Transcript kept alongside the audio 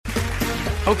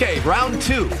Okay, round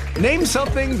two. Name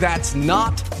something that's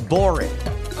not boring.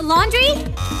 A laundry?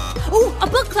 Ooh, a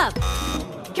book club.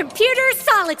 Computer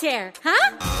solitaire,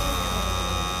 huh?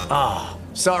 Ah,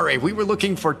 sorry, we were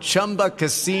looking for Chumba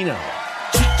Casino.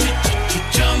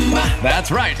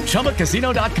 That's right,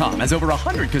 ChumbaCasino.com has over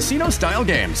 100 casino-style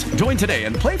games. Join today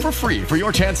and play for free for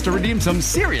your chance to redeem some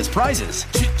serious prizes.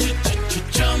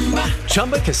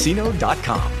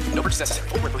 ChumbaCasino.com. No purchase necessary.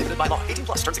 Void where prohibited by law. 18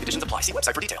 plus terms and conditions apply. See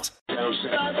website for details.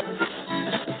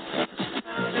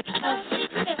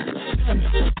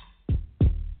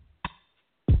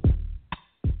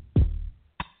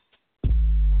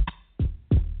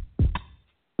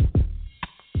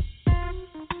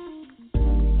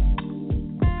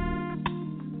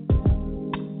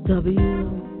 WJBR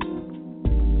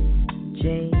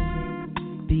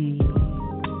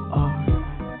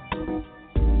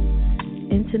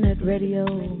Internet radio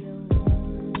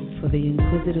for the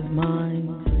inquisitive mind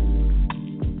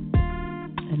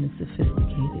and the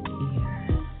sophisticated ear.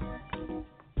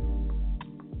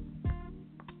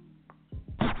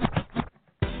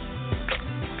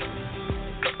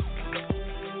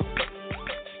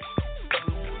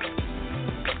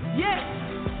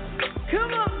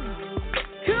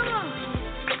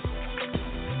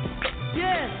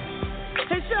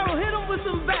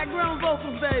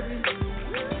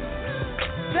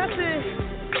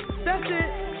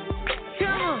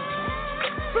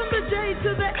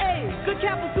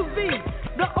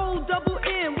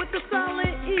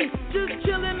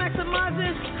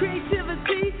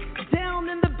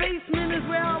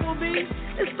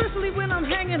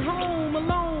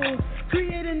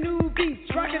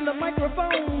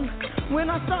 When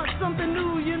I start something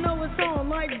new, you know it's on.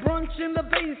 Like Brunch in the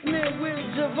basement with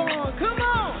JaVonne. Come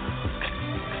on!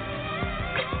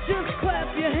 Just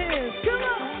clap your hands. Come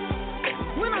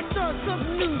on! When I start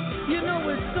something new, you know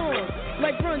it's on.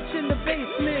 Like Brunch in the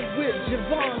basement with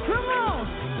JaVonne. Come on!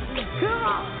 Come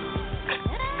on!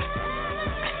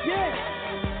 Yeah!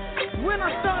 When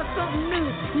I start something new,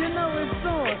 you know it's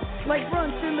on. Like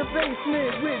Brunch in the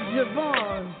basement with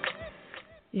JaVonne.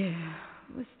 Yeah,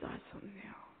 let's start something new.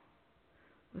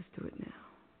 Let's do it now.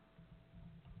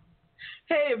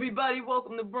 Hey, everybody.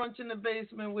 Welcome to Brunch in the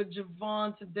Basement with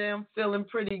JaVonne. Today I'm feeling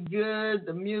pretty good.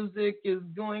 The music is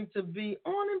going to be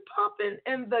on and popping.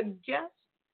 And the guest,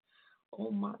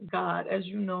 oh, my God, as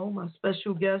you know, my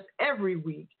special guest every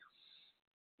week,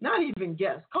 not even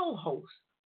guest, co-host,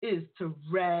 is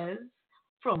Terez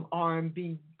from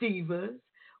R&B Divas.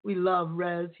 We love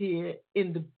Rez here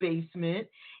in the basement.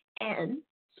 And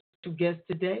special guest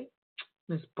today,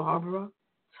 Miss Barbara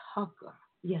Tucker.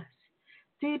 Yes.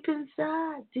 Deep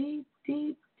inside, deep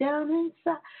down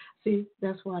inside. See,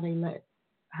 that's why they let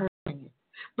her sing it.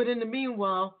 But in the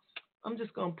meanwhile, I'm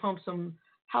just going to pump some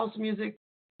house music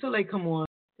until they come on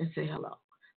and say hello.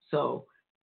 So,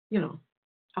 I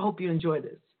hope you enjoy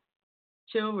this.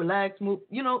 Chill, relax, move.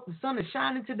 The sun is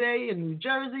shining today in New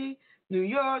Jersey, New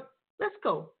York. Let's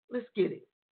go. Let's get it.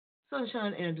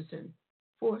 Sunshine Anderson,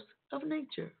 Force of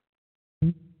Nature.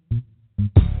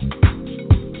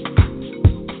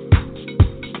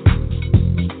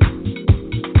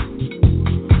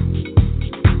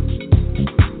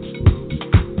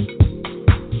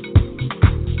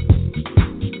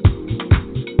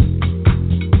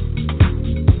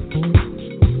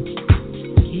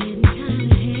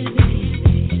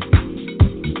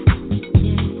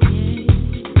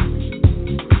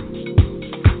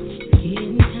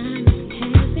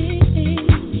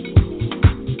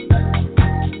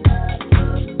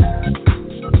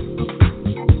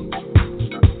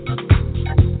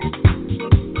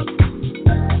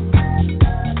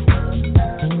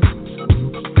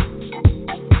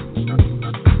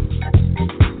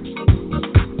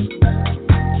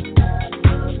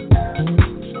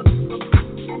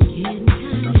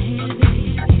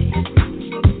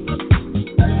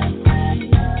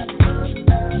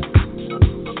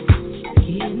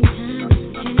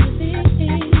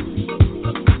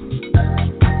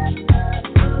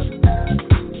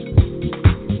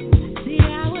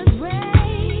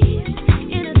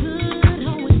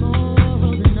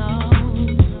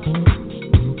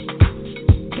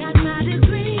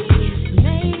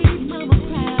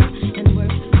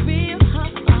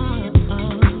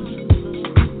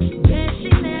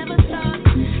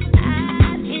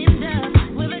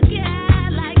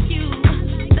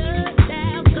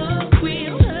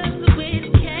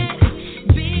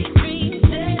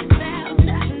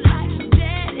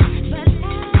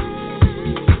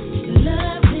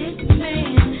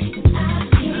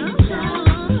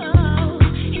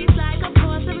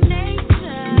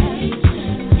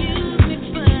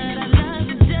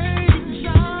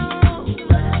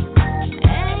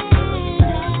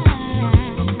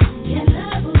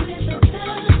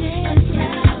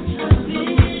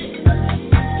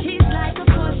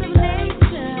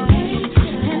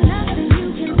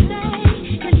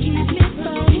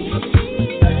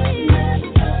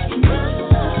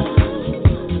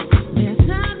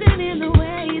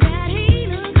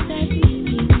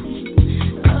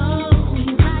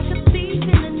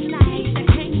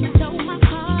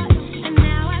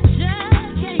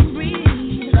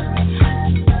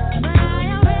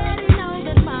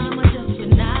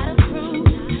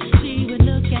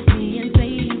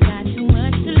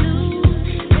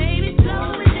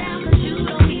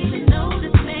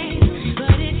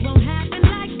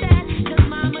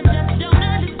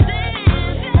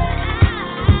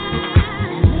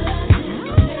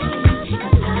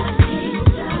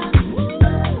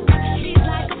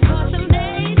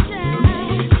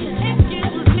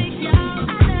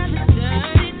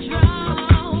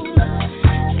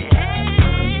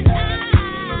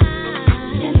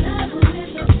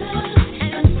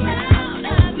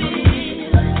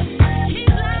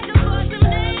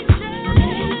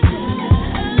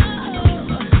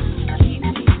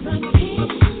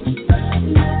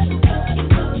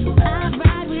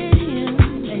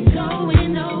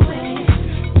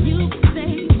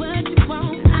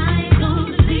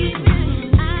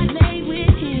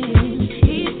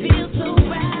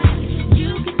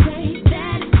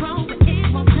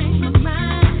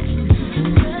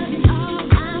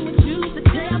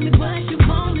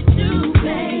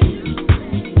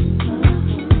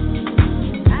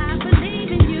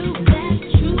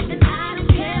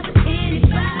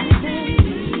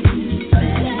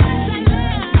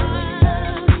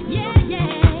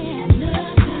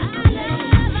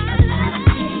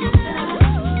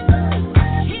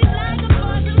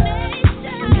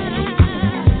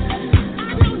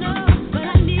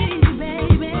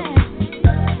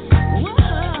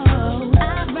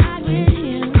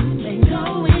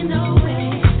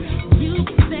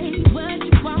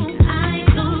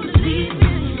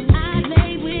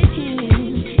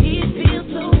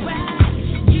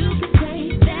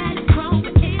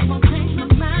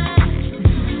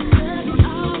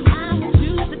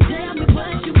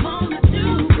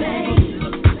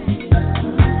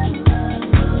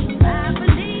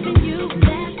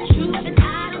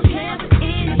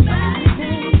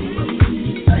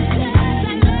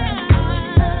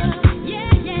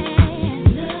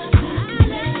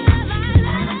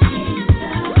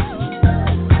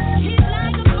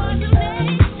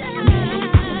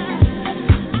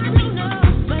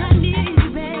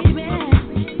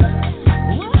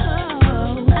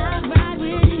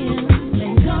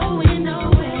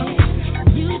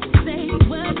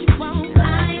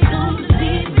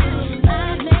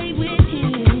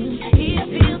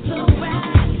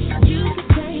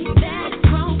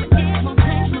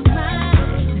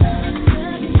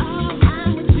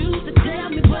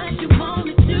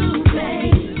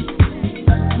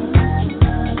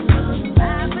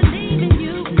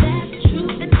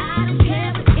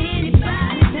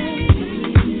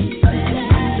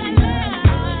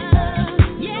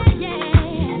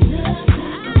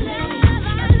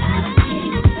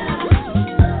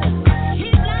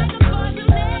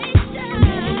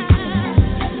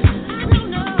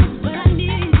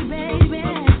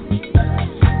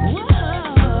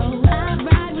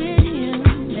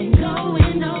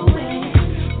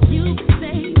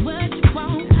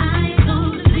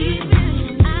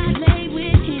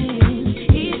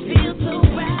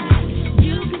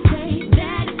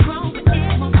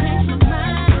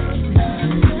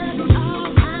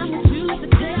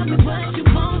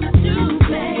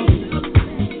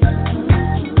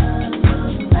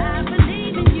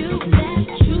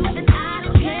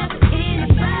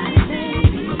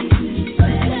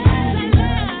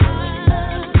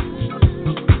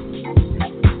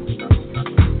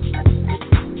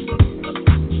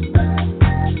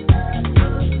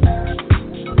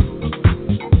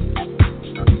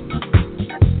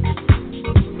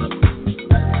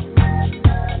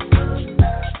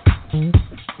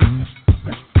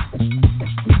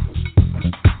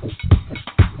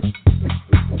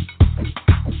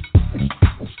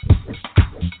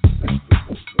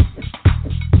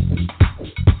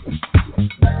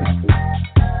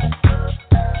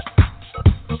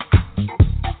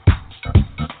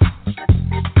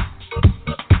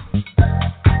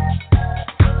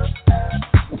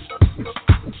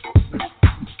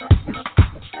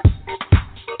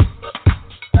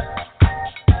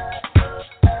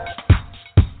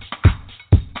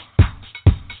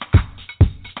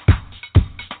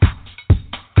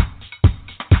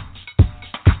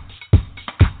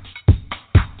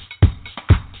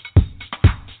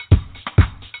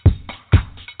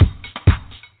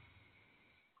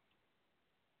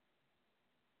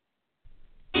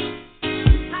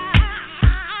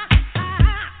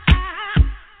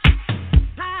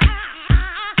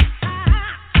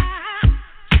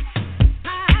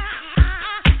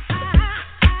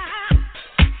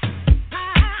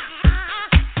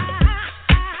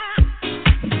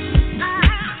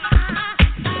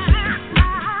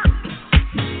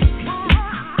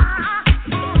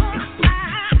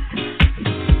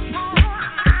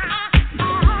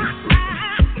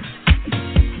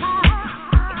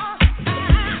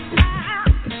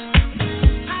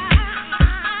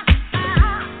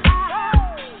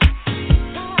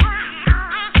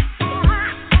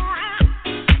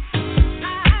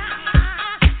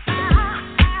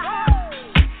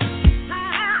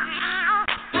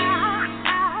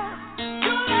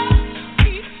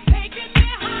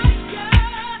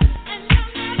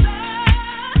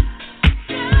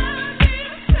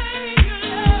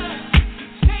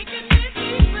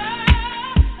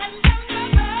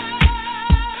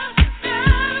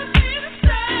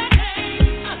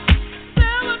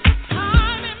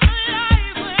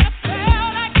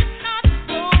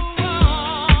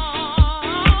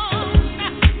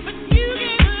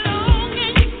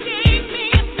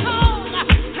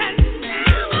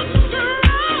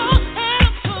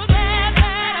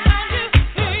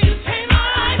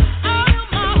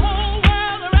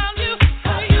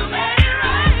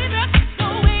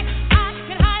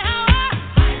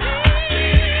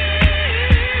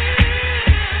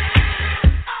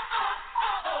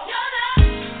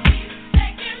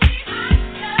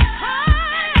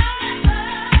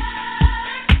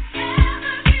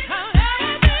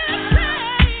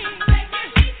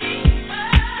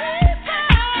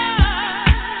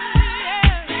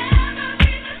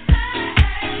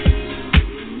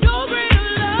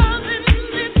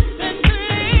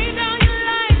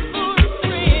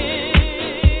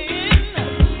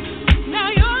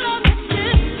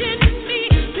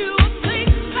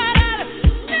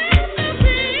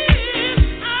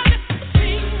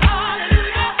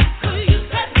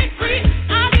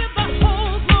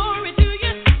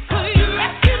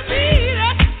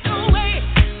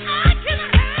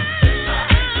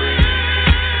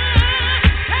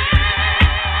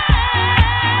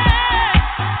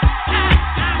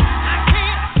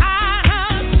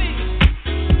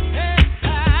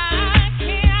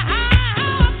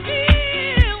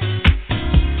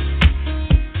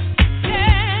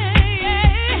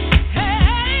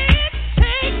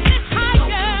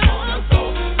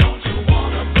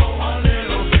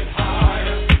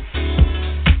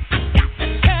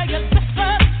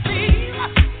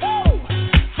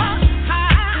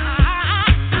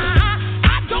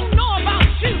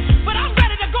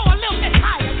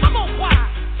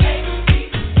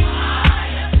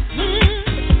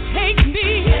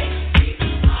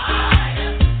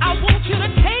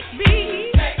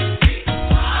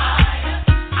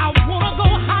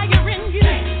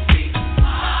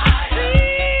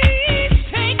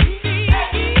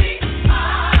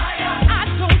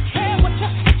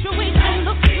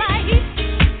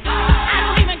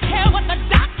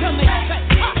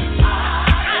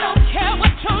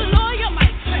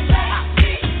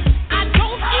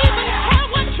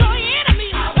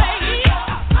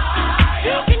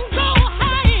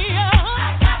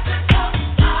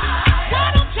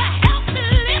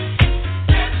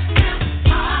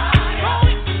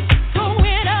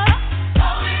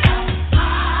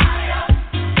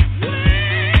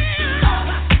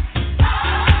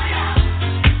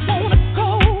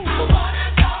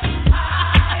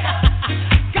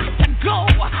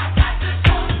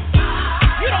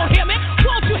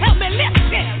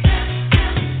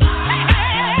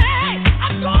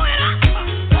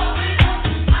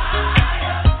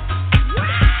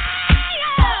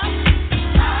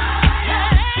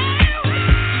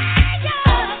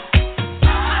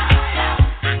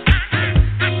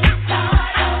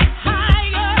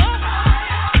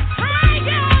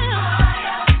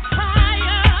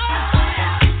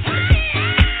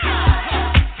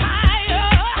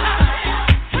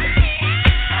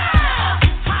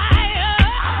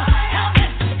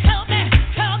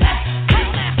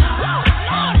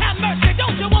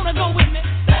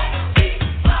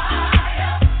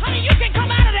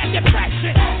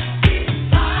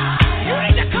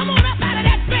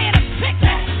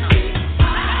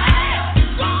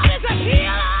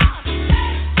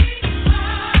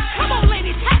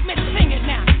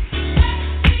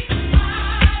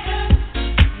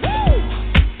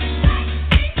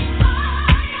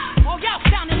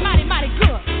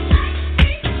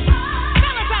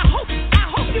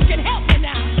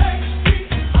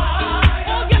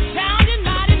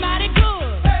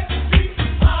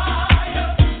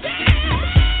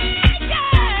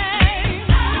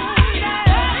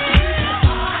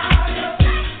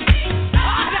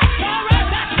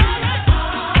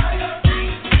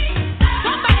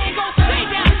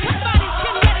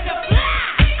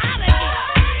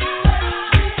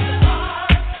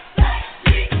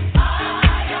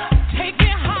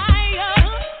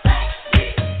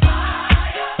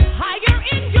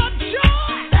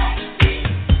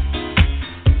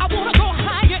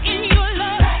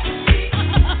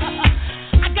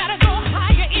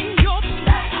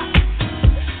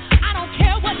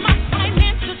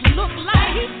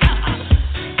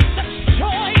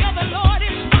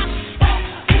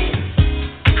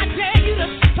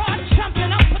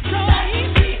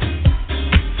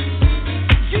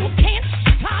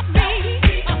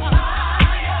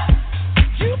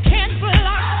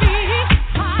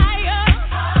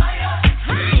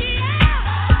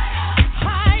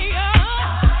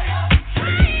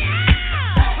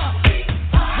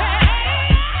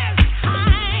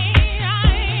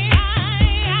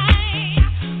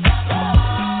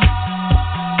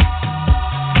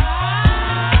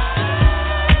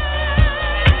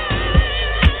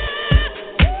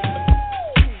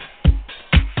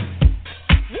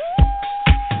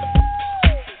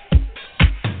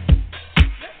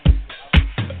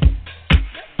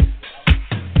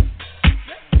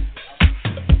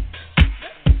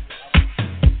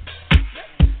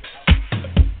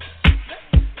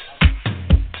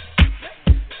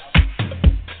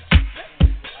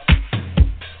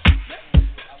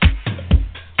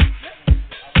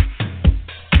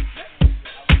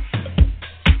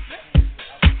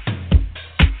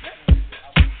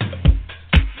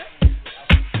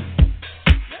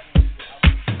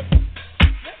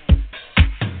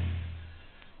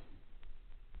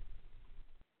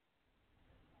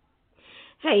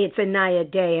 Hey, it's Anaya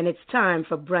Day, and it's time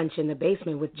for Brunch in the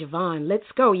Basement with JaVonne. Let's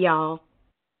go, y'all.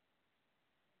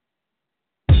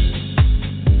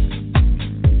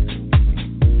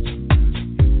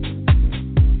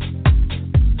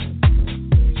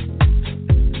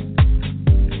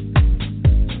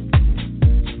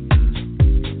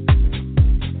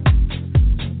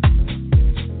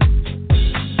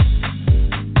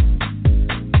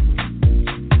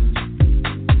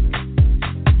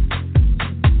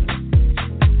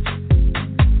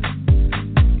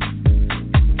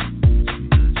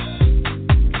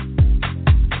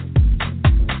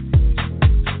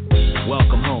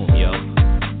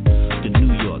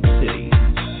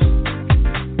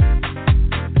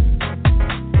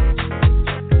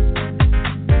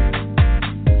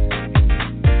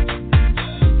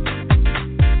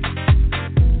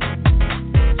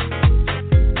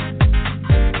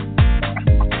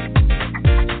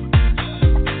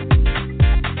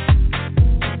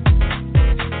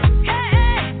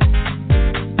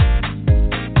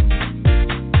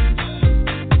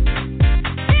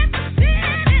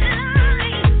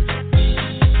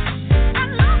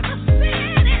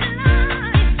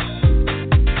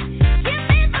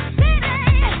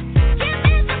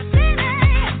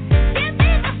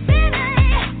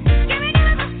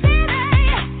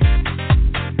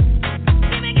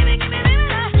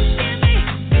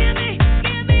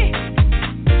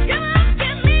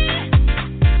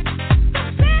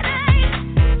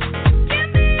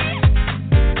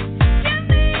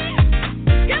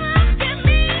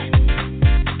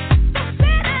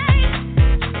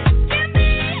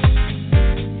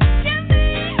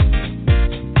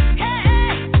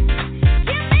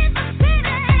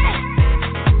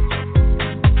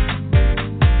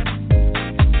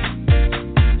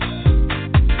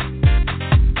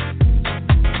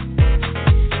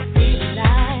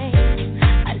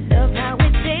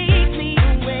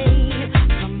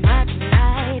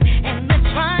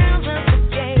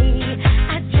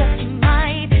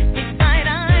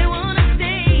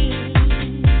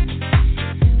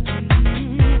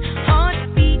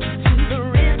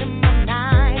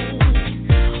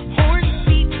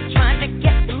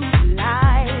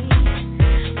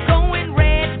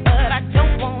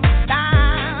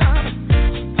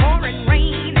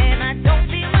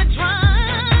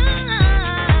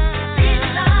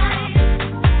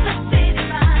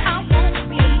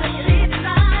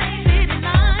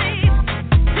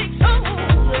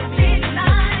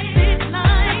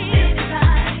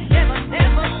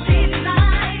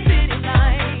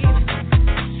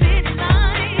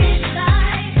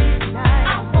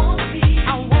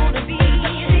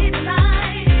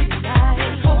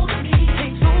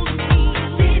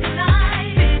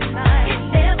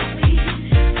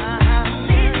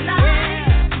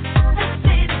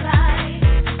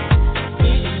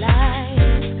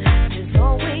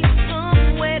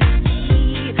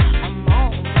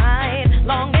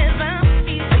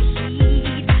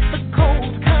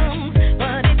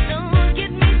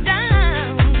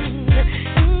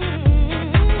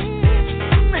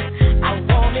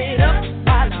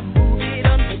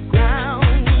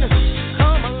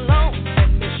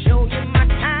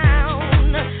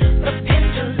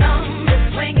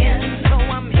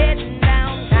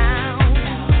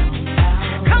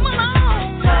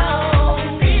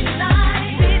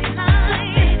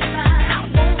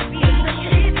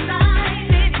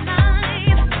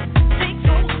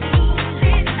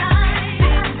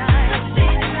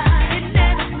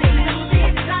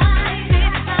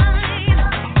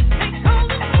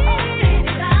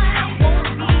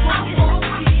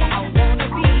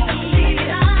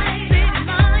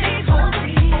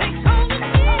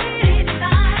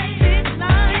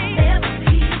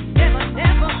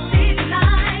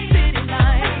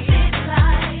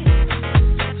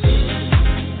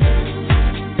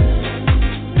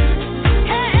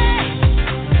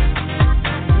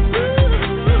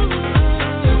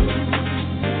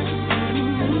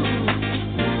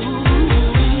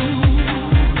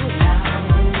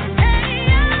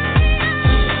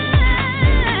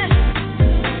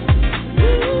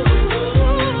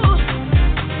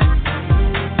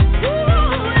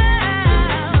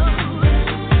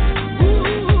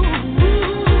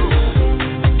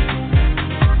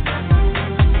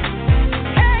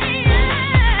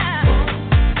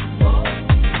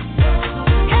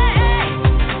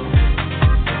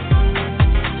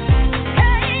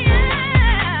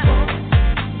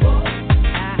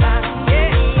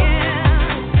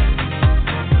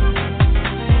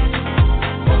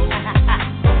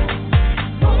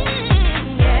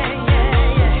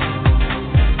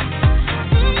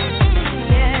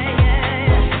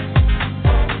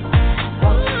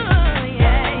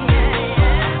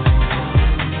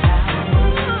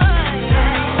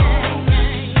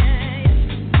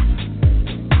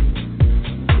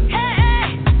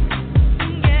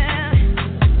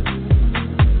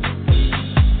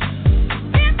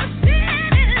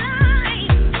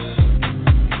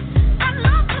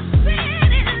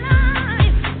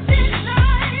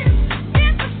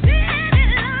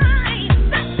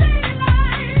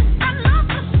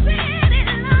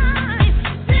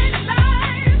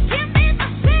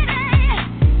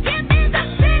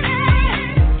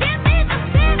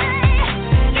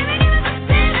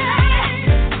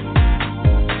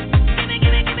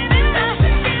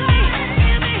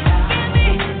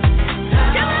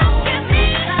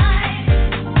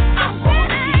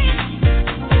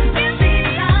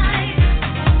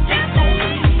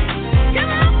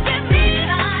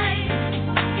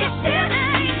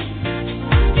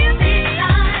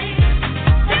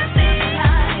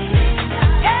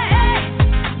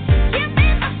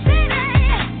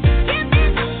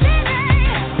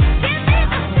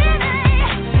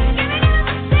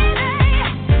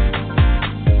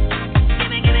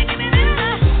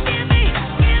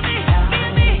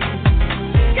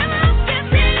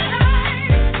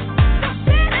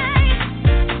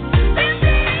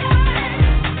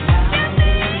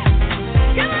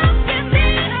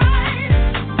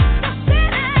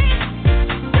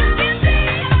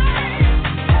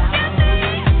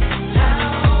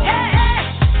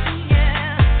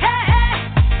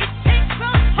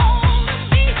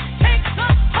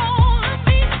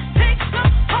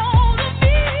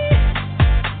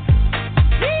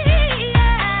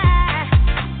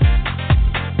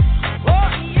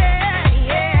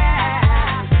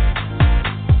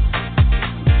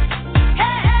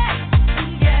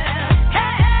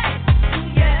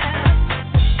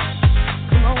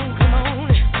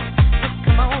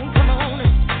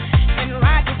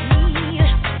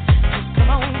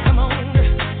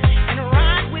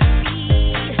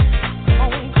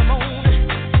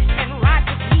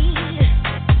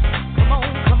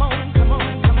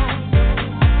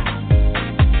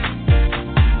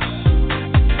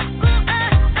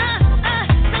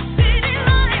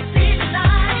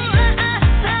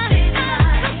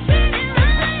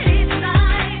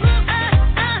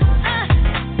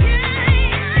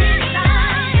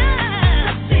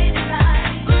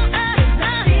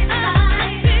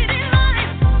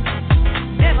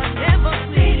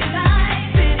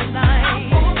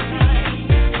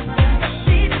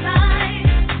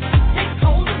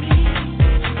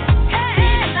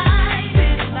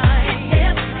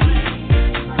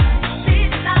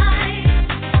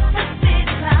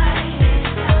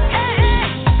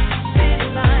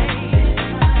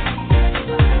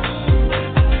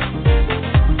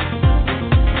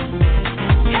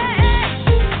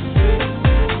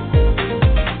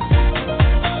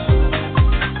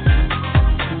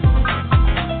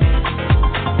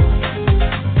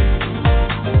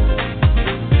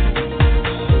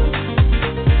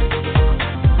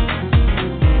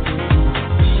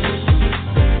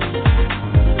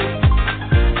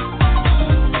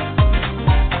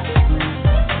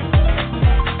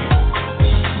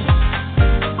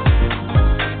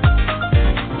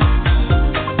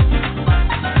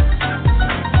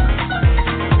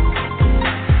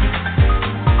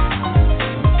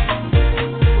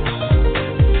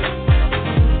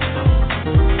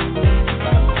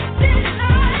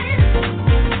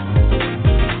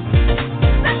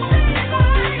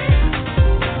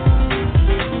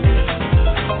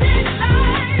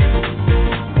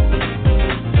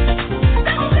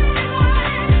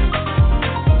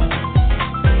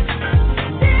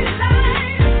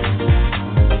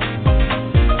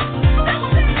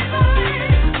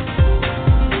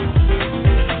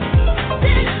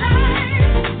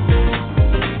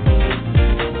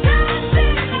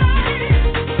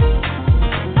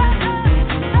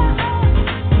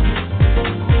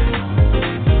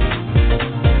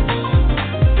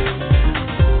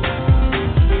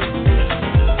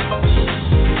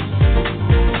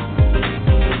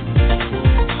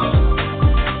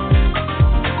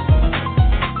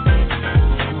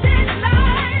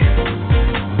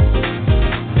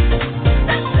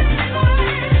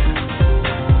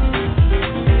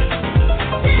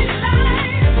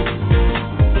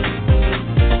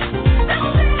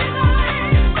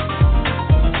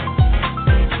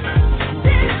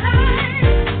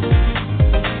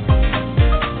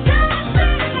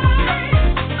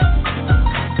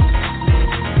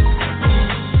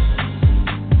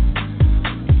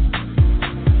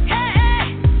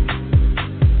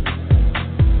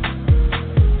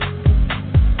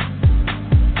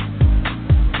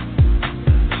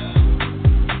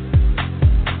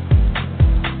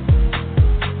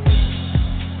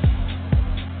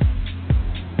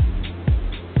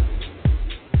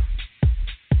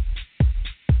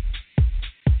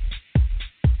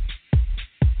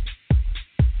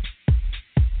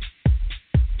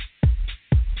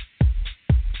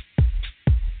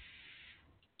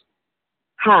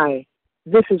 Hi,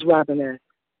 this is Robin S.,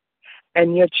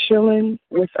 and you're chilling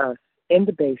with us in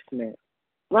the basement.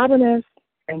 Robin S.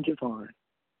 and JaVonne.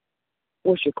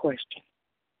 What's your question?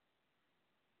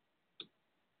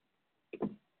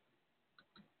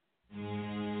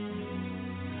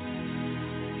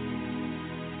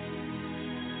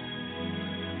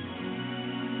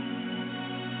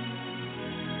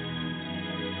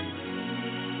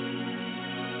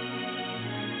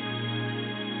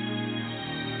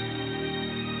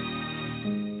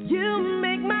 You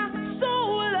make my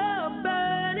soul a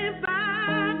burning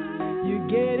fire. You're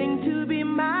getting to be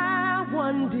my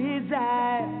one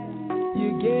desire.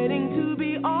 You're getting to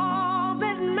be all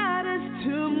that matters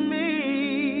to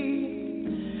me.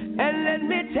 And let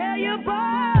me tell you, boy,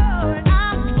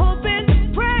 I'm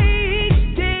hoping,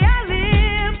 praying, day I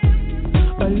live.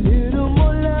 A little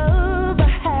more love I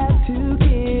have to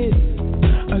give.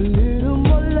 A little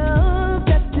more love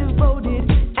that's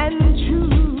devoted and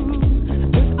true.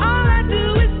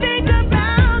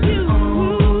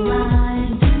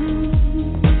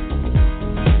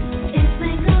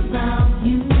 Think about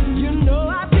you. You know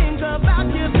I think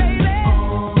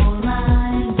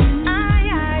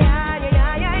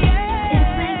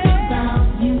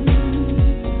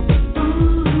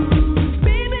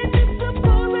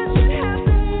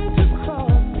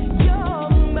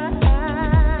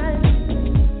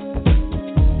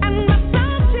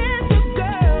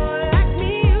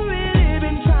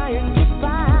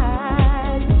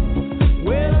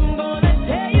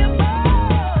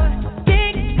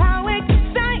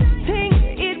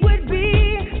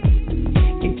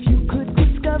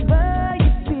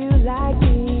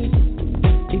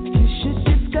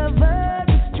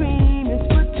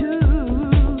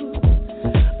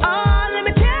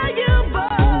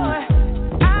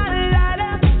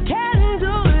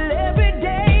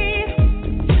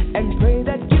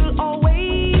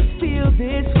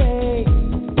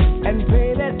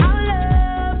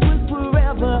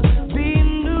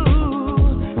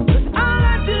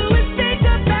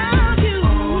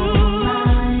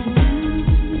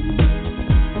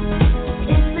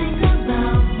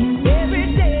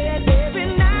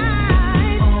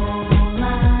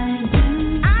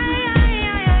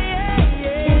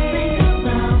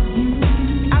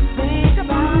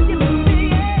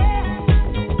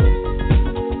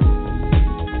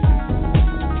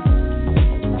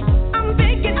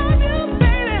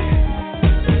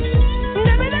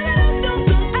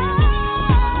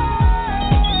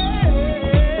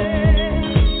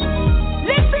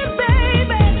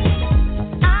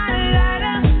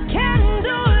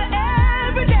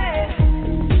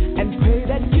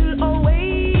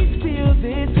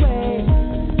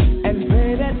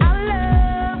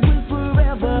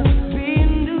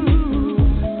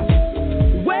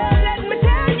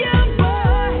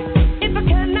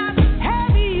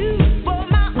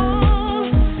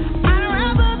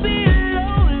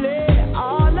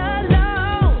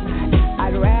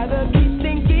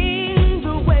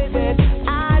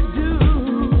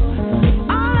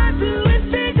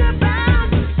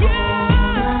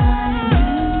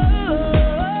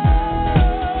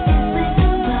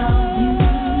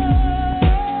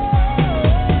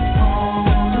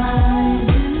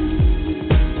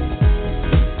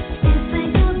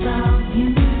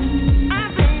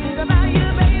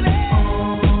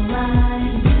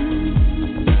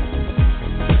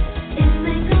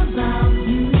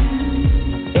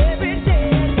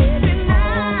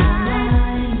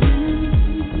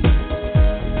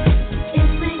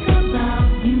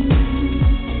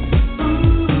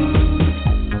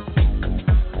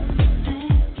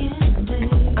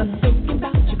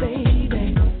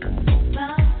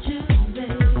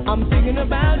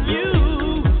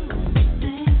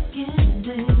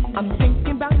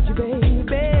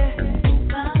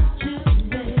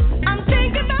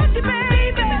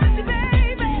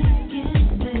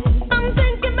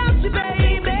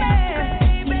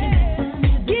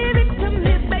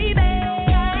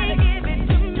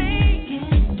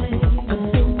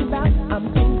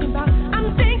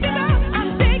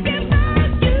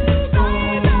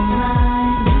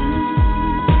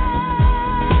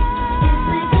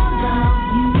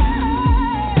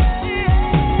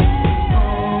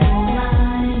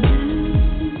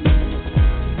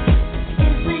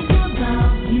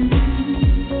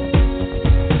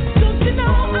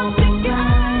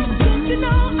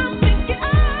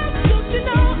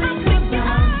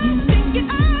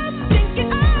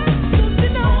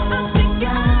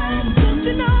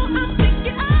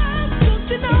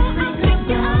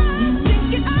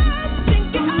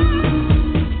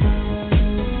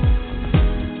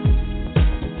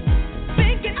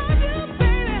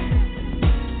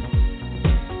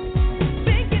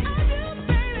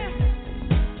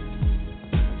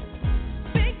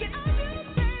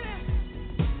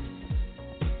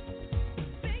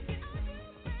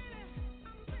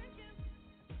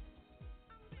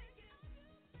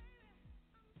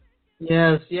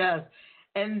Yes, yes.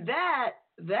 And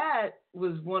that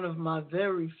was one of my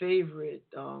very favorite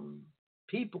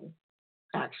people,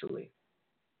 actually,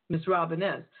 Miss Robin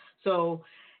S. So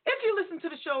if you listen to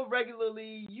the show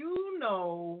regularly, you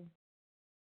know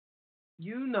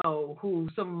who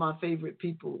some of my favorite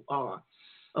people are.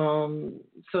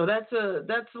 So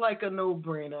that's like a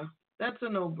no-brainer. That's a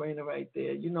no-brainer right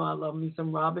there. You know I love me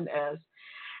some Robin S.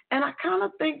 And I kind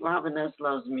of think Robin S.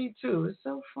 loves me too. It's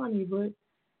so funny, but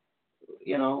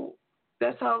you know,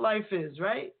 that's how life is,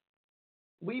 right?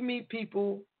 We meet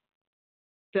people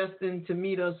destined to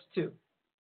meet us too.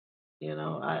 You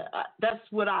know, I that's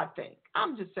what I think.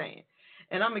 I'm just saying.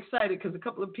 And I'm excited because a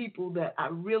couple of people that I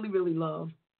really, really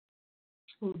love,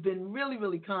 who've been really,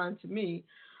 really kind to me,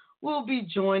 will be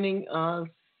joining us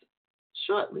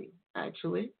shortly,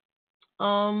 actually.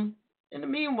 In the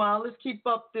meanwhile, let's keep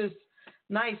up this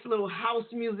nice little house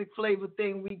music flavor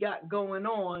thing we got going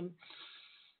on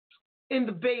in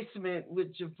the basement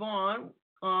with JaVonne.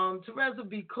 Terez will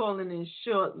be calling in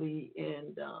shortly,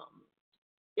 and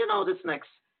this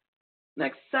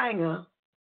next singer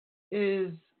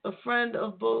is a friend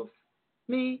of both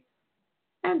me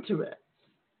and Terez.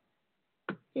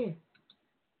 Yeah.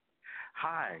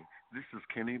 Hi, this is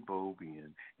Kenny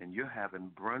Bobian, and you're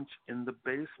having brunch in the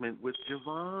basement with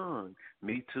JaVonne.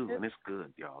 Me too, and it's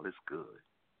good, y'all. It's good.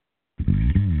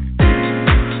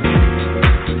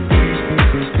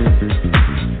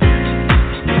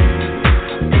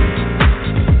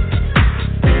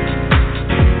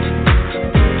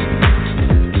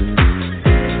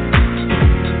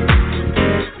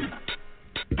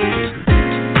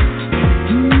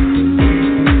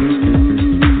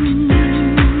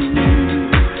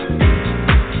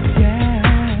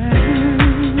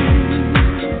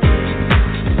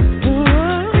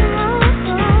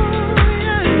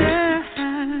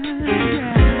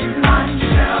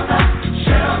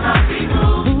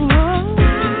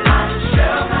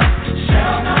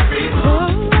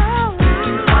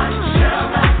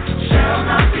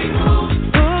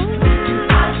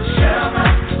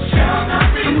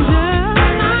 I'm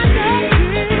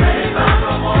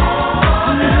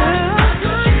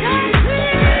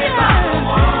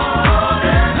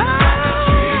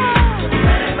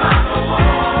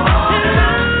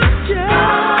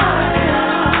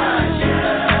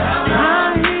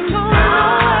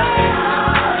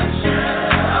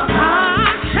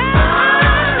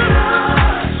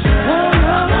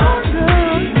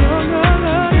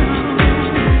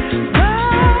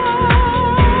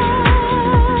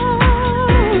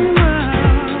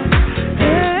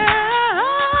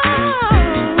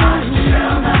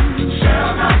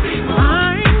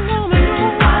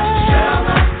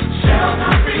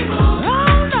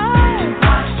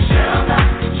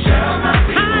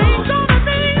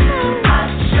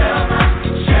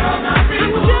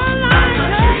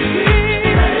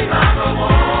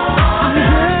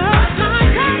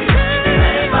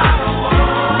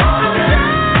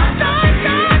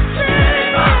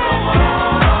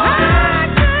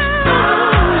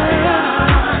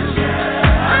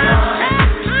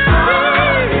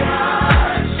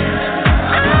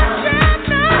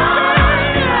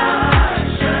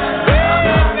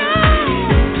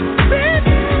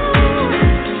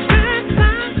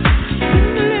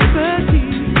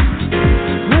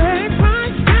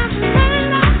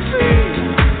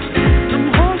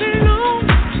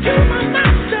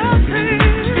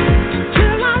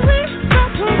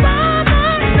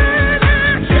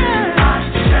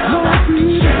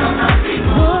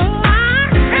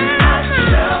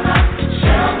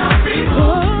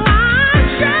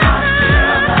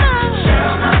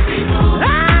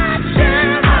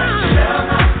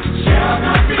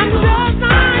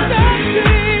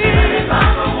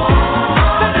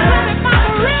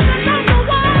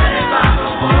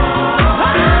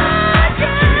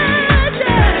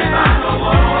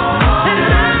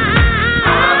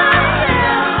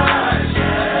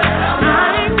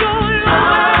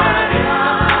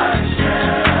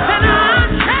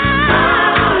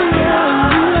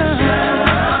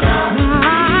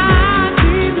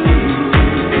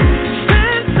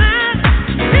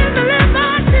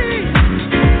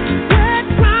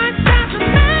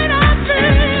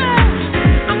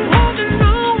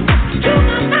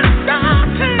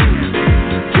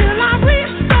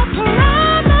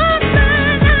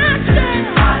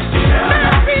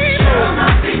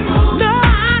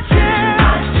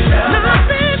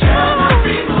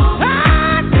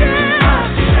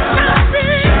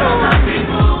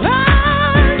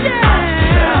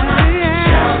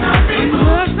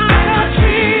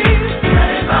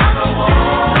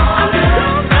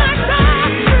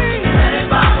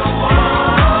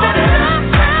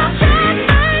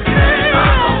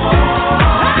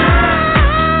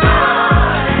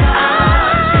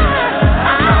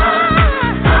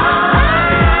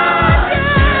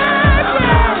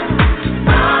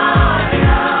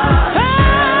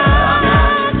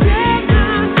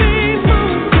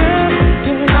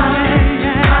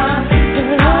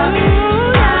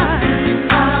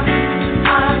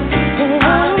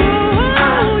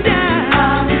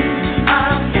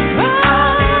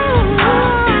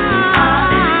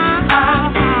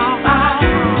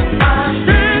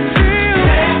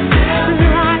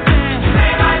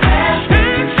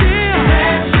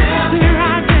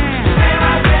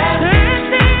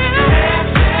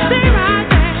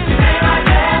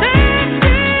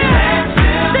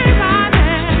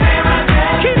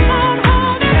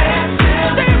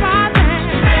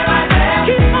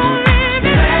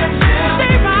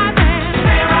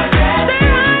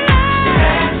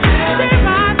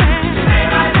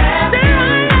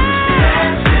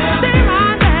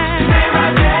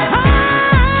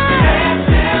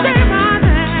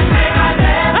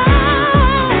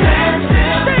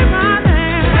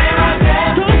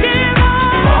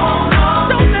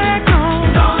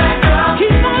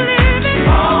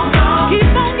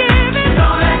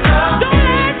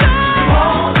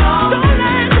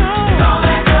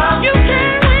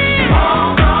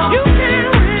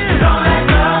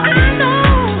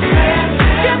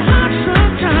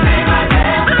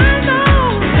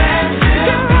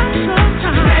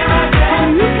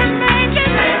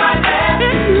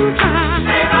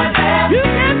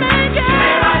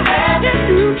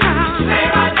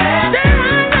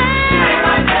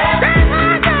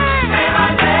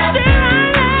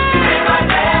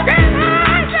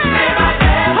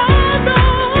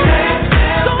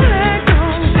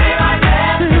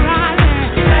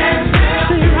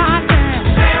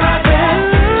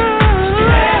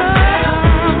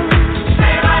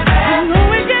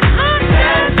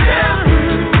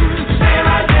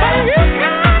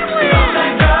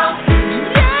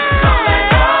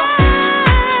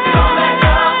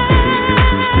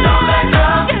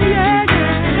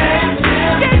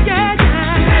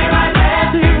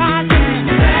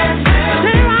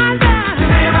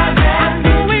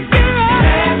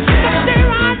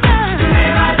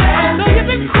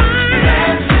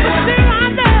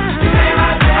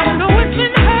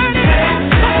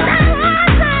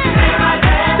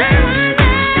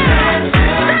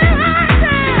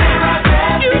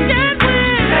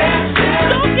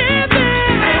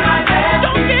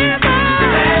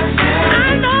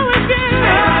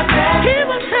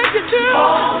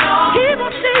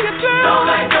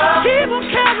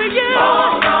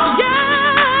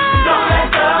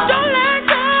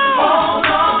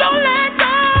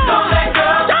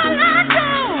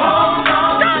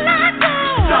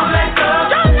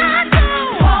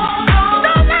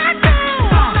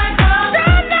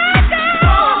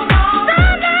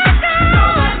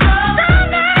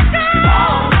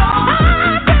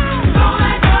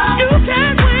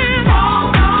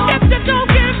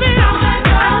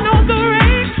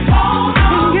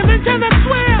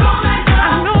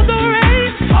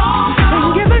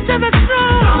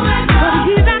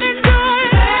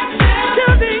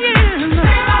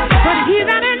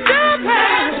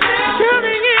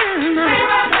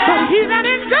He's not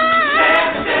in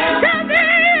charge. Stay right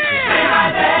there.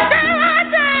 Stay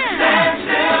right there.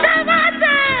 Stay right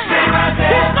there.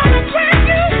 He's gonna bring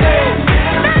you through.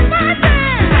 Stay right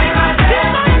there. He's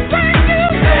gonna bring you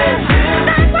through.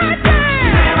 Stay right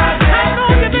there. I know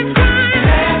you've been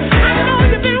crying. I know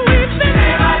you've been weeping.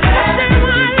 Stay right there. Stay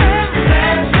right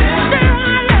there. Stay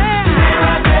right there.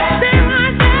 Stay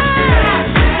right there. Stay right there.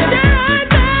 Stay right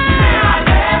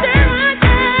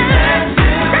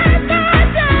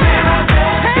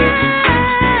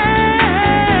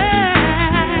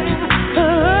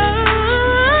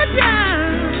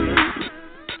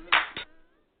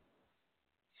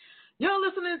You're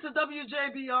listening to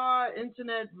WJBR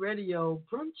Internet Radio,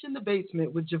 Brunch in the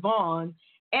Basement with JaVonne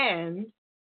and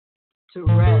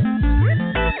Terez.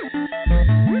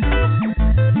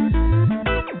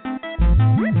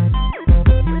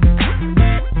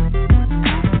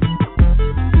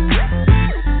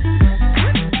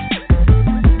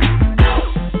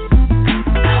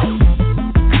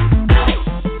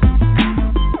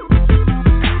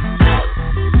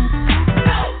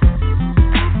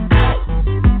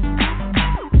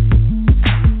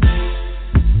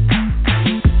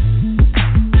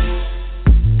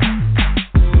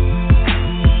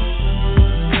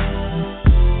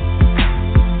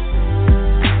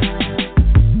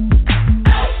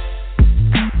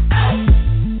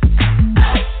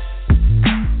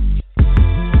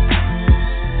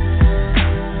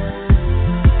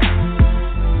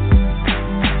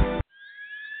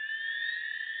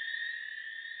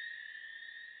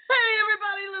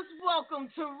 Welcome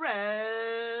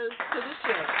Terez to the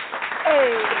show.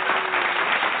 Hey.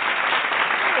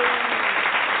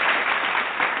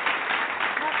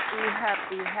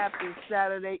 Happy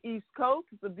Saturday, East Coast.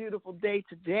 It's a beautiful day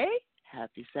today.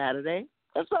 Happy Saturday.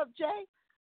 What's up, Jay?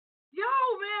 Yo,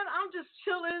 man, I'm just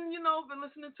chilling, been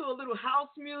listening to a little house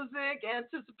music,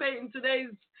 anticipating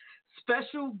today's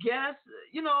special guest.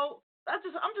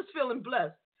 I'm just feeling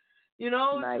blessed.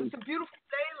 Nice. It's a beautiful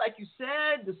day, like you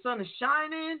said. The sun is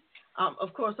shining.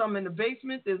 Of course, I'm in the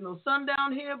basement. There's no sun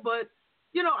down here, but,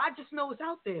 I just know it's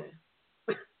out there.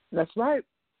 That's right.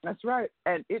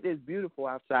 And it is beautiful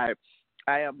outside.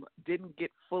 I didn't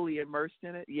get fully immersed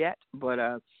in it yet, but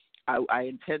I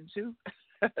intend to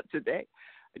today.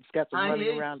 I just got some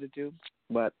running around to do.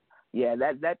 But, yeah,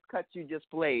 that cut you just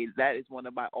played, that is one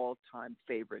of my all-time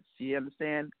favorites. You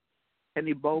understand?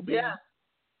 Kenny Bobby? Yeah.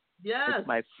 Yes. It's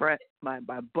my friend, my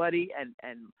buddy, and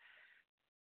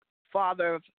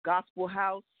father of Gospel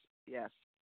House. Yes.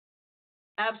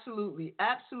 Absolutely,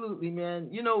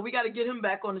 man. We got to get him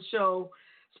back on the show,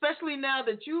 especially now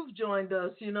that you've joined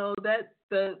us. That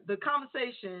the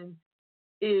conversation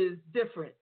is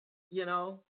different.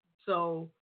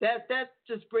 So that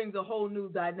just brings a whole new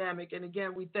dynamic. And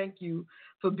again, we thank you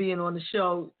for being on the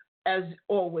show as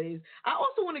always. I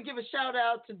also want to give a shout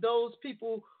out to those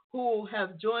people who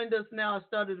have joined us now. I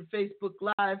started a Facebook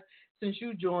Live since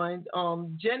you joined.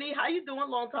 Jenny, how you doing?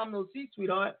 Long time no see,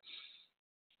 sweetheart.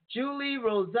 Julie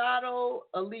Rosado,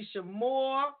 Alicia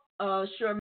Moore,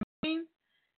 Shermaine,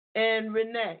 and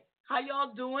Renee. How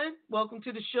y'all doing? Welcome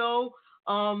to the show.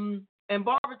 And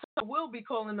Barbara will be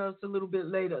calling us a little bit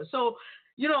later. So,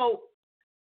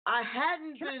 I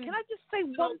hadn't been... Can I just say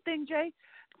one thing, Jay?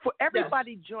 For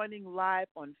everybody joining live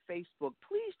on Facebook,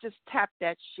 please just tap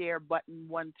that share button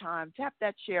one time. Tap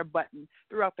that share button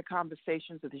throughout the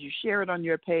conversation so that you share it on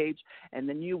your page, and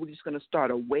then you're just going to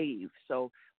start a wave. So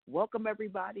welcome,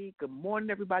 everybody. Good morning,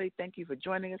 everybody. Thank you for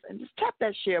joining us. And just tap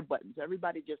that share button so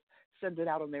everybody just sends it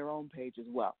out on their own page as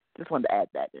well. Just wanted to add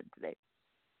that in today.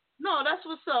 No, that's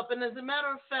what's up. And as a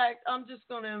matter of fact, I'm just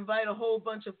going to invite a whole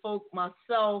bunch of folk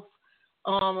myself.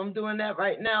 I'm doing that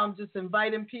right now. I'm just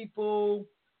inviting people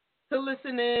to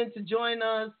listen in, to join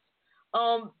us.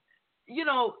 I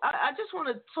just want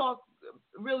to talk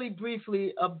really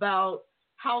briefly about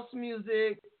house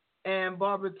music and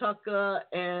Barbara Tucker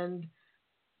and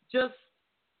just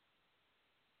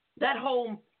that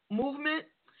whole movement.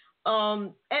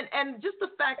 And just the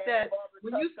fact that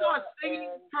when you start singing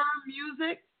her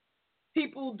music,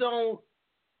 people know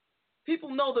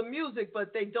the music,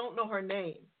 but they don't know her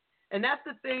name. And that's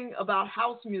the thing about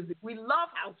house music. We love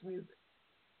house music.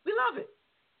 We love it.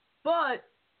 But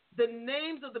the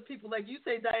names of the people, like you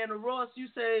say Diana Ross, you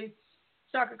say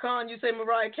Shaka Khan, you say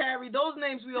Mariah Carey, those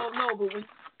names we all know. But when,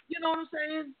 you know what I'm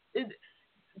saying?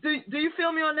 Do you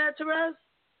feel me on that, Terez?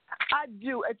 I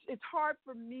do. It's hard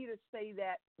for me to say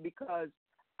that because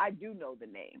I do know the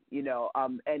name,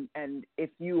 and if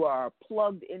you are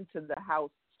plugged into the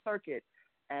house circuit,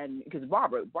 and because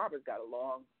Barbara's got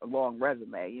a long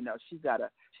resume, she's got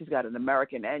an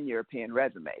American and European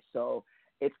resume. So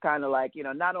it's kind of like,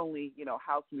 not only,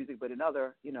 house music, but in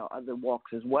other, other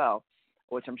walks as well,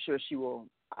 which I'm sure she will.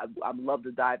 I'd love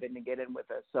to dive in and get in with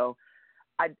her. So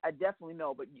I definitely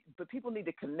know, but people need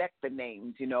to connect the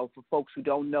names, for folks who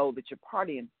don't know that you're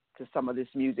partying to some of this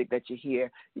music that you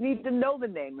hear. You need to know the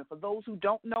name. And for those who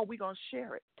don't know, we're going to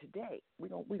share it today. We're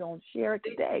going to share it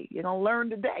today. You're going to learn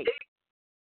today.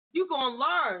 You're going to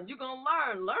learn. You're going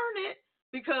to learn it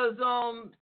because, her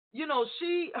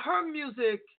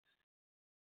music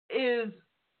is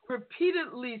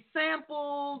repeatedly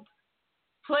sampled,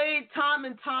 played time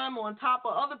and time on top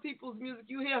of other people's music.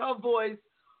 You hear her voice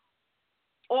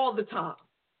all the time.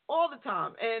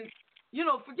 And,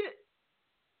 forget,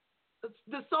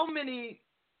 there's so many,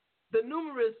 the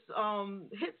numerous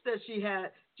hits that she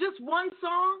had. Just one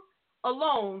song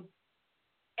alone,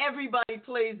 everybody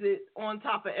plays it on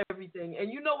top of everything.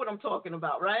 And you know what I'm talking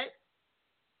about, right?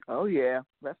 Oh, yeah.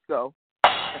 Let's go.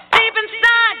 Deep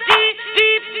inside, deep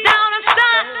down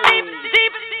inside, deep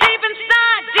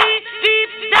inside, deep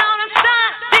down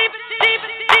inside, deep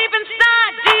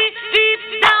inside, deep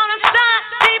down inside,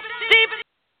 deep.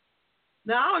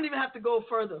 Now, I don't even have to go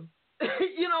further.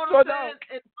 You know what I'm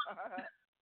saying?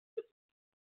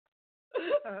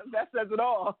 That says it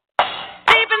all.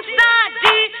 Deep inside,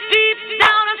 deep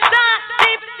down inside,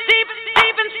 deep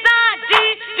inside,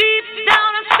 deep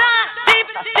down inside, deep.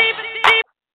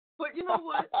 But you know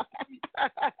what?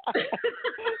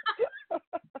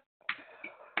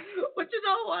 But you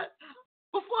know what?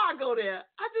 Before I go there,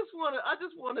 I just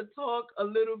want to talk a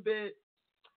little bit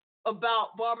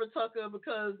about Barbara Tucker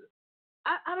because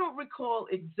I don't recall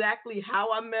exactly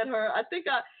how I met her. I think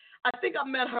I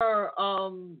met her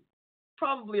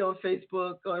probably on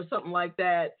Facebook or something like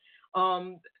that.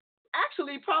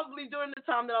 Actually, probably during the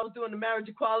time that I was doing the marriage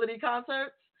equality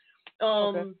concerts.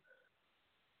 Okay.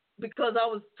 Because I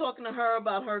was talking to her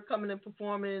about her coming and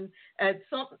performing at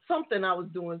something I was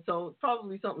doing, so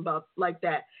probably something about like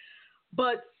that.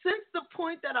 But since the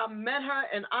point that I met her,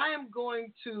 and I am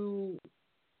going to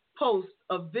post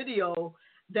a video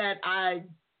that I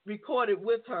recorded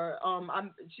with her.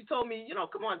 She told me,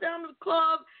 come on down to the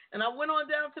club, and I went on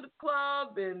down to the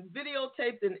club and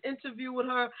videotaped an interview with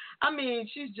her. I mean,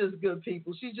 she's just good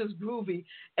people. She's just groovy,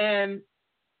 and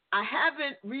I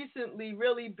haven't recently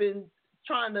really been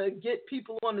trying to get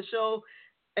people on the show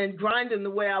and grinding the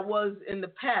way I was in the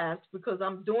past because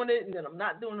I'm doing it and then I'm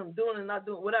not doing it, I'm doing it and not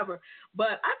doing it, whatever.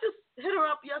 But I just hit her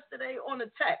up yesterday on a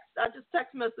text. I just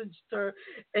text messaged her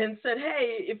and said,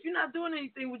 hey, if you're not doing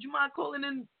anything, would you mind calling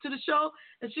in to the show?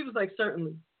 And she was like,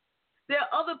 certainly. There are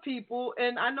other people,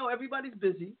 and I know everybody's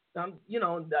busy.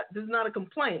 This is not a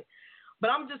complaint.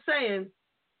 But I'm just saying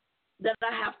that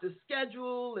I have to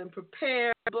schedule and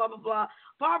prepare, blah, blah, blah.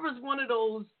 Barbara's one of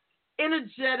those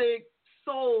energetic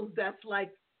souls that's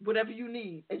like whatever you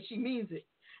need, and she means it.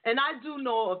 And I do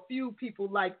know a few people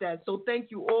like that, so thank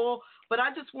you all. But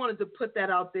I just wanted to put that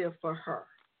out there for her,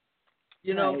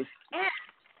 Nice. And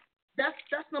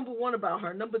that's number one about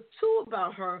her. Number two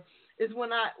about her is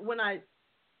when I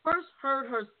first heard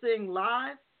her sing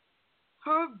live,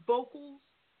 her vocals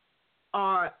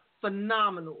are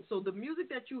phenomenal. So the music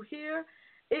that you hear,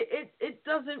 it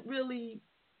doesn't really.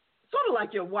 Sort of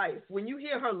like your wife. When you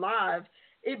hear her live,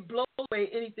 it blows away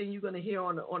anything you're going to hear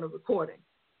on a recording.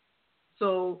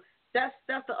 So that's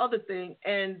the other thing.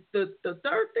 And the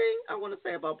third thing I want to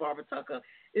say about Barbara Tucker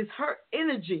is her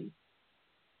energy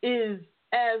is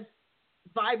as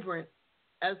vibrant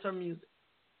as her music.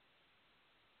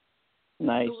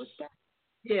 Nice. So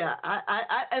yeah,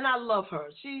 I love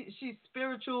her. She's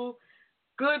spiritual,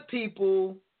 good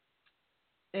people.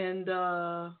 And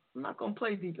I'm not going to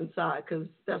play Deep Inside because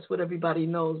that's what everybody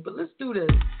knows. But let's do this.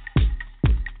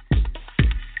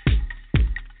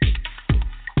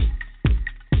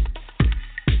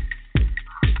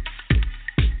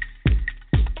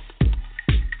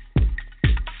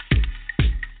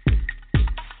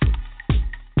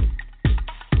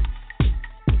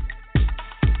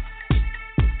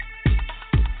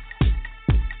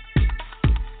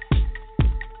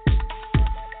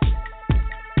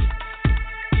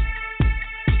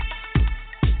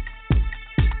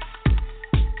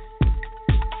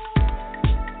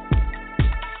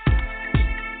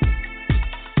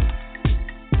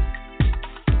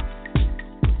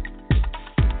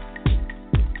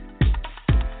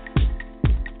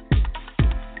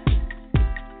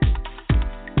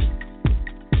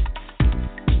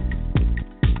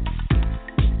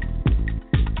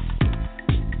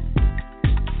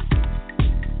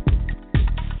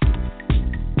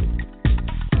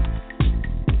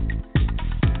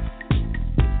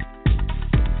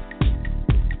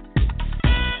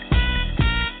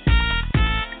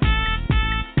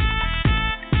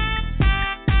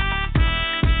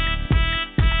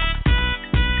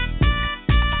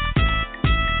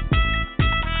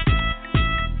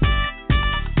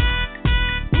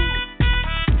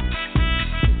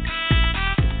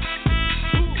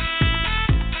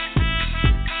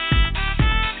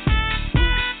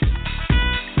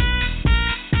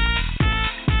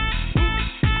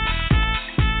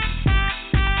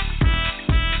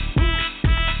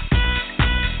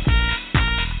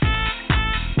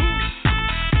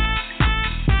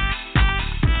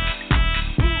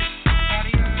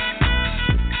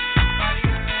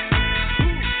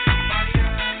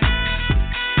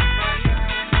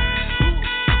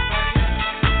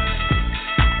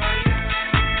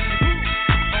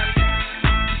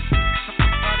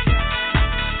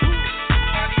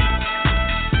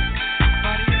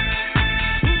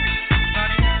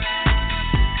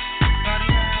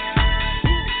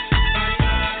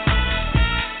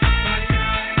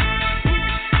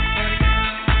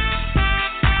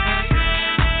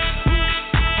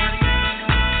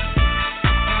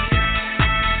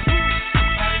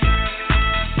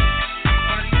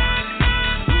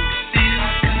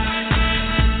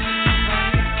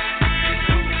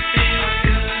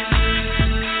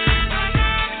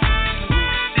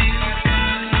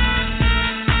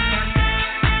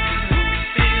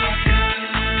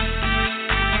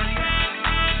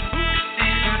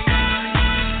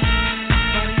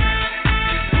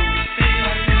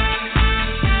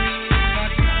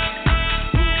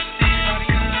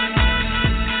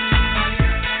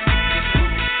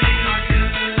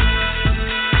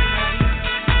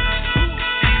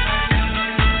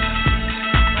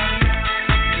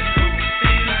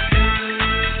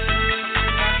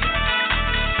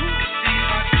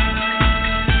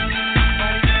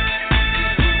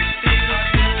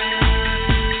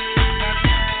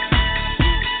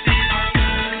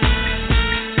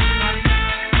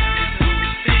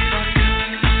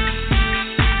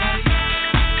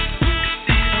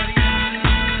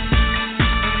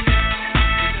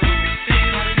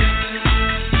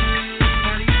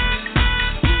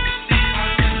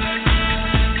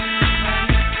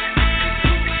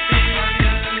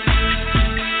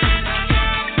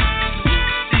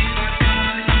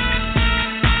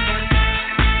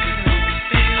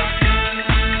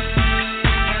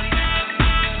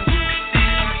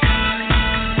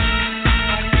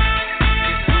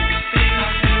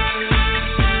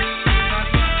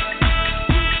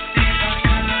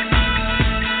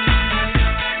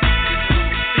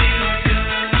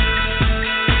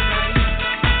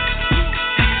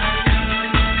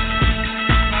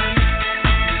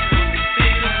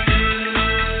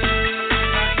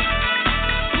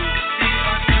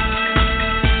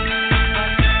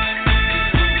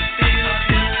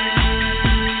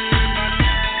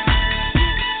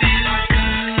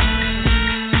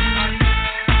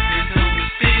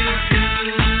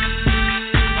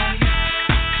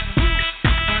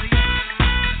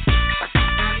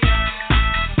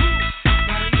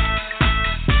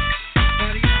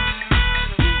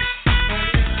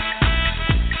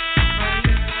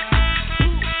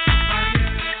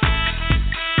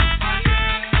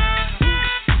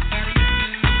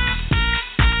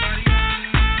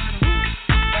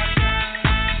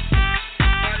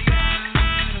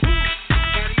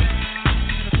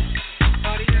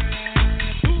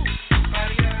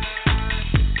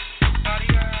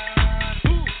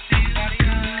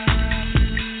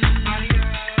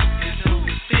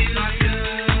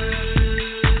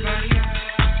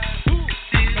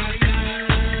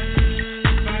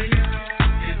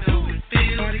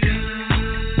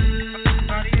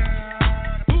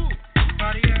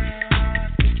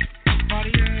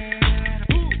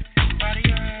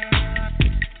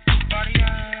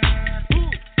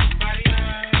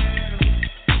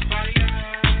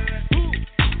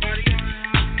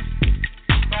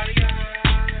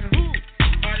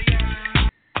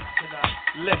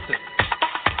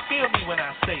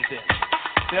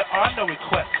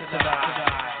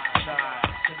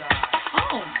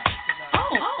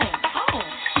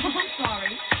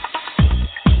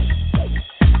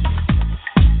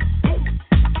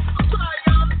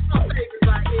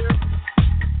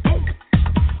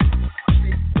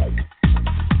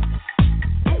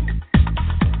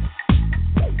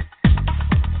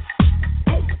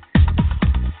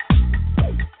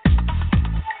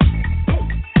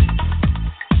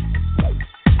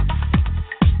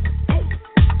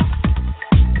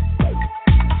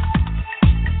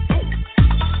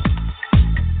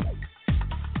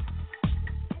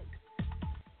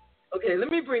 Okay, let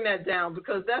me bring that down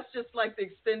because that's just like the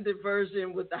extended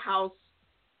version with the house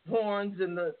horns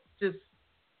and the just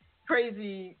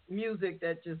crazy music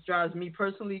that just drives me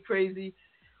personally crazy.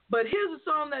 But here's a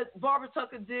song that Barbara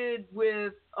Tucker did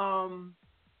with a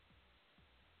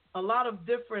lot of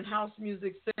different house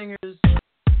music singers. It's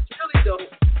really dope.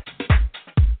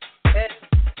 And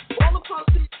all the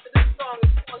proceeds of this song is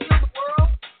for Heal the World.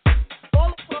 All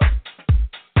the proceeds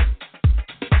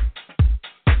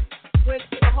went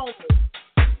to the homeless.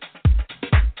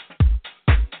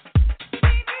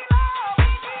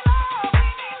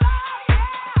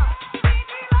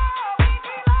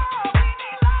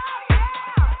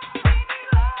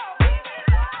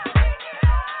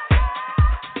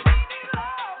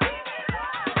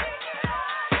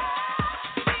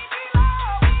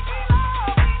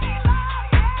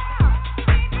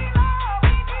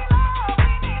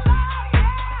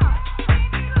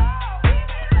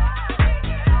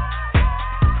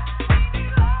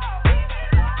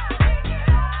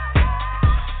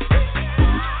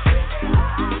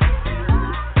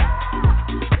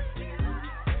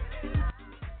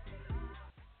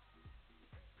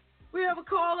 We have a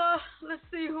caller. Let's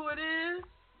see who it is.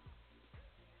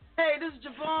 Hey, this is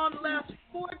JaVonne. Last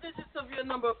four digits of your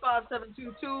number,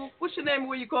 5722. What's your name and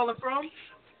where you calling from?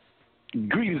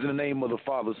 Greetings in the name of the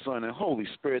Father, Son, and Holy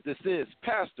Spirit. This is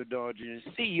Pastor Darjan,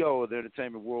 CEO of the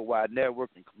Entertainment Worldwide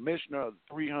Network and Commissioner of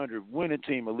the 300 Winning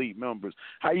Team Elite members.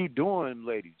 How you doing,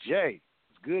 Lady J?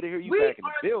 It's good to hear you back in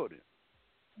the building.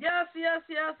 Yes.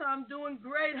 I'm doing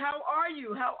great. How are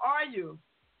you?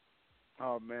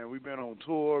 Oh, man, we've been on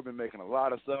tour, been making a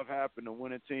lot of stuff happen. The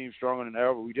winning team stronger than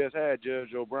ever. We just had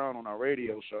Judge Joe Brown on our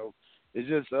radio show. It's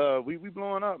just we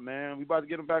blowing up, man. We about to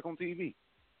get him back on TV.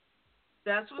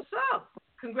 That's what's up.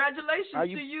 Congratulations to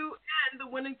you and the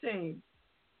winning team.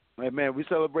 Hey, man, we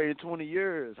celebrated 20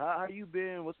 years. How you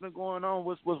been? What's been going on?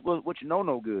 What you know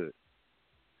no good?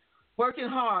 Working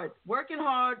hard,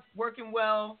 working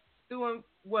well, doing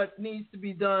what needs to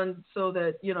be done so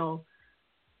that, you know,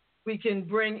 we can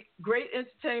bring great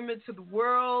entertainment to the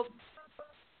world,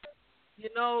 you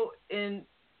know, and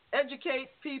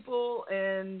educate people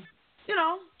and, you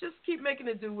know, just keep making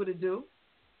it do what it do.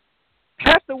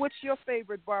 Pastor, what's your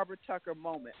favorite Barbara Tucker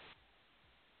moment?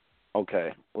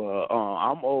 Okay, well,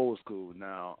 I'm old school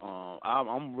now.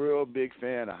 I'm a real big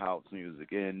fan of house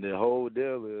music, and the whole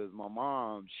deal is my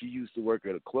mom, she used to work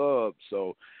at a club,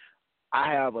 so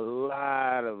I have a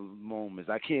lot of moments.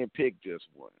 I can't pick just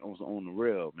one on the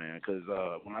real, man, because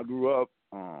when I grew up,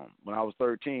 when I was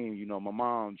 13, you know, my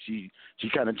mom, she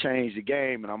kind of changed the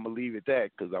game, and I'm going to leave it at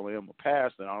that because I am a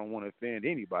pastor and I don't want to offend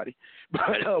anybody.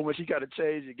 But when she kind of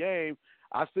changed the game,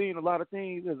 I've seen a lot of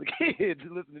things as a kid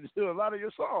listening to a lot of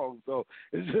your songs. So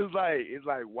it's just like,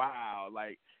 wow.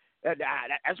 Like,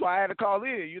 that's why I had to call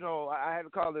in. You know, I had to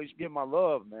call in to give my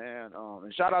love, man.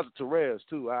 And shout out to Terez,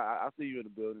 too. I see you in the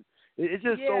building. It's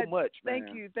just so much,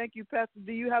 man. Thank you, Pastor.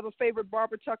 Do you have a favorite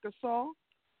Barbara Tucker song?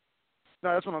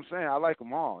 No, that's what I'm saying. I like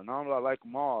them all. Not only I like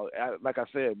them all, like I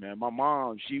said, man, my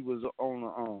mom, she was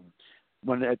on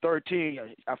when at 13,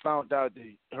 I found out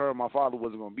that her and my father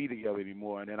wasn't going to be together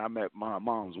anymore, and then I met my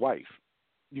mom's wife.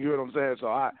 You know what I'm saying?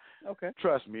 So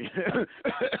trust me.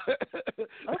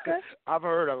 Okay. I've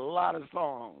heard a lot of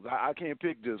songs. I can't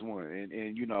pick just one.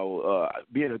 And you know,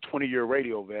 being a 20-year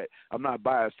radio vet, I'm not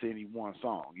biased to any one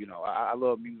song. You know, I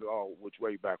love music all which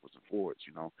way, backwards and forwards.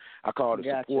 You know, I call it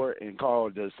support and call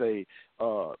it to say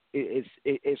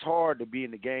it's hard to be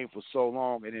in the game for so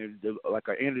long, and in like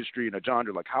an industry and a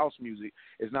genre like house music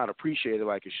is not appreciated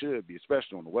like it should be,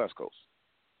 especially on the West Coast.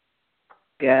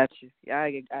 Gotcha.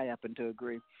 I happen to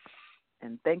agree.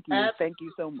 And thank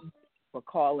you so much for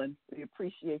calling. We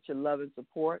appreciate your love and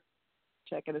support.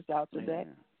 Checking us out today.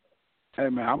 Hey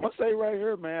man, I'm gonna say right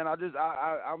here, man.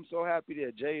 I'm so happy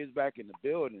that Jay is back in the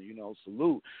building. You know,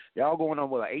 salute. Y'all going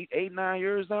on what, like 9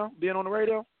 years now being on the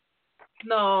radio?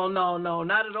 No,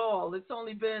 not at all. It's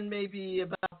only been maybe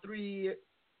about 3,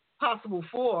 possible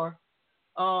 4.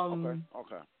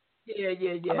 Okay. Yeah.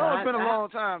 I know it's been a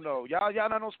long time though. Y'all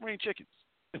not no spring chickens.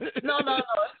 No.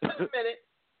 It's been a minute.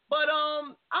 But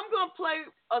I'm gonna play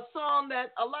a song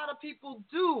that a lot of people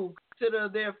do consider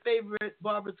their favorite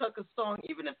Barbara Tucker song,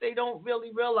 even if they don't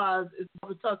really realize it's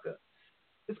Barbara Tucker.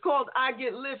 It's called "I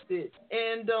Get Lifted,"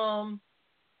 and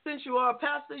since you are a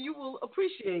pastor, you will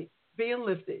appreciate being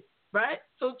lifted, right?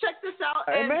 So check this out.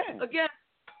 Amen. And again,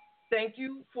 thank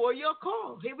you for your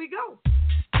call. Here we go.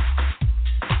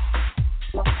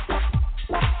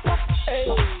 Hey.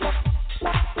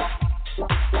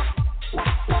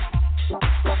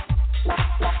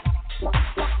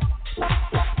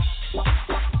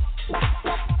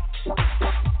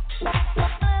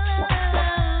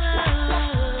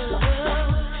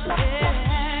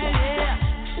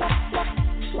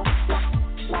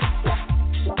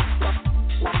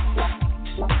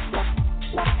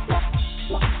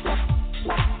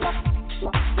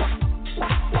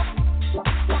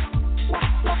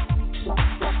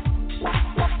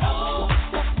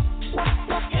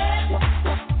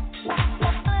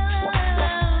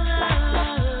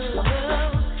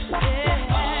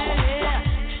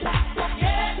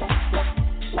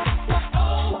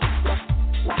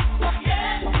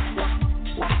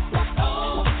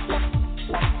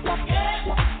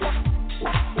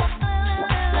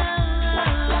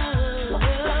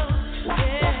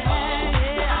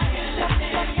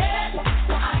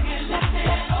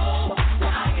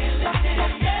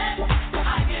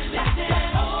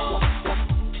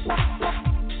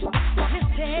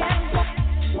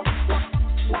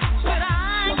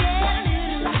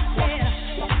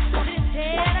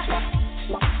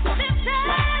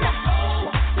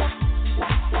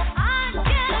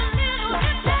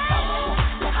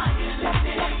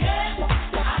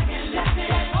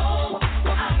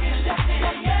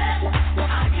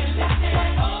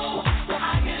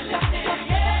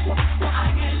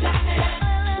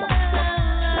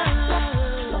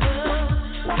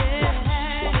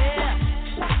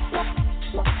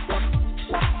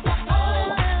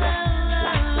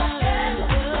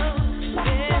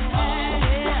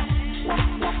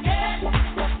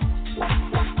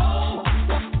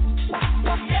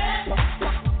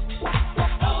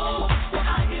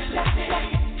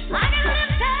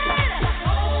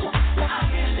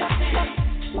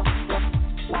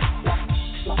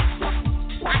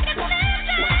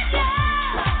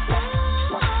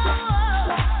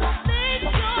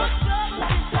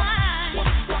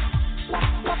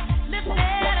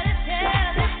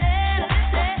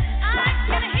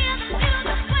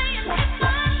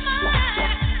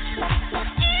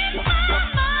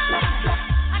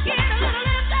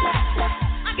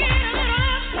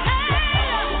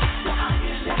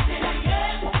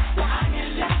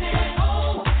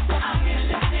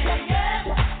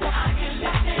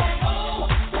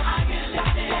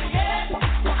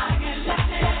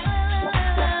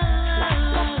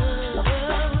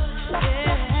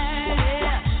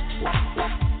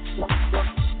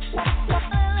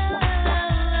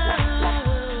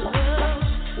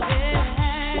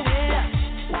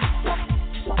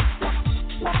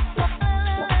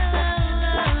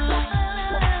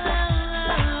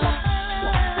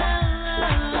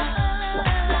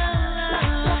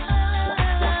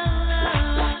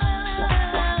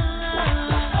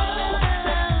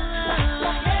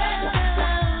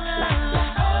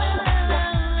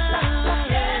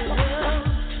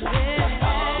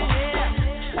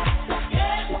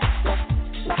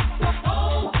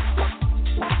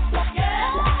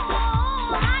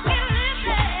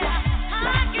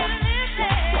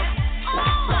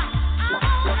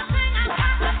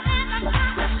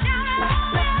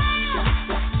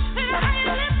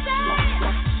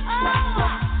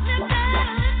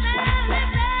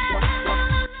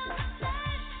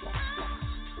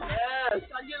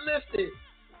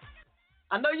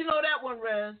 I know you know that one,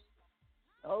 Rez.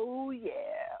 Oh,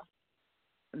 yeah.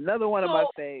 Another one of my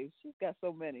faves. She's got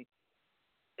so many.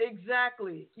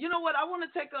 Exactly. You know what? I want to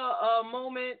take a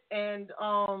moment and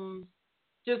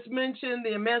just mention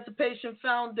the Emancipation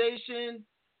Foundation,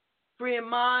 freeing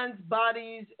minds,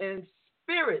 bodies, and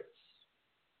spirits.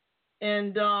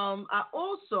 And I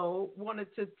also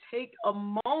wanted to take a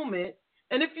moment.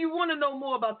 And if you want to know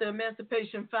more about the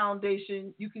Emancipation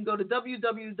Foundation, you can go to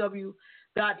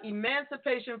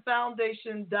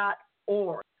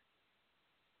www.emancipationfoundation.org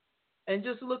and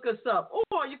just look us up.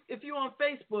 Or if you're on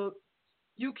Facebook,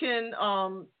 you can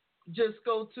just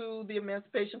go to the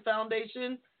Emancipation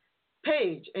Foundation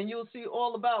page and you'll see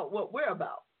all about what we're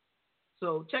about.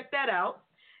 So check that out.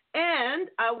 And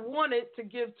I wanted to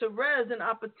give Terez an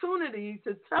opportunity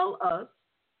to tell us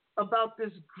about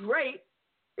this great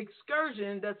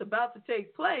excursion that's about to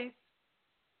take place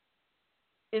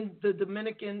in the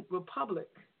Dominican Republic.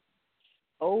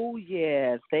 Oh,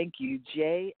 yes. Thank you,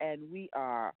 Jay. And we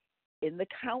are in the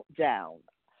countdown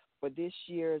for this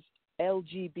year's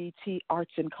LGBT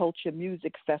Arts and Culture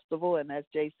Music Festival. And as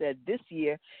Jay said, this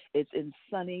year it's in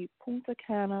sunny Punta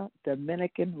Cana,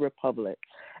 Dominican Republic.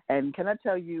 And can I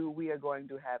tell you, we are going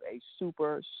to have a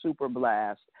super, super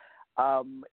blast.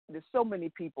 There's so many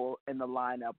people in the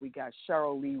lineup. We got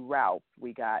Cheryl Lee Ralph.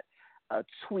 We got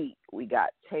Tweet. We got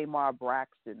Tamar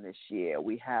Braxton this year.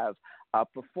 We have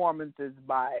performances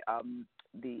by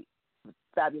the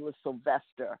fabulous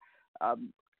Sylvester,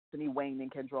 Anthony Wayne and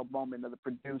Kendra Bowman are the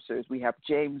producers. We have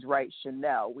James Wright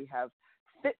Chanel. We have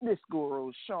fitness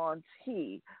guru Sean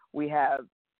T. We have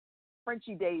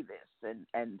Frenchie Davis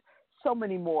and so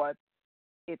many more.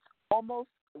 It's almost,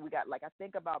 we got I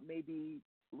think about maybe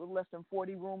a little less than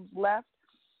 40 rooms left.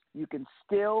 You can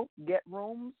still get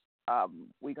rooms.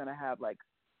 We're going to have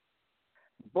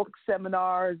book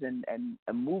seminars and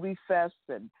a movie fest,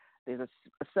 and there's a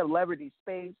celebrity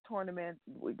spades tournament.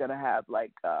 We're going to have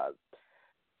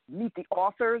meet the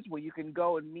authors, where you can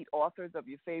go and meet authors of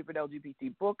your favorite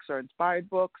LGBT books or inspired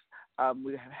books.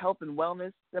 We have health and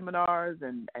wellness seminars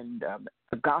and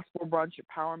a gospel brunch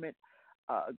empowerment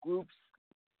groups.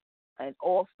 And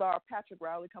all-star Patrick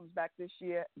Rowley comes back this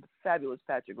year, the fabulous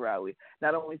Patrick Rowley.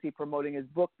 Not only is he promoting his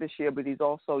book this year, but he's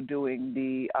also doing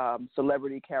the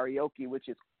celebrity karaoke, which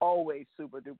is always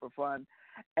super-duper fun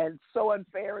and so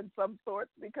unfair in some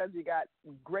sorts, because you got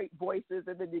great voices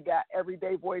and then you got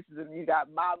everyday voices and you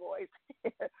got my voice,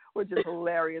 which is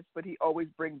hilarious, but he always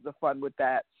brings the fun with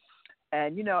that.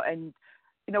 And, we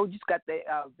just got the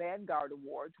Vanguard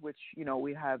Awards, which,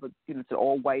 we have, it's an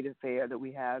all-white affair that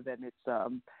we have, and it's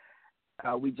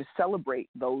we just celebrate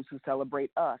those who celebrate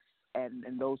us and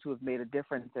those who have made a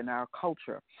difference in our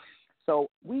culture. So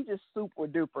we just super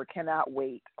duper cannot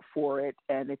wait for it.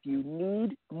 And if you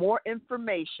need more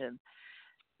information,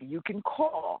 you can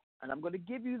call. And I'm going to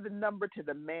give you the number to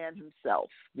the man himself,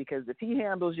 because if he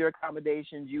handles your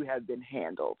accommodations, you have been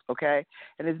handled, okay?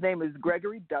 And his name is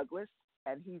Gregory Douglas,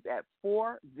 and he's at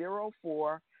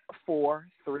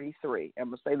 404-433. I'm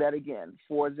going to say that again,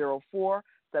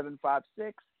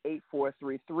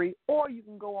 404-756-8433, or you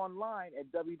can go online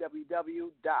at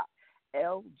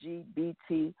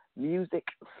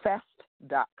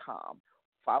www.lgbtmusicfest.com.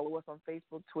 Follow us on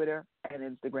Facebook, Twitter,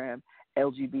 and Instagram,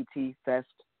 LGBT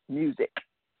Fest Music.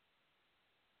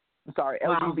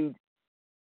 LGBT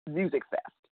Music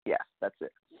Fest. Yes, that's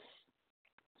it.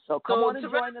 So come on and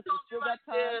join us. Still got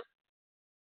time.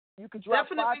 You can drop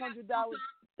 $500 down.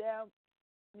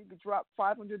 You can drop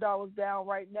 $500 down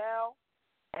right now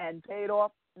and pay it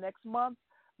off next month.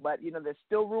 But, there's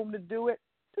still room to do it.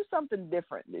 Do something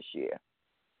different this year.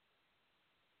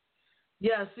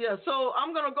 Yes. So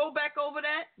I'm going to go back over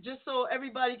that just so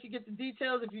everybody can get the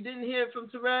details. If you didn't hear it from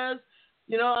Terez,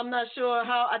 I'm not sure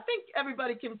how. I think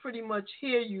everybody can pretty much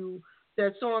hear you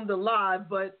that's on the live,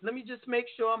 but let me just make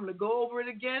sure. I'm going to go over it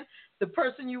again. The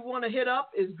person you want to hit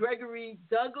up is Gregory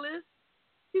Douglas.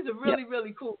 He's a really,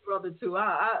 really cool brother, too.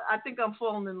 I think I'm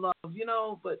falling in love,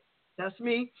 but that's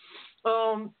me.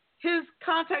 His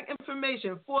contact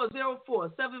information,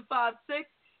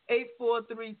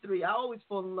 404-756-8433. I always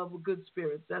fall in love with good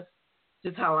spirits. That's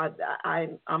just how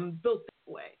I'm built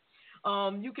that way.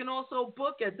 You can also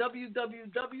book at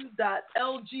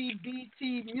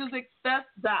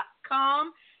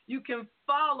www.lgbtmusicfest.com. You can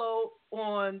follow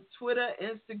on Twitter,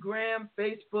 Instagram,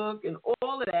 Facebook, and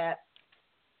all of that.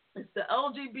 It's the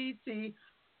LGBT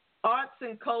Arts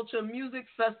and Culture Music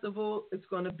Festival. It's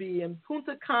going to be in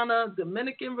Punta Cana,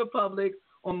 Dominican Republic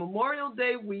on Memorial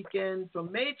Day weekend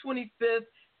from May 25th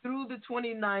through the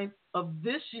 29th of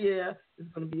this year. It's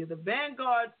going to be at the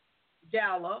Vanguard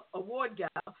Award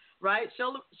Gala, right?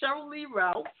 Cheryl Lee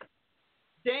Ralph,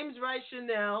 James Rice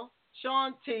Chanel,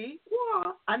 Sean T.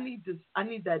 Whoa, I need this. I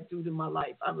need that dude in my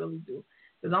life. I really do.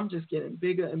 Because I'm just getting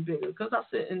bigger and bigger. Because I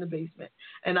sit in the basement.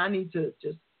 And I need to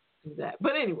just do that.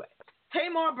 But anyway,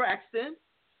 Tamar Braxton.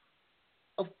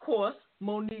 Of course,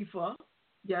 Monifa.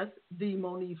 Yes, the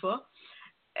Monifa.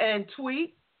 And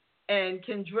Tweet. And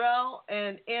Kendrell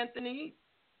and Anthony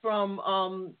from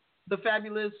the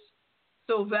fabulous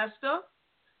Sylvester.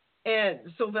 And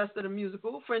Sylvester the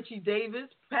Musical, Frenchie Davis,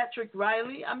 Patrick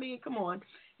Riley. I mean, come on.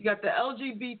 You got the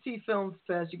LGBT Film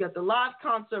Fest. You got the live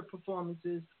concert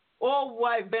performances,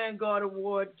 all-white Vanguard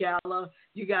Award Gala.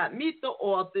 You got Meet the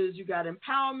Authors. You got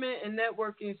Empowerment and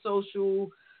Networking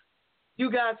Social. You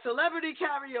got Celebrity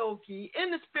Karaoke, In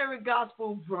the Spirit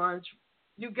Gospel Brunch.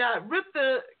 You got Rip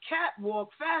the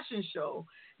Catwalk Fashion Show.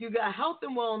 You got Health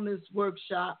and Wellness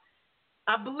Workshop.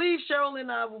 I believe Cheryl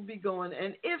and I will be going.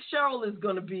 And if Cheryl is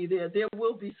going to be there, there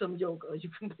will be some yoga.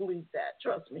 You can believe that.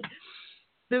 Trust me.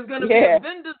 There's going to be a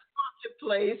vendor's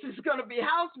marketplace. It's going to be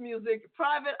house music,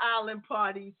 private island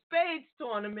party, spades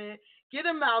tournament. Get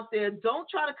them out there. Don't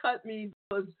try to cut me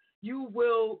because you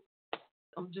will.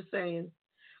 I'm just saying.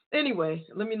 Anyway,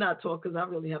 let me not talk because I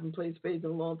really haven't played spades in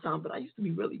a long time, but I used to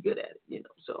be really good at it,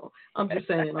 So I'm just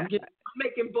saying. I'm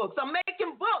making books. I'm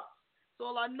making books. That's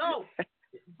all I know.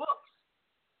 Books.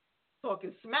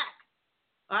 Talking smack.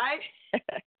 All right?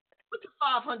 Put the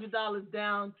 $500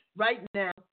 down right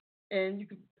now, and you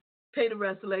can pay the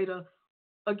rest later.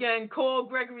 Again, call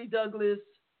Gregory Douglas.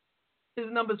 His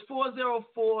number is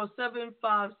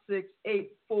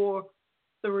 404-756-8433.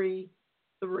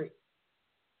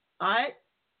 All right?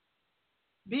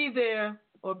 Be there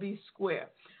or be square.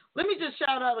 Let me just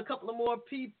shout out a couple of more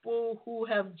people who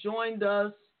have joined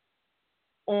us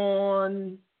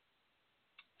on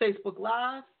Facebook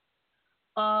Live.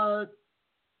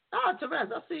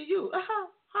 Terez, I see you.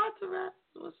 Hi, Terez.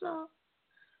 What's up?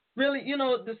 Really,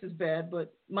 this is bad,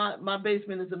 but my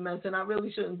basement is a mess, and I really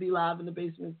shouldn't be live in the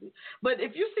basement. But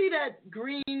if you see that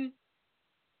green,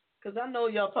 because I know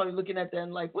y'all probably looking at that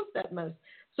and like, what's that mess?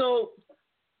 So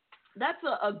that's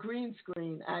a green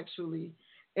screen, actually.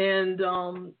 And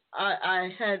I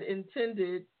had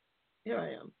intended, here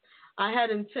I am, I had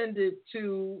intended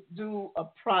to do a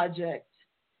project.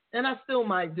 And I still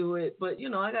might do it, but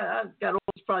I got all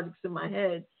these projects in my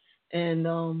head, and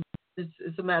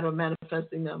it's a matter of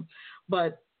manifesting them.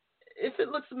 But if it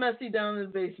looks messy down in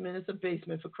the basement, it's a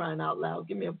basement, for crying out loud.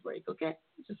 Give me a break, okay?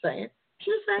 Just saying.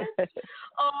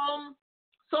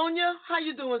 Sonia, how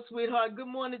you doing, sweetheart? Good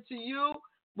morning to you.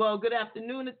 Well, good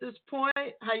afternoon at this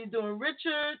point. How you doing,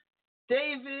 Richard,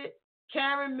 David,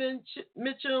 Karen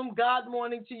Mitchum? God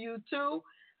morning to you too.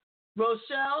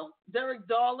 Rochelle, Derek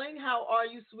Darling, how are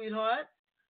you, sweetheart?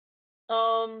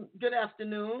 Good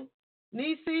afternoon.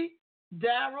 Nisi,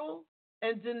 Daryl,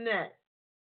 and Jeanette.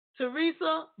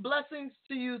 Teresa, blessings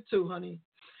to you too, honey.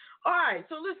 All right,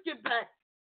 so let's get back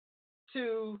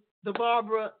to the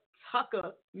Barbara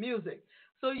Tucker music.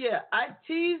 So, yeah, I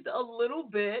teased a little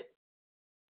bit,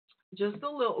 just a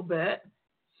little bit.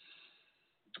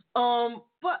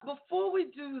 But before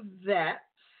we do that,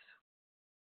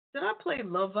 did I play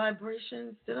Love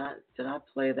Vibrations? Did I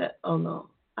play that? Oh no,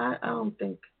 I don't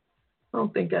think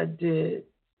I did.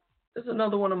 This is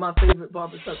another one of my favorite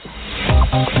Barbara Tucker.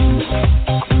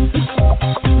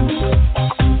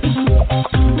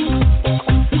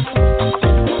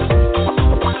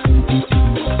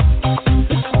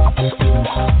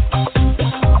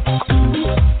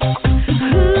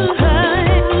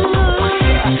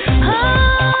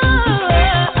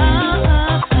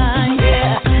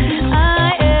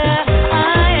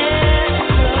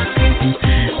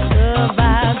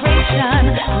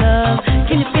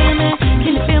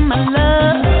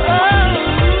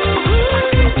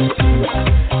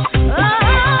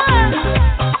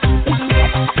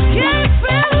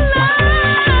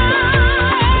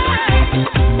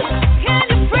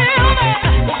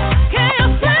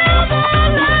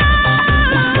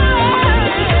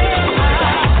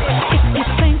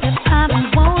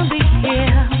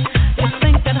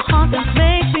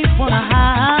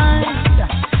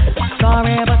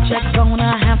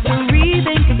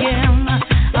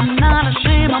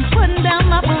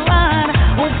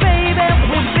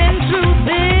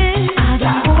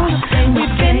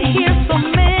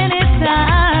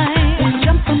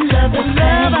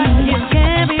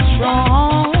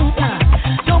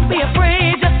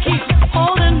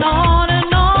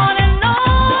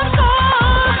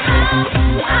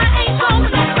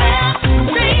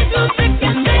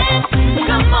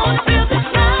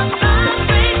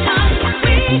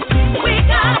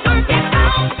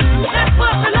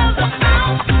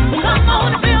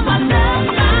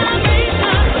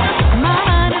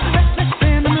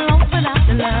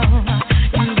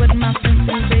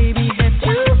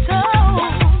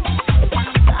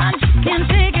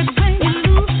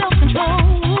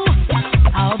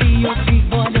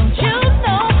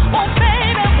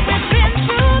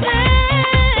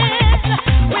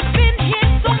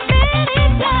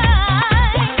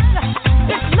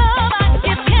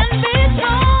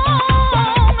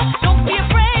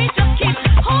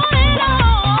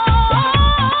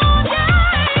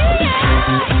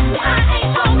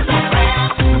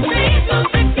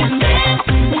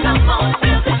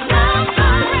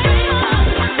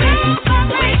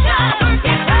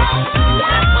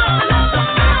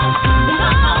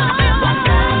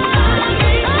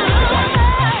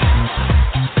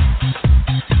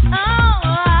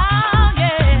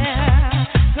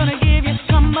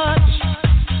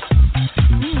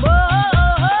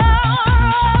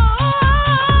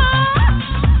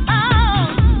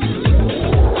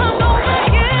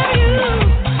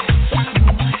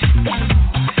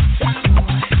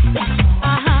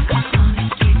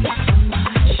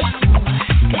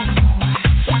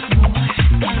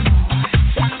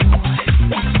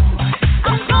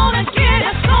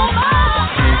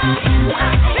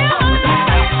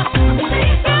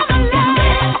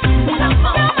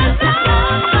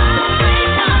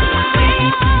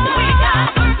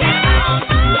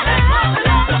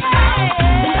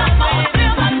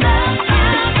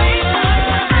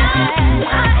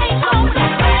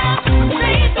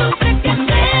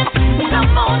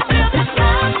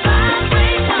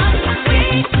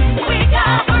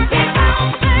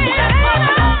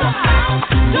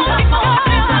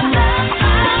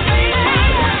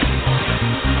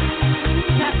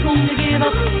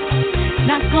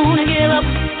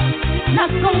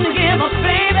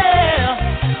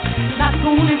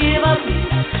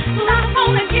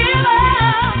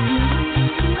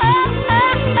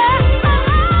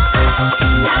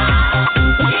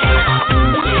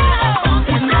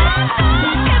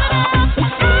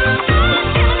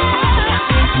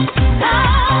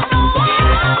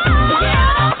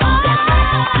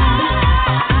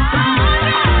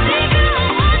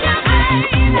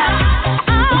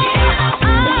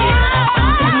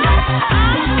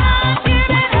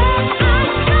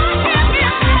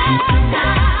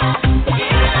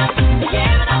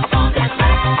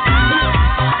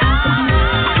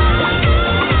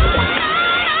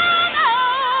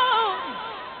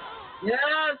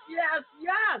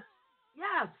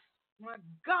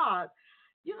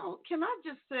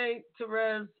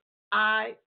 Terez,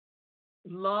 I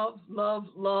love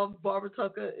Barbara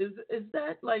Tucker. Is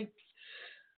that like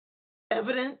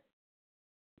evident?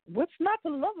 What's not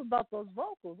to love about those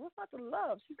vocals? What's not to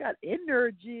love? She's got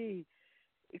energy.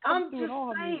 It comes through in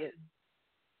all her music.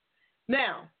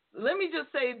 Now, let me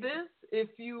just say this. If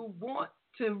you want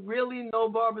to really know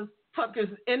Barbara Tucker's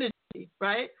energy,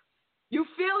 right? You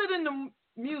feel it in the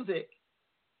music,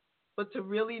 but to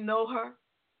really know her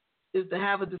is to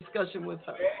have a discussion with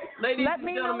her. Ladies and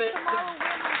gentlemen.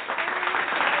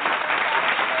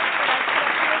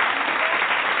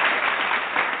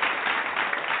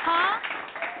 Huh?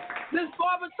 This is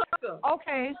Barbara Tucker.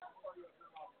 Okay.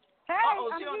 Hey,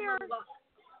 I'm here.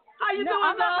 How you doing,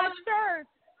 I'm darling? at my church.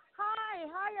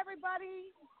 Hi,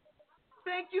 everybody.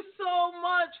 Thank you so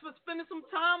much for spending some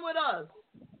time with us.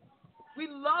 We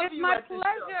love it's you my at this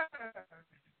pleasure. show.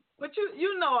 But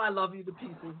you know I love you to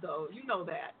pieces, though. You know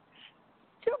that.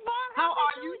 JaVonne, how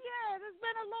are you? Yes, it's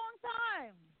been a long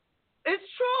time. It's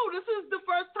true. This is the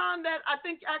first time that I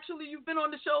think actually you've been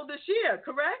on the show this year,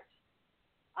 correct?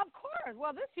 Of course.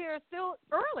 Well, this year is still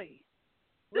early.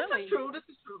 This really.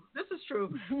 is true.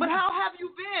 But how have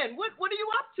you been? What are you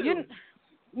up to?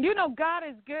 You know, God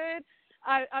is good.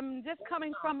 I'm just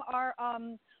coming from our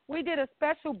we did a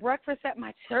special breakfast at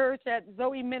my church at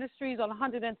Zoe Ministries on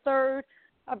 103rd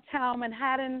uptown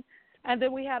Manhattan, and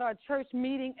then we had our church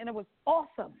meeting, and it was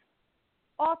awesome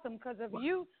because of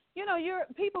you know,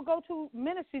 people go to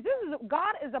ministries.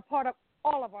 God is a part of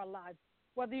all of our lives,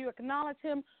 whether you acknowledge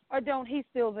Him or don't. He's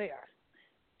still there.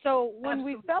 So when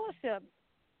we fellowship,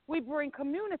 we bring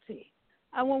community,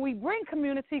 and when we bring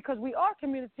community, because we are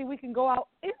community, we can go out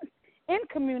in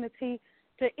community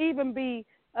to even be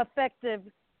effective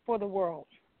for the world.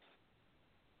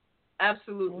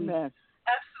 Absolutely. Amen.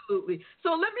 Absolutely.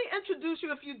 So let me introduce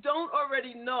you, if you don't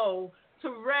already know,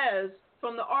 Terez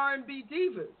from the R&B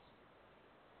Divas.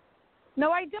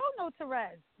 No, I don't know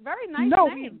Terez. Very nice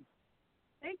name.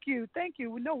 Thank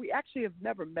you. No, we actually have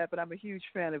never met, but I'm a huge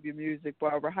fan of your music,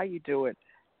 Barbara. How you doing?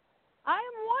 I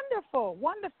am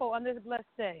wonderful on this blessed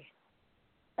day.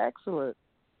 Excellent.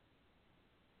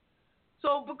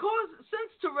 So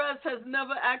since Terez has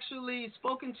never actually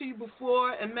spoken to you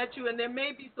before and met you, and there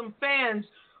may be some fans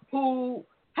who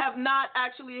have not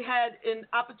actually had an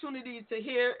opportunity to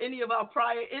hear any of our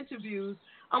prior interviews,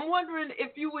 I'm wondering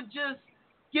if you would just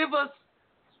give us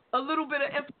a little bit of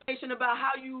information about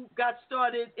how you got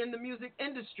started in the music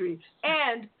industry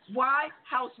and why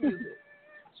house music.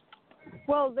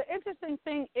 Well, the interesting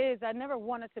thing is I never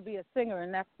wanted to be a singer,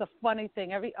 and that's the funny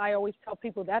thing. I always tell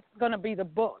people that's going to be the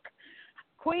book.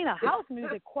 Queen of House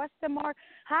Music, ?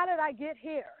 How did I get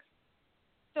here?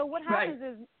 So what happens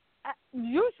is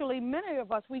usually many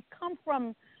of us, we come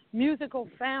from musical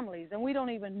families, and we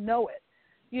don't even know it.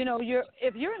 You know,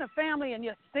 if you're in a family and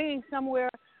you're singing somewhere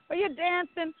or you're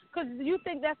dancing because you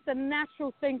think that's the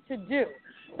natural thing to do.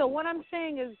 So what I'm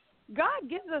saying is God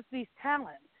gives us these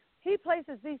talents. He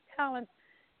places these talents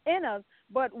in us,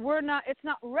 but it's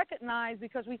not recognized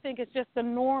because we think it's just the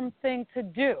norm thing to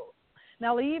do.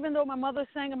 Now, even though my mother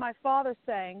sang and my father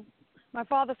sang, my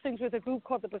father sings with a group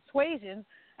called The Persuasions,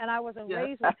 and I wasn't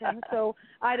raised with him, so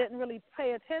I didn't really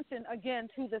pay attention, again,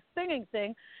 to the singing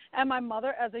thing. And my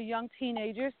mother, as a young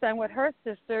teenager, sang with her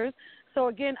sisters. So,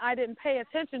 again, I didn't pay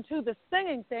attention to the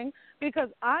singing thing because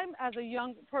I'm, as a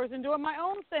young person, doing my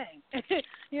own thing.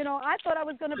 You know, I thought I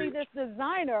was going to be this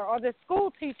designer or this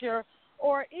school teacher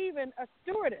or even a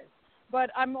stewardess. But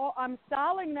I'm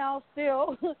styling now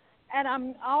still, and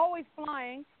I'm always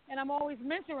flying, and I'm always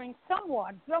mentoring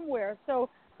someone somewhere. So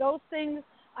those things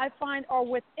I find are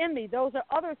within me. Those are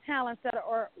other talents that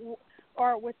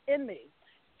are within me.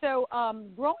 So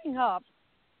growing up,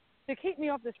 to keep me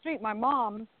off the street, my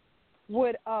mom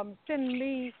would send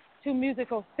me to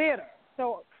musical theater.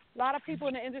 So a lot of people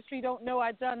in the industry don't know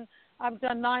I've done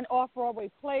 9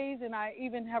 off-Broadway plays, and I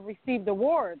even have received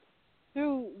awards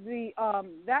through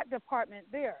that department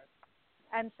there.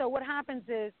 And so what happens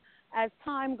is, as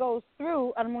time goes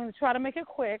through, and I'm going to try to make it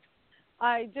quick,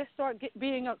 I just start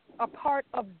being a part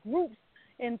of groups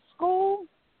in school,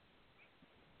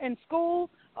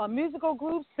 musical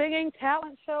groups, singing,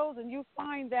 talent shows, and you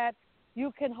find that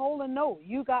you can hold a note.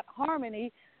 You got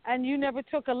harmony, and you never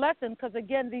took a lesson because,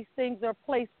 again, these things are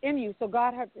placed in you. So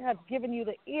God has given you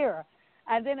the ear.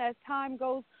 And then as time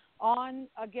goes on,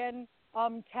 again,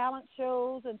 talent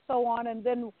shows and so on, and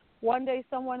then one day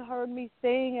someone heard me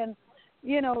sing, and,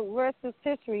 you know, rest is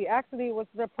history. Actually, it was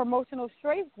the Promotional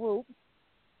Strength Group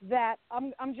that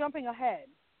I'm jumping ahead.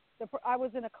 I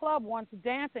was in a club once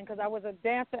dancing because I was a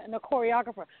dancer and a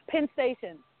choreographer. Penn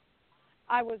Station.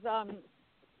 I was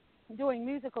doing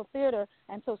musical theater,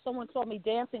 and so someone saw me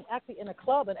dancing actually in a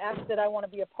club and asked that I want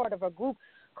to be a part of a group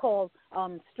called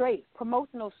Straight,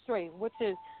 Promotional Straight, which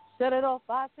is Set It Off,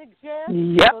 I Suggest.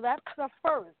 Yep. So that's the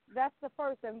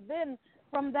first. And then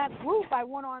from that group, I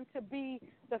went on to be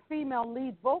the female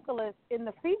lead vocalist in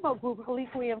the female group,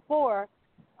 Electrifying,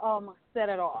 Set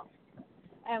It Off.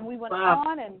 And we went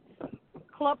on and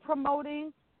club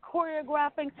promoting,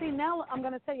 choreographing. See, now I'm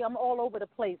going to tell you I'm all over the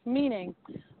place, meaning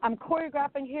I'm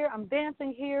choreographing here, I'm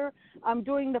dancing here, I'm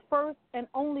doing the first and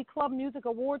only Club Music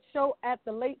Awards show at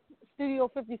the late Studio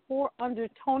 54 under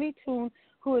Tony Toon,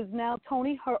 who is now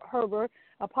Tony Herbert,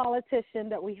 a politician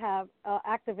that we have,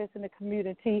 activist in the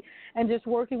community, and just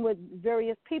working with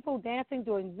various people, dancing,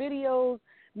 doing videos,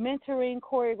 mentoring,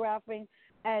 choreographing,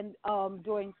 and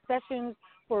doing sessions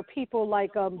for people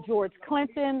like George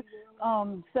Clinton,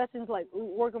 sessions like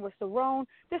working with Cerrone.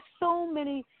 There's so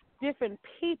many different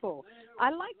people. I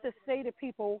like to say to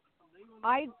people,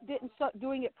 I didn't start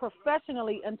doing it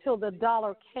professionally until the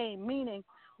dollar came, meaning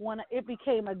when it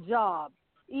became a job.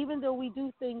 Even though we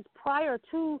do things prior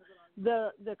to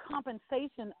the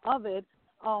compensation of it,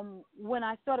 when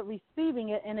I started receiving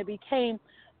it and it became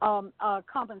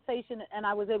compensation and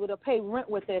I was able to pay rent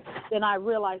with it, then I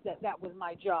realized that was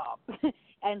my job.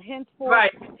 And henceforth,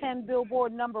 10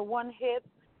 Billboard #1 hits,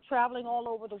 traveling all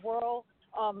over the world,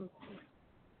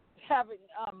 having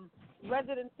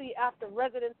residency after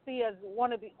residency as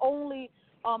one of the only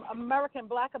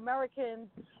Black Americans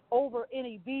over in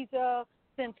Ibiza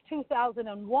since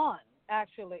 2001,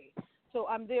 actually. So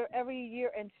I'm there every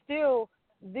year and still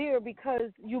there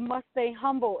because you must stay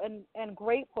humble and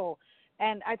grateful.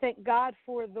 And I thank God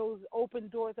for those open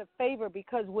doors of favor,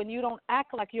 because when you don't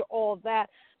act like you're all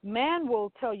that, man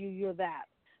will tell you you're that.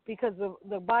 Because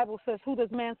the Bible says, who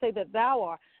does man say that thou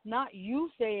art? Not you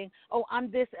saying, oh, I'm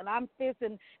this and I'm this,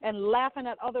 and laughing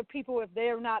at other people if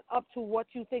they're not up to what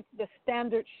you think the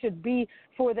standard should be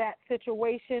for that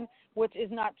situation, which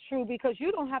is not true, because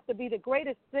you don't have to be the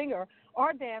greatest singer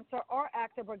or dancer or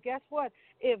actor, but guess what?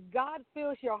 If God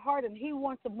feels your heart and he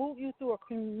wants to move you through a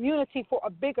community for a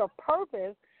bigger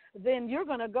purpose, then you're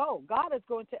going to go. God is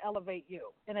going to elevate you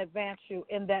and advance you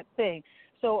in that thing.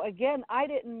 So, again, I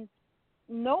didn't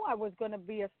know I was going to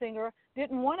be a singer,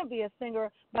 didn't want to be a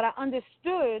singer, but I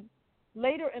understood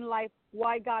later in life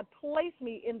why God placed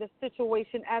me in the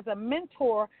situation as a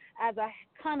mentor, as a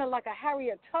kind of like a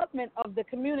Harriet Tubman of the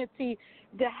community,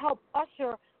 to help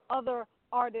usher other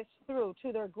artists through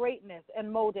to their greatness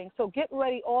and molding. So get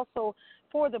ready also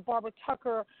for the Barbara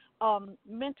Tucker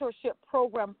mentorship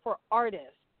program for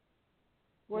artists.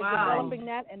 We're developing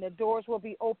that, and the doors will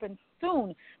be open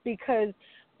soon, because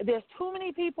there's too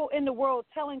many people in the world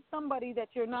telling somebody that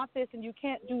you're not this and you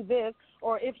can't do this,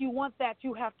 or if you want that,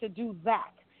 you have to do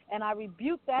that. And I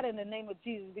rebuke that in the name of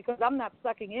Jesus, because I'm not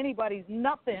sucking anybody's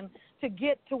nothing to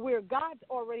get to where God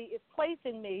already is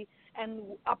placing me, and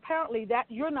apparently that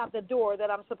you're not the door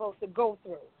that I'm supposed to go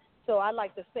through. So I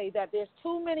like to say that there's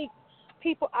too many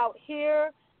people out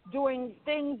here doing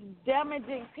things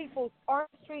damaging people's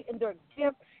artistry and their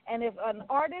gift, and if an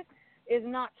artist is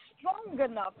not strong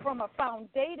enough from a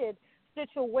founded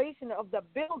situation of the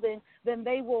building, then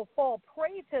they will fall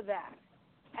prey to that.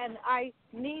 And I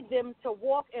need them to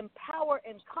walk in power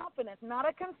and confidence, not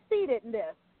a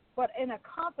conceitedness, but in a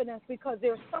confidence, because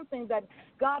there's something that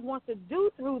God wants to do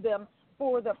through them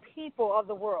for the people of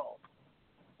the world.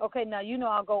 Okay, now you know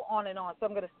I'll go on and on, so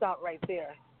I'm going to stop right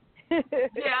there. Yeah,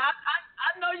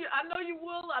 I know you. I know you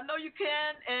will. I know you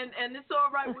can, and it's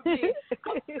all right with me.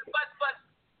 But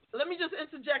let me just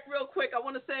interject real quick. I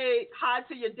want to say hi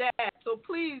to your dad. So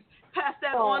please pass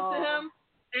that on to him.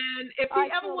 And if he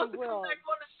ever wants to come back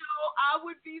on the show, I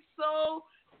would be so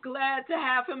glad to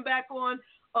have him back on.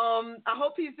 I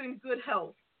hope he's in good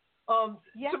health.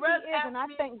 Yes, Terez he is, and I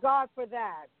thank God for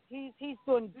that. He's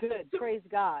doing good. Praise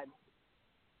God.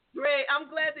 Great. I'm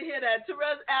glad to hear that.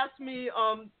 Terez asked me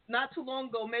not too long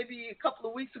ago, maybe a couple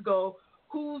of weeks ago,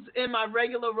 who's in my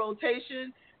regular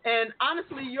rotation. And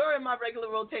honestly, you're in my regular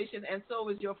rotation, and so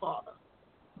is your father.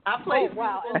 I play. Oh,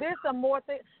 wow. And there's some more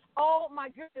things. Oh, my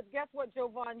goodness. Guess what,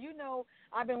 JaVonne? You know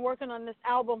I've been working on this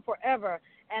album forever,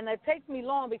 and it takes me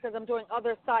long because I'm doing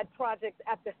other side projects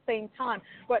at the same time.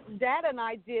 But Dad and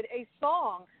I did a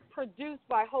song produced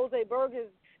by Jose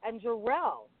Burgess and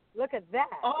Jarrell. Look at that.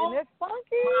 Oh, and it's funky.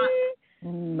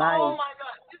 Nice. Oh, my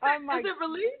God. Is it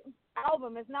released?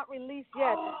 Album is not released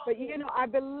yet. But, I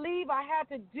believe I had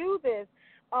to do this.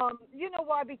 You know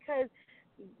why? Because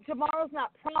tomorrow's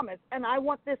not promised, and I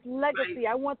want this legacy. Right.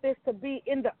 I want this to be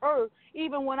in the earth,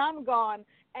 even when I'm gone.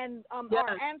 And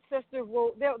our ancestors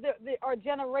will, our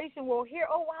generation will hear,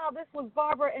 oh, wow, this was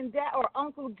Barbara and Dad or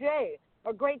Uncle Jay.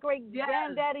 or great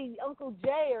granddaddy Uncle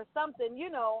Jay or something,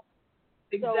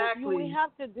 Exactly. So we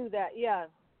have to do that, yeah.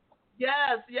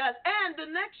 Yes. And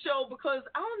the next show, because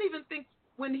I don't even think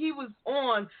when he was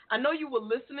on, I know you were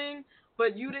listening,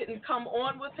 but you didn't come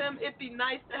on with him. It'd be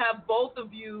nice to have both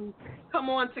of you come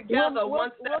on together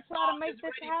once that we'll try song to make is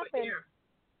this ready happen. for air.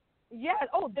 Yeah.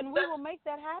 Oh, then we will make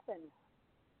that happen.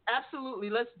 Absolutely.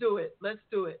 Let's do it.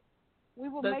 We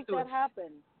will make that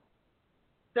happen.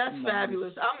 That's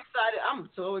fabulous. I'm excited. I'm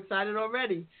so excited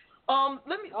already.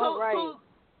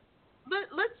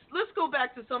 Let's go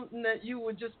back to something that you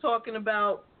were just talking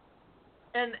about,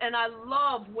 and I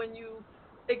love when you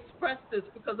express this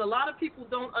because a lot of people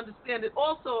don't understand it.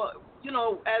 Also,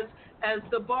 as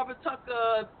the Barbara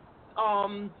Tucker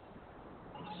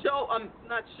show,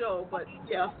 not show, but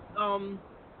yeah,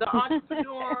 the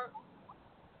entrepreneur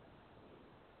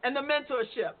and the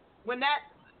mentorship. When that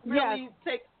really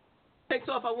takes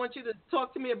off, I want you to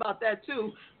talk to me about that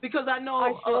too, because I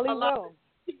know a lot of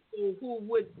people who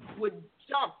would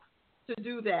jump to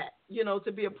do that,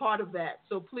 to be a part of that.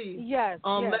 So please, yes.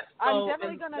 I'm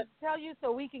definitely going to tell you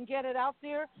so we can get it out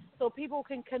there, so people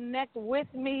can connect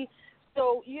with me.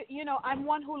 So I'm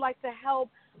one who likes to help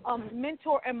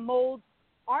mentor and mold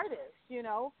artists.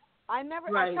 I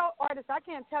tell artists I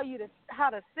can't tell you how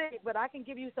to sing, but I can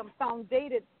give you some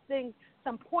foundated things,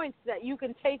 some points that you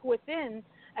can take within,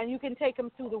 and you can take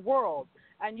them through the world,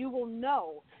 and you will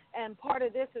know. And part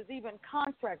of this is even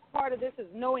contracts. Part of this is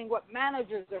knowing what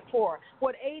managers are for,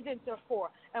 what agents are for,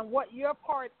 and what your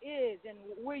part is, and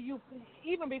where you,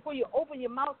 even before you open your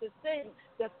mouth to sing,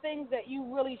 the things that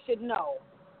you really should know.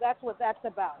 That's what that's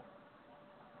about.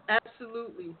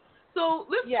 Absolutely. So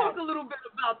let's talk a little bit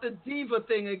about the diva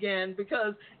thing again,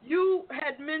 because you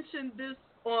had mentioned this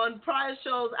on prior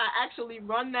shows. I actually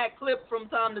run that clip from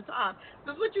time to time,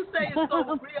 because what you say is so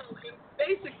real. And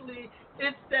basically,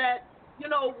 it's that,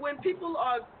 when people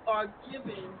are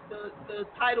given the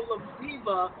title of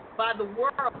diva by the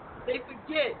world, they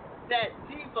forget that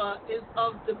diva is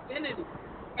of divinity,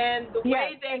 and the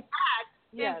way they act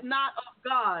is not of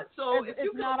God. So if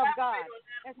you it's not of God.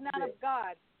 It's not of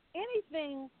God.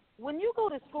 Anything. When you go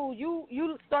to school,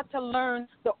 you start to learn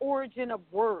the origin of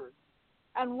words.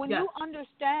 And when you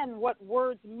understand what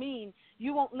words mean,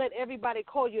 you won't let everybody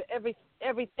call you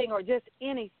everything or just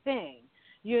anything.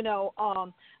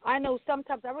 I know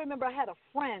sometimes, I remember I had a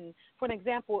friend, for an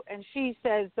example, and she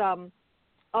says, no,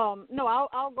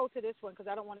 I'll go to this one because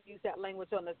I don't want to use that language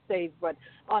on the stage, but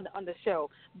on the show.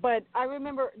 But I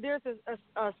remember there's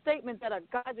a statement that a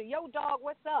guy said, "Yo, dog,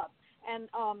 what's up?" And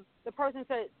the person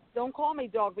said, "Don't call me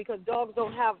dog because dogs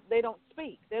don't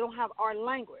speak. They don't have our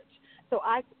language. So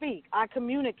I speak. I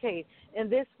communicate in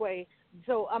this way.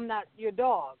 So I'm not your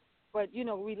dog, but,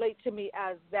 relate to me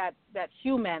as that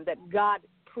human that God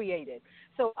created."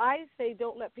 So I say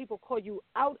don't let people call you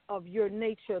out of your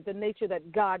nature, the nature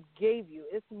that God gave you.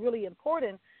 It's really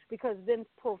important because then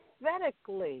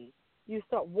prophetically you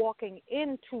start walking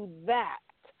into that.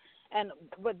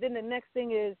 But then the next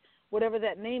thing is, whatever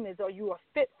that name is, are you a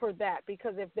fit for that?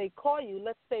 Because if they call you,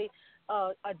 let's say,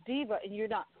 a diva, and you're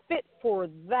not fit for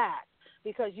that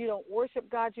because you don't worship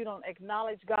God, you don't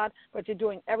acknowledge God, but you're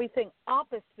doing everything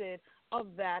opposite of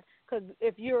that. Because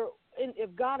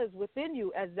if God is within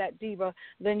you as that diva,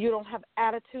 then you don't have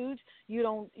attitude.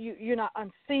 You're not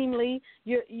unseemly.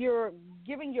 You're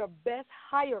giving your best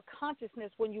higher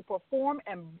consciousness when you perform,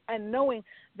 and knowing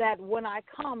that when I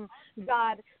come,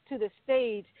 God, to the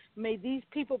stage, may these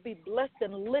people be blessed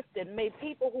and lifted. May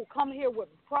people who come here with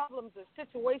problems or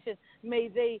situations, may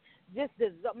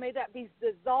that be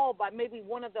dissolved by maybe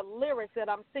one of the lyrics that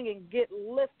I'm singing. Get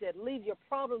lifted. Leave your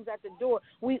problems at the door.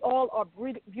 We all are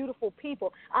beautiful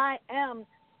people. I am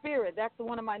spirit. That's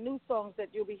one of my new songs that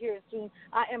you'll be hearing soon.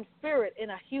 I am spirit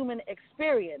in a human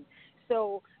experience.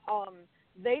 So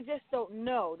they just don't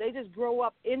know. They just grow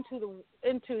up into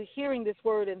hearing this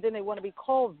word, and then they want to be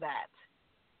called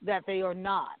that they are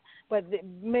not. But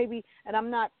maybe, and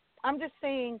I'm just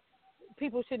saying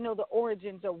people should know the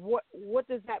origins of what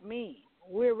does that mean?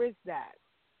 Where is that?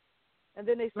 And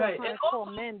then they start trying to call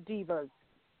men divas.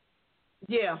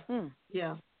 Yeah.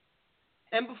 Yeah.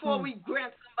 And before we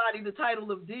grant somebody the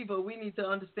title of diva, we need to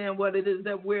understand what it is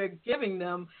that we're giving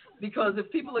them. Because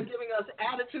if people are giving us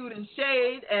attitude and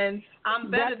shade, and I'm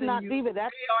better than you, diva. they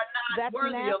are not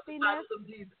worthy of the title of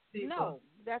diva. No,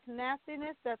 that's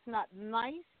nastiness. That's not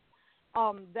nice.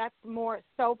 That's more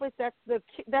selfish. That's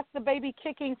the baby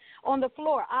kicking on the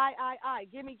floor. I.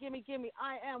 Gimme.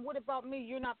 I am. What about me?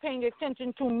 You're not paying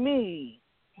attention to me.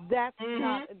 That's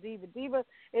not a diva. Diva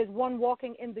is one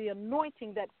walking in the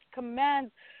anointing that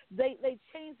commands. They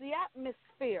change the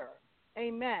atmosphere.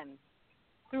 Amen.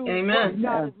 through Amen. what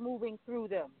God is moving through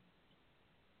them.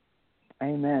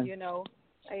 Amen. You know,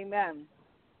 amen.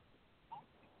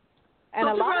 And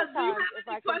So, a lot Terez, of times, if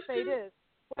I can say questions? this,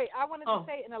 wait, I wanted to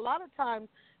say, and a lot of times,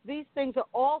 these things are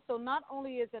also not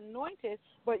only is anointed,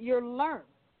 but you're learned.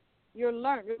 You're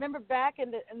learned. Remember back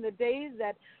in the days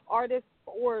that artists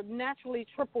were naturally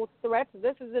triple threats?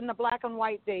 This is in the black and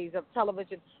white days of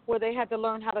television, where they had to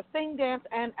learn how to sing, dance,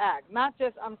 and act. Not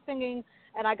just I'm singing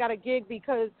and I got a gig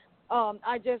because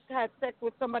I just had sex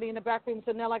with somebody in the back room,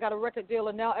 so now I got a record deal,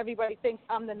 and now everybody thinks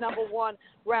I'm the number one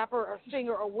rapper or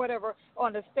singer or whatever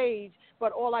on the stage,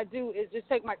 but all I do is just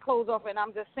take my clothes off and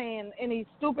I'm just saying any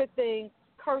stupid thing,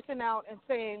 cursing out and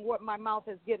saying what my mouth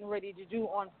is getting ready to do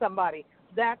on somebody.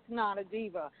 That's not a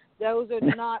diva. Those are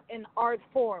not in art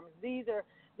forms. This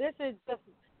is just,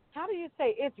 how do you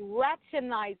say, it's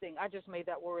rationalizing. I just made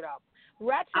that word up.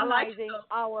 Rationalizing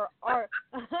our art.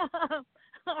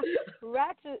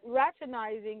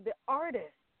 Rationalizing the artist.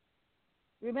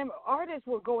 Remember, artists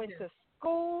were going to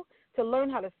school to learn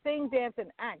how to sing, dance,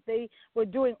 and act. They were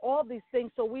doing all these things,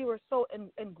 so we were so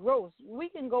engrossed. We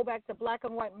can go back to black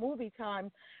and white movie time,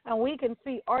 and we can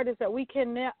see artists that we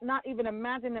can not even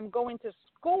imagine them going to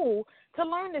school to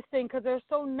learn this thing because they're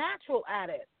so natural at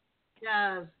it.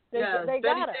 Yes, They Betty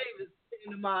got it. Davis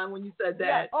came to mind when you said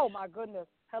that. Yes. Oh, my goodness.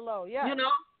 Hello, yeah. You know,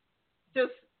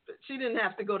 just she didn't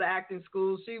have to go to acting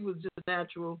school. She was just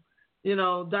natural. You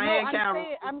know, Diane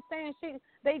Carroll. I'm saying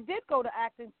they did go to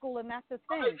acting school, and that's the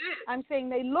thing. Oh, they did. I'm saying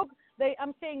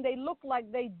they look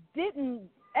like they didn't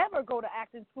ever go to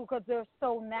acting school because they're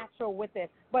so natural with it,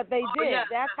 but they did. Yeah.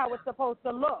 That's how it's supposed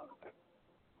to look.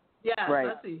 Yeah, right.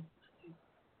 I see.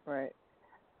 Right.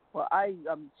 Well,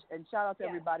 and shout out to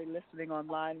everybody listening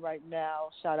online right now.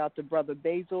 Shout out to Brother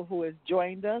Basil, who has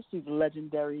joined us. He's a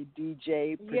legendary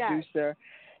DJ, producer.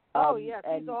 Yes,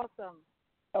 he's awesome.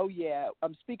 Oh, yeah.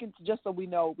 I'm speaking to, just so we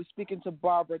know, we're speaking to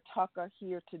Barbara Tucker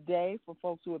here today for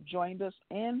folks who have joined us.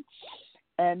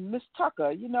 And Miss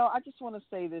Tucker, you know, I just want to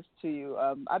say this to you.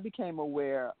 I became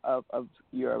aware of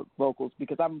your vocals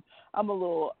because I'm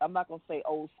not going to say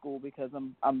old school because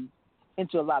I'm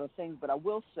into a lot of things, but I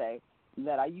will say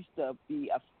that I used to be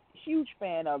a huge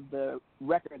fan of the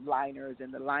record liners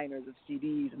and the liners of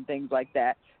CDs and things like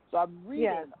that. So I'm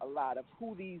reading a lot of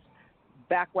who these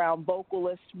background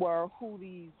vocalists were, who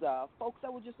these folks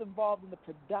that were just involved in the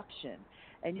production,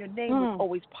 and your name was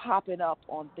always popping up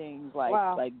on things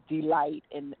like Delight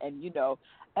and you know,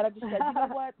 and I just said, you know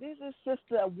what, this is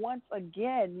sister once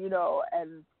again, you know,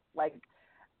 and like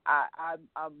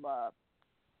I'm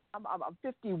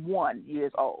 51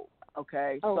 years old,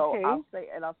 okay, so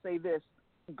I'll say this.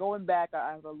 Going back,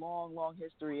 I have a long, long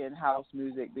history in house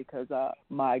music because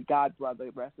my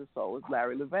godbrother, rest his soul, is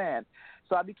Larry Levan.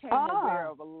 So I became aware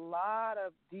of a lot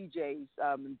of DJs,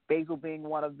 Basil being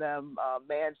one of them,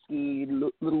 Mansky,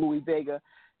 Little Louis Vega.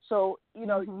 So, you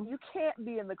know, you can't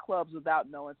be in the clubs without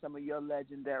knowing some of your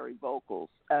legendary vocals.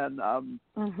 And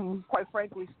quite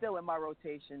frankly, still in my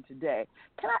rotation today.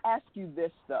 Can I ask you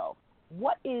this, though?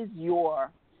 What is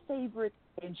your favorite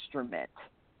instrument?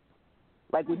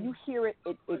 Like when you hear it,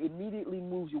 it immediately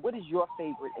moves you. What is your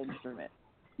favorite instrument?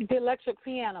 The electric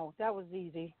piano. That was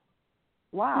easy.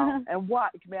 Wow. And why?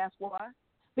 Can I ask why?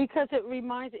 Because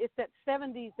it's that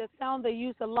 70s, that sound they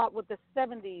used a lot with the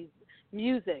 70s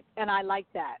music, and I like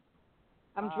that.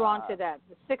 I'm drawn to that.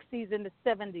 The 60s and the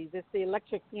 70s, it's the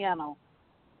electric piano.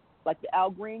 Like the Al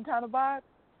Green kind of vibe?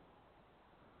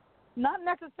 Not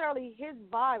necessarily his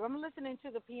vibe. I'm listening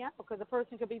to the piano because the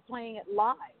person could be playing it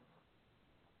live.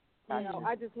 You know,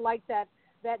 I just like that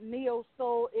neo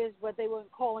soul is what they were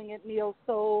calling it, neo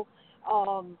soul.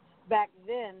 Back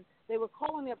then, they were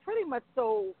calling it pretty much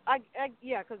soul.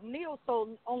 Because neo soul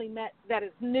only meant that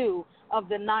it's new of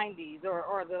the 90s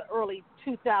or the early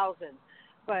 2000s.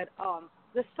 But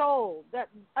the soul, that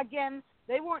again,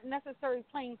 they weren't necessarily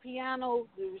playing piano,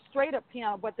 the straight up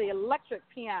piano, but the electric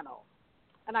piano.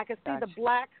 And I can see the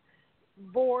black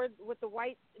board with the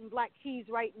white and black keys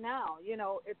right now. You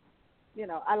know, it's. You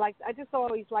know, I just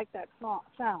always like that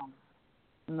sound.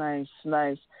 Nice.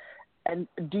 And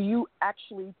do you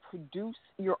actually produce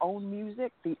your own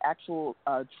music, the actual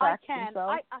tracks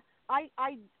themselves?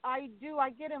 I do. I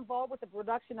get involved with the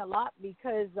production a lot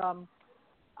because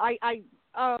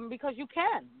because you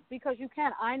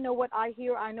can. I know what I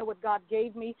hear. I know what God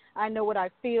gave me. I know what I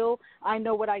feel. I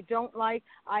know what I don't like.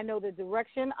 I know the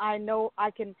direction. I know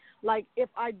I can, like, if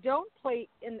I don't play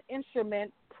an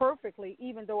instrument perfectly,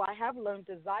 even though I have learned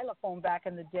the xylophone back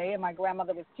in the day and my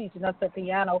grandmother was teaching us the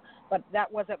piano, but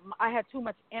that wasn't, I had too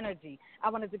much energy. I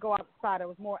wanted to go outside. I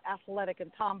was more athletic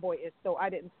and tomboyish, so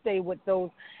I didn't stay with those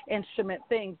instrument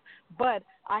things. But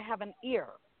I have an ear.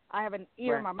 I have an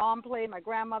ear. Right. My mom played, my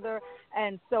grandmother,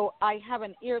 and so I have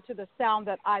an ear to the sound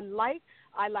that I like.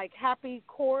 I like happy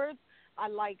chords. I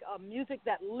like music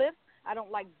that lifts. I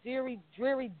don't like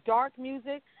dreary, dark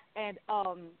music. And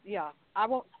I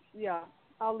won't. Yeah,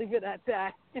 I'll leave it at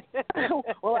that.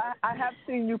 Well, I have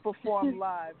seen you perform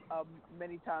live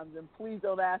many times, and please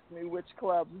don't ask me which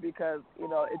clubs because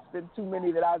it's been too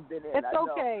many that I've been in. It's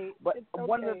okay. But it's okay.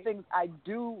 one of the things I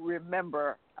do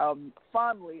remember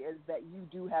fondly is that you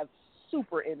do have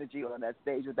super energy on that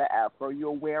stage with the afro.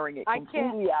 You're wearing it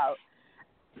completely out.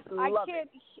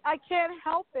 I can't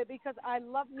help it because I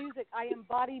love music. I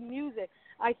embody music.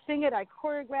 I sing it. I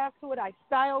choreograph to it. I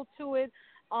style to it.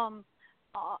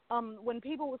 When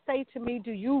people would say to me,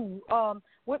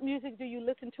 what music do you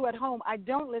listen to at home? I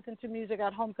don't listen to music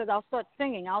at home because I'll start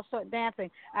singing. I'll start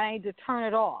dancing, and I need to turn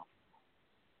it off.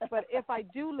 But if I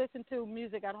do listen to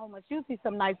music at home, it's usually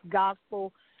some nice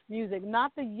gospel music,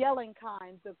 not the yelling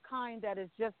kind, the kind that is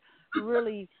just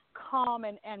really calm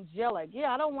and angelic.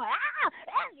 Yeah, I don't want,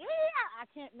 I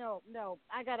can't, no.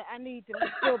 I need to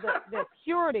feel the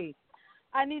purity.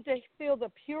 I need to feel the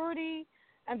purity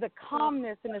and the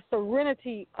calmness and the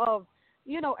serenity of,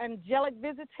 angelic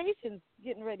visitations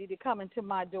getting ready to come into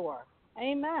my door.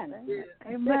 Amen.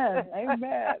 Amen.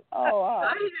 Amen. Oh, wow.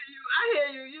 I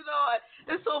hear you.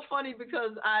 It's so funny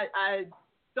because I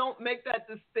don't make that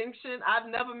distinction. I've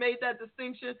never made that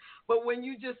distinction. But when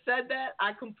you just said that,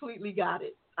 I completely got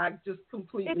it. I just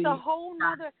completely. It's a whole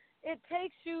nother. It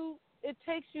takes you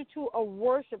to a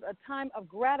worship, a time of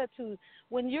gratitude.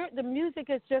 When the music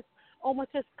is just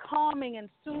almost just calming and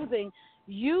soothing.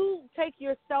 You take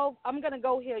yourself, I'm going to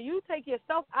go here, you take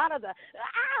yourself out of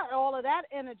all of that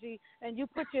energy and you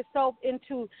put yourself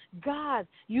into God.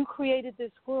 You created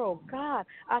this world. God,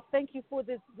 I thank you for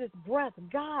this breath.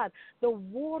 God, the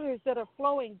waters that are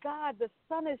flowing. God, the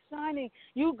sun is shining.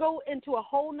 You go into a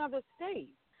whole nother state.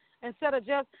 Instead of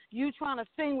just you trying to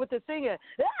sing with the singer.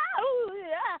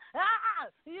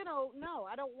 No,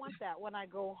 I don't want that when I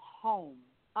go home.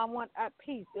 I want at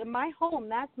peace. In my home,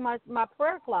 that's my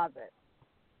prayer closet.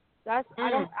 I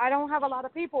don't have a lot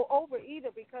of people over either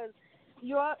because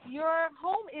your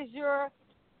home is your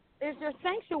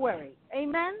sanctuary.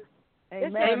 Amen.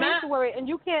 Amen. It's your sanctuary, and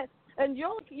you can't. And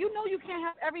you can't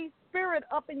have every spirit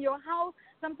up in your house.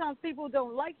 Sometimes people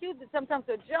don't like you. Sometimes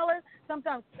they're jealous.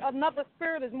 Sometimes another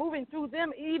spirit is moving through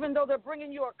them, even though they're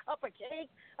bringing you a cup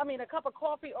of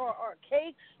coffee or a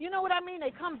cake. You know what I mean?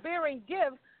 They come bearing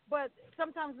gifts, but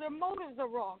sometimes their motives are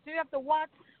wrong. So you have to watch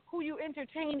who you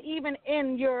entertain, even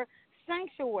in your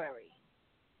sanctuary.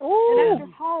 Ooh. And that's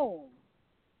your home.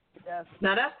 Yes.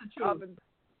 Now that's the truth.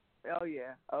 Oh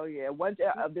yeah. Once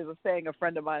there's a saying a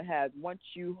friend of mine has: once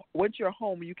you're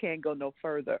home, you can't go no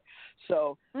further.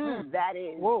 So that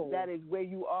is where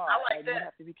you are, and you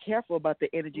have to be careful about the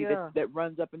energy that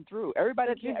runs up and through.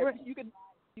 Everybody can't. You can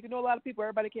know a lot of people.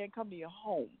 Everybody can't come to your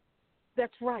home.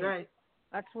 That's right. Right.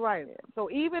 That's right. Yeah. So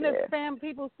even if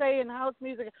people say in house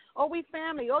music, "Oh, we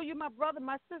family. Oh, you're my brother,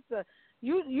 my sister,"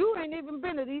 you ain't even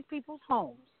been to these people's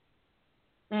homes.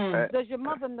 Does your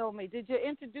mother know me? Did you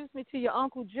introduce me to your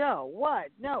Uncle Joe?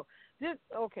 What? No.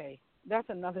 Okay. That's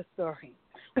another story.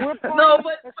 We're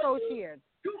associates.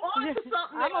 You on to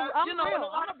something. I'm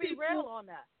gonna be real on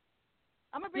that.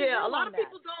 I'm gonna be real on that. A lot of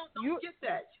people don't get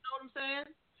that. You know what I'm saying?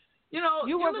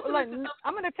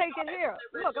 I'm going to take it here.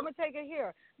 Look, I'm going to take it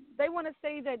here. They want to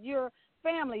say that you're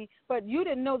family, but you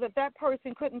didn't know that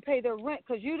person couldn't pay their rent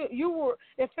because you were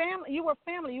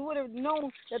family. You would have known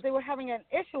that they were having an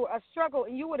issue, a struggle,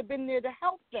 and you would have been there to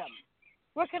help them.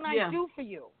 What can I do for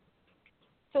you?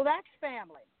 So that's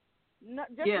family.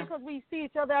 Because we see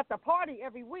each other at the party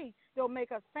every week, they'll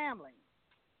make us family.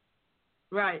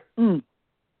 Right.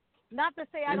 Not to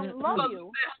say I don't love you.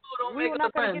 We're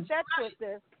not going to get that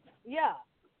twisted. Yeah.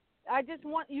 I just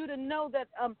want you to know that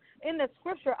in the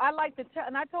scripture, I like to tell,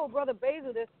 and I told Brother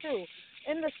Basil this too.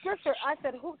 In the scripture, I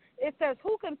said, it says,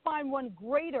 who can find one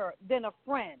greater than a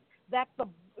friend?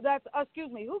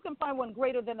 Who can find one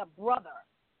greater than a brother?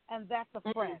 And that's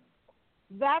a friend.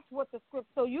 That's what the script.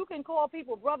 So you can call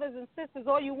people brothers and sisters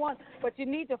all you want, but you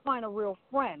need to find a real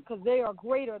friend because they are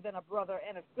greater than a brother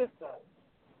and a sister.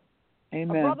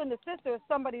 Amen. A brother and a sister is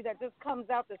somebody that just comes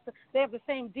out. They have the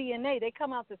same DNA. They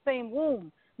come out the same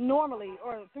womb normally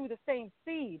or through the same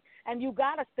seed. And you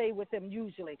got to stay with them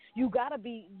usually. You got to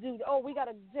we got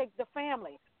to take the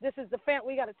family. This is the family.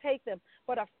 We got to take them.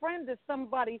 But a friend is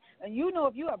somebody, and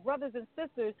if you have brothers and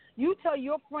sisters, you tell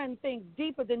your friend things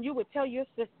deeper than you would tell your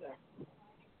sister.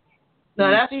 No,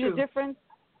 that's true. See the difference?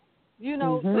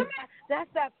 That's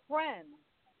that friend.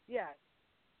 Yes.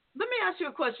 Let me ask you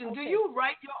a question. Okay. Do you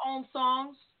write your own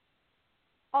songs?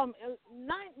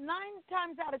 Nine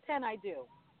times out of 10 I do.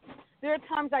 There are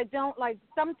times I don't. Like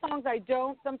some songs I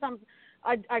don't. Sometimes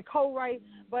I co-write,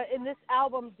 but in this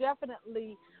album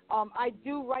definitely I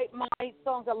do write my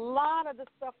songs. A lot of the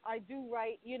stuff I do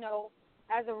write,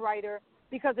 as a writer,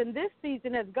 because in this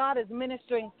season, as God is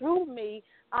ministering through me,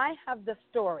 I have the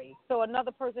story. So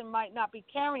another person might not be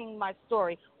carrying my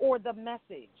story or the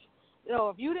message.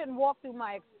 If you didn't walk through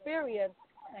my experience,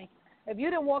 if you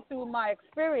didn't walk through my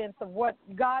experience of what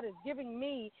God is giving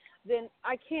me, then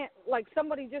I can't. Like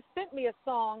somebody just sent me a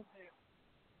song.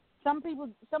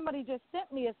 Somebody just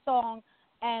sent me a song,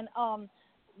 and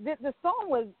the song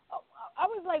was. I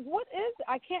was like, "What is it?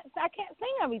 I can't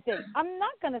sing everything. I'm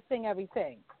not gonna sing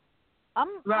everything. I'm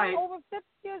over 50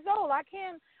 years old. I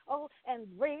can't. And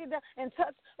read and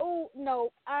touch. Oh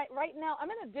no! Right now I'm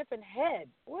in a different head.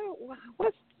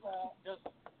 What's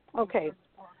okay?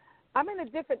 I'm in a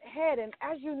different head, and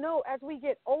as you know, as we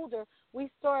get older, we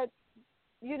start,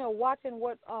 watching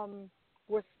what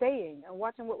we're saying and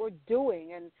watching what we're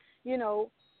doing, and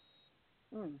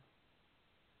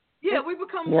Yeah, we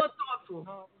become more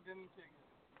thoughtful.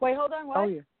 Wait, hold on. What? Oh,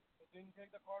 yeah.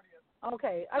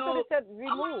 Okay, I thought it said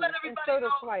remove insert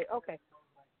of flight. Okay.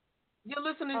 You're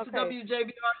listening to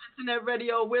WJBR Internet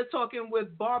Radio. We're talking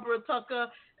with Barbara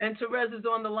Tucker, and Terez is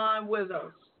on the line with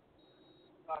us.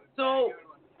 So,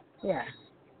 yeah.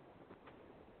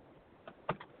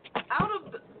 Out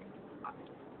of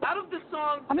the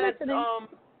songs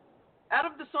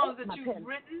that you've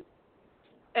written,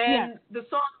 and the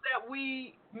songs that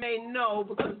we may know,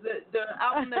 because the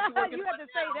album that you're working you had to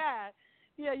say that.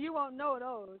 Yeah, you won't know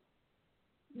those.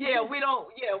 Yeah, we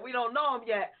don't know them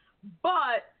yet.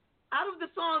 But out of the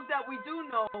songs that we do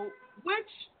know,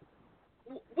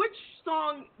 which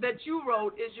song that you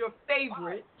wrote is your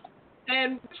favorite,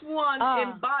 and which one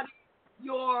embodies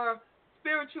your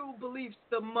spiritual beliefs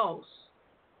the most?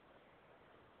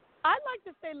 I'd like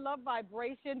to say Love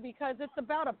Vibration, because it's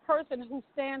about a person who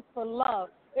stands for love.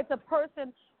 It's a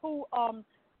person who,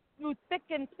 through thick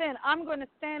and thin, I'm going to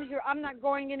stand here. I'm not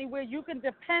going anywhere. You can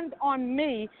depend on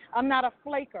me. I'm not a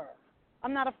flaker.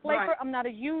 Right. I'm not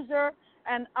a user,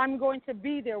 and I'm going to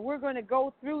be there. We're going to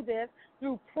go through this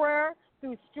through prayer,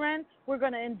 through strength. We're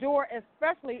going to endure,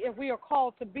 especially if we are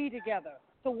called to be together,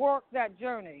 to work that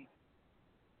journey.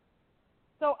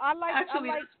 So I like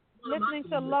listening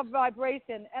to Love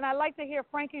Vibration, and I like to hear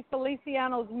Frankie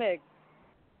Feliciano's mix.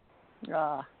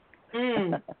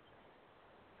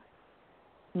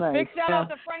 Nice. Big shout out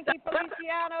to Frankie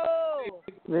Feliciano.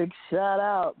 Big shout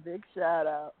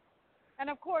out. And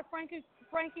of course,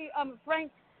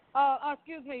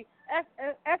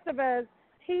 Estevez,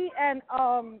 he and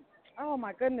oh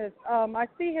my goodness, I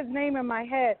see his name in my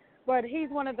head, but he's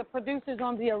one of the producers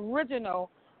on the original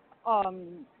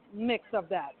mix of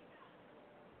that.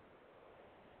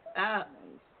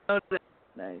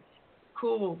 Nice.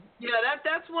 Cool. Yeah,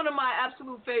 that's one of my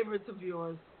absolute favorites of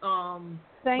yours.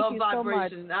 Thank Love you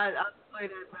Vibration. so much. I play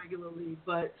that regularly,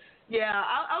 but yeah,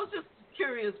 I was just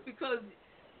curious because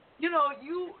you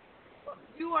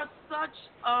are such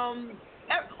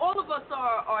all of us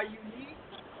are unique,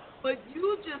 but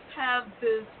you just have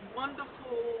this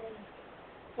wonderful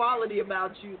quality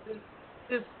about you.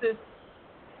 This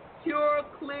pure,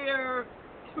 clear,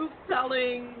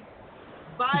 truth-telling,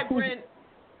 vibrant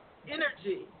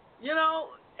energy.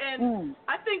 And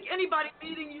I think anybody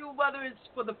meeting you, whether it's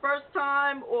for the first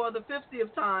time or the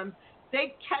 50th time,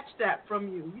 they catch that from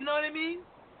you. You know what I mean?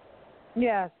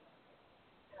 Yes,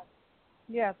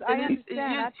 I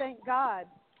understand. I thank God.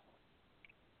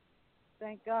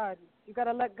 Thank God. You got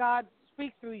to let God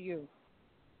speak through you.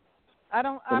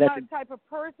 I'm not the type of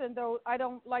person, though. I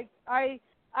don't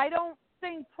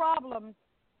sing problems.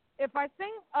 If I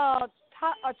sing a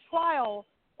trial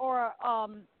or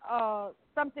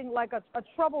something like a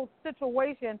troubled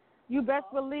situation, you best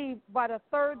believe by the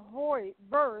third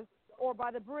verse or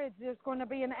by the bridge, there's going to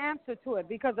be an answer to it.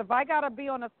 Because if I got to be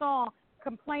on a song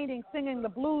complaining, singing the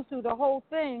blues through the whole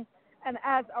thing, and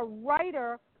as a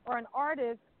writer or an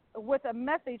artist with a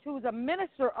message who's a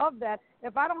minister of that,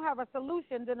 if I don't have a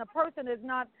solution, then the person is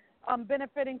not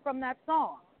benefiting from that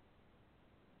song.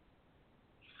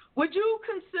 Would you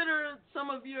consider some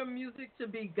of your music to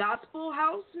be gospel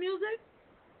house music?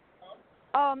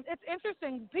 It's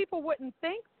interesting. People wouldn't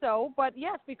think so, but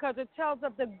yes, because it tells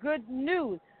of the good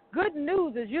news. Good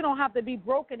news is you don't have to be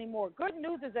broke anymore. Good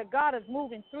news is that God is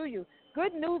moving through you.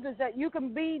 Good news is that you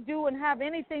can be, do, and have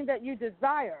anything that you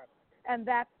desire, and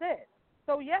that's it.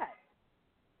 So, yes.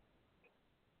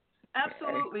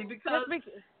 Absolutely, because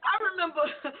I remember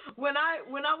when I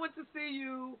went to see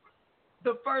you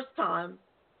the first time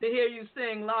to hear you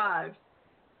sing live,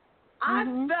 I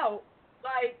felt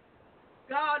like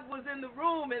God was in the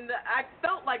room, and I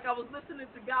felt like I was listening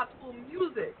to gospel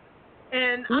music.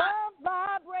 And love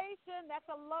vibration. That's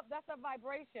a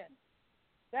vibration.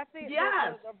 That's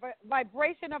the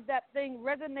vibration of that thing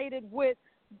resonated with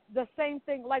the same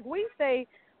thing. Like we say,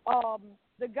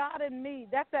 the God in me.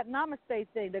 That's that namaste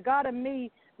thing. The God in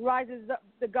me rises up.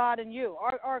 The God in you.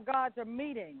 Our gods are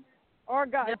meeting. Our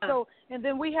God. Yeah. So, and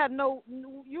then you had no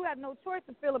choice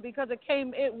to feel it because it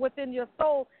came within your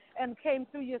soul and came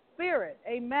through your spirit.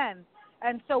 Amen.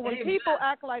 And so when people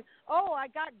act like, oh, I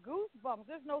got goosebumps,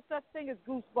 there's no such thing as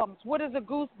goosebumps. What is a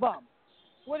goosebump?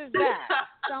 What is that?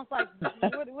 Sounds like,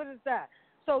 what is that?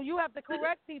 So you have to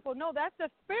correct people. No, that's the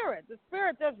spirit. The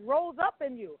spirit just rolls up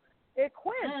in you. It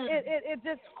quits. It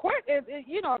just quit.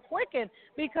 Quicken.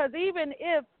 Because even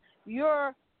if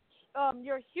you're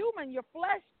human, your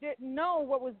flesh didn't know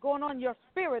what was going on, your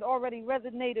spirit already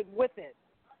resonated with it.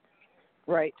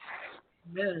 Right.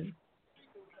 Amen.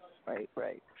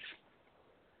 Right.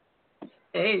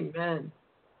 Amen.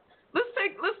 Let's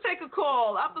take a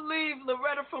call. I believe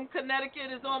Loretta from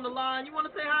Connecticut is on the line. You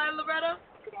want to say hi, Loretta?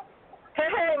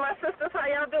 Hey, my sisters, how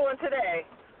y'all doing today?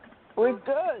 We're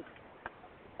good.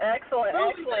 Excellent.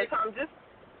 I'm just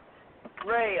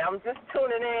great. I'm just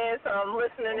tuning in, so I'm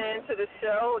listening in to the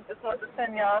show. Just want to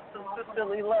send y'all some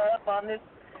sisterly love on this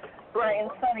bright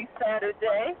and sunny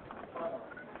Saturday.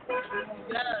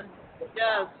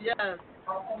 Yes.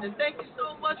 And thank you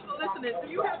so much for listening. Do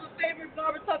you have a favorite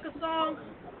Barbara Tucker song?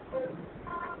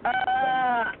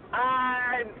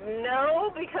 I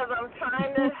know because I'm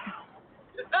trying to.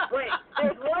 Wait,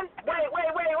 there's one.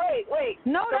 Wait.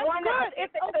 No, the that's one good. That,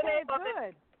 it's okay.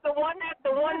 Good. The one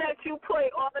that you play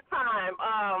all the time.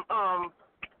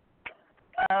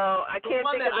 I can't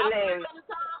think of the name.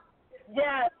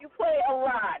 Yes, you play a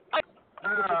lot.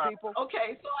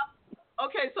 Okay,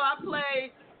 so I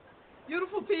play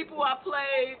Beautiful People. I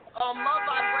play Love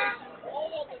Vibration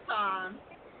all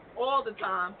the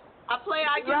time. I play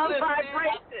I Get Love Lifted.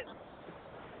 Vibration.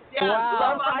 Yeah, wow.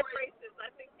 Love Vibrations.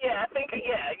 I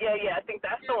think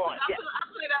that's the one. I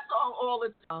play that song all the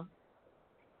time.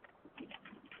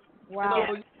 Wow. So,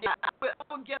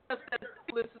 I would guess that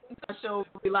listen to my show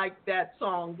would be like that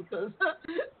song because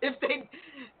if they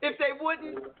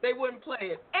wouldn't play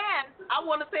it. And I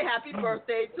want to say happy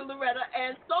birthday to Loretta,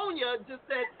 and Sonia just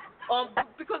said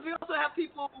because we also have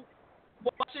people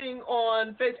watching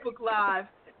on Facebook Live.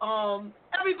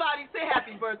 Everybody say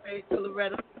happy birthday to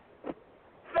Loretta.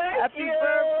 Happy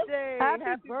birthday.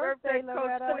 Happy birthday,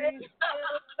 Loretta. Thank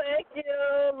you.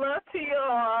 Love to you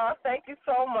all. Thank you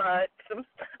so much.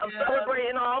 I'm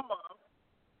celebrating all month.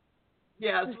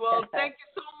 Yes, well, thank you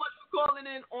so much for calling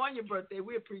in on your birthday.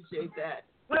 We appreciate that.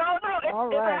 No,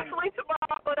 it's actually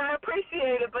tomorrow, but I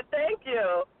appreciate it, but thank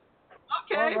you.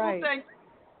 Okay, well,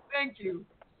 thank you.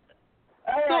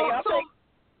 All right, so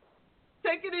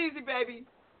take it easy, baby.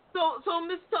 So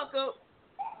Miss Tucker,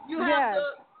 you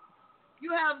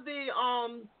have the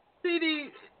CD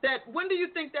that, when do you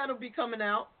think that'll be coming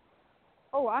out?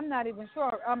 Oh, I'm not even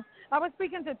sure. I was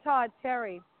speaking to Todd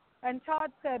Terry, and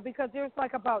Todd said because there's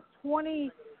like about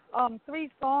 23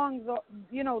 songs,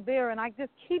 there, and I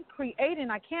just keep creating.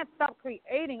 I can't stop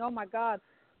creating. Oh my God!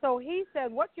 So he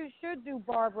said, what you should do,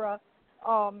 Barbara,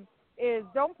 is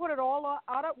don't put it all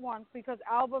out at once because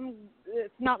albums,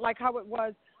 it's not like how it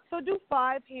was. So do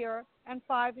 5 here and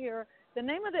 5 here. The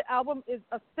name of the album is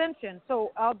Ascension.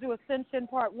 So I'll do Ascension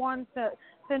Part 1,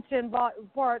 Ascension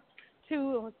Part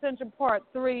 2, Ascension Part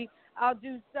 3. I'll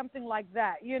do something like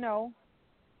that,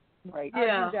 Right.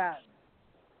 I'll do that.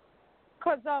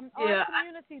 Because our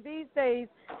community these days,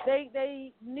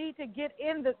 they need to get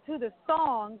to the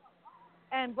songs,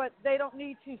 but they don't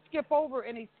need to skip over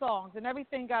any songs, and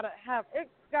everything got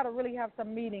to really have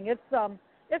some meaning. It's going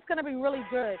to be really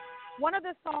good. One of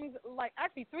the songs,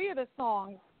 actually 3 of the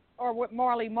songs are with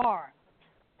Marley Marr,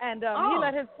 and he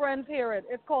let his friends hear it.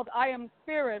 It's called I Am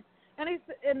Spirit, and his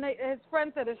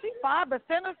friend said, "Is she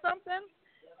 5% or something?"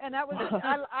 And that was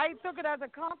I took it as a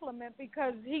compliment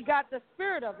because he got the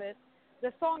spirit of it.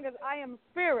 The song is I Am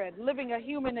Spirit, living a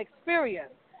human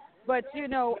experience. But,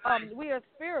 we are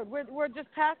spirit. We're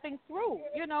just passing through,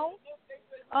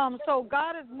 So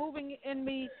God is moving in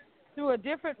me through a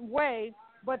different way,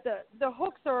 but the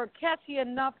hooks are catchy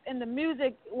enough and the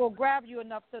music will grab you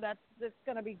enough so that it's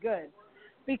going to be good.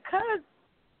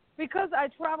 Because I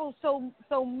travel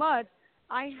so much,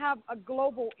 I have a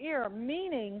global ear,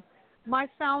 meaning my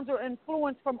sounds are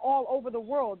influenced from all over the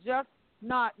world, just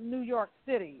not New York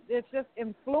City. It's just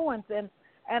influence, and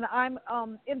I'm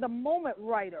in the moment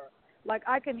writer. Like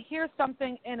I can hear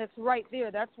something and it's right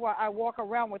there. That's why I walk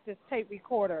around with this tape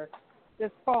recorder,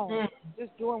 this phone,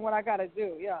 just doing what I got to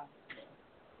do. Yeah.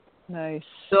 Nice.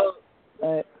 So,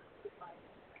 uh,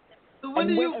 so when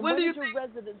do you your think?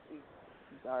 residency?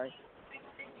 Sorry.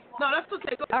 No, that's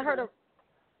okay. Go I ahead.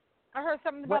 heard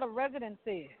something about a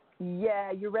residency.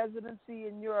 Yeah, your residency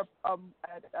in Europe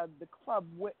at the club.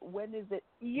 When is it?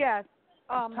 Yes.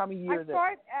 What time of year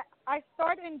I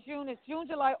start in June. It's June,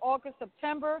 July, August,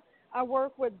 September. I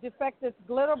work with Defectus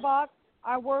Glitterbox.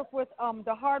 I work with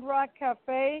the Hard Rock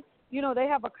Cafe. You know, they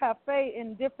have a cafe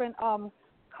in different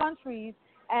countries,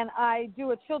 and I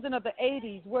do a Children of the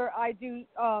 80s where I do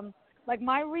like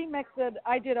my remix that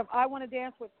I did of I Want to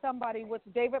Dance with Somebody, which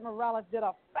David Morales did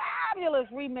a fabulous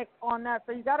remix on that.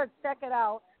 So you got to check it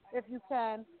out if you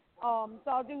can. So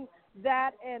I'll do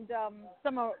that and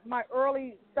some of my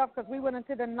early stuff because we went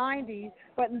into the 90s.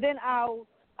 But then I'll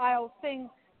sing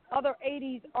other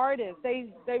 80s artists.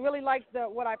 They really like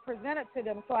what I presented to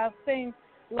them. So I'll sing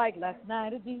like Last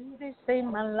Night a DJ Saved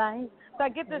My Life. So I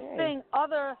get to sing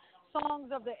other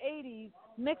songs of the 80s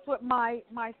mixed with my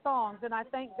songs. And I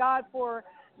thank God for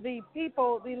the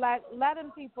people, the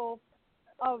Latin people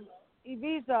of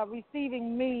Ibiza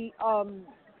receiving me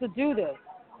to do this.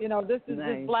 You know, this is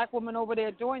this black woman over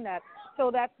there doing that.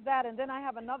 So that's that. And then I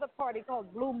have another party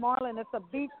called Blue Marlin. It's a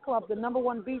beach club, the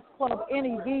 #1 beach club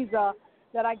in Ibiza,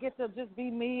 that I get to just be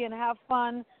me and have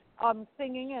fun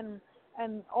singing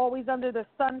and always under the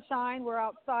sunshine. We're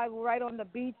outside, we're right on the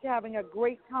beach having a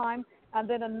great time. And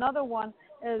then another one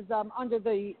is under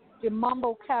the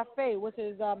Mambo Cafe, which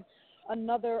is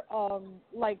another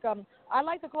I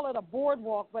like to call it a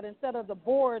boardwalk, but instead of the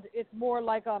board, it's more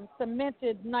like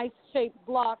cemented, nice-shaped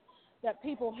blocks that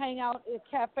people hang out at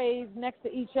cafes next to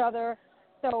each other.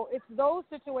 So it's those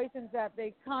situations that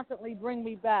they constantly bring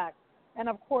me back. And,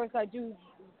 of course, I do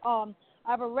I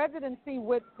have a residency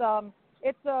with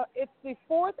it's the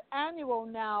 4th annual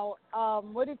now,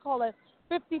 51st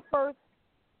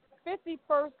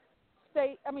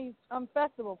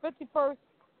festival, 51st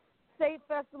State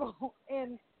Festival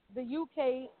in the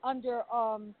UK under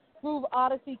Groove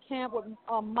Odyssey Camp with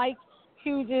Mike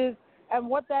Hughes. And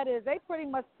what that is, they pretty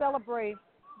much celebrate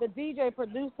the DJ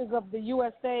producers of the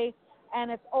USA, and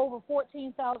it's over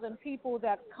 14,000 people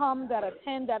that come, that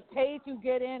attend, that pay to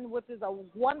get in, which is a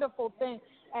wonderful thing,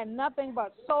 and nothing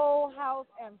but soul, house,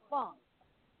 and funk.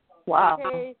 Wow.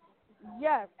 Okay?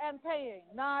 Yes, and paying,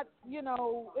 not,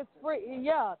 it's free.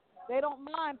 Yeah, they don't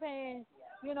mind paying,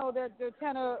 their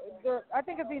 10 or I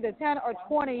think it's either 10 or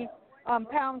 20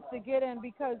 pounds to get in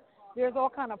because there's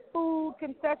all kind of food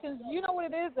concessions. You know what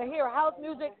it is to hear house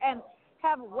music and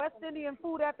have West Indian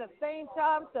food at the same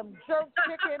time, some jerk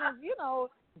chicken, and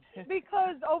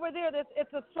because over there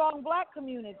it's a strong black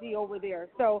community over there.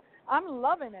 So I'm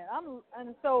loving it.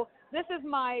 And so this is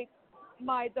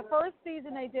the first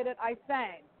season they did it, I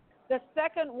sang. The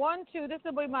second one, too, this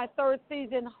will be my 3rd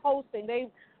season hosting. They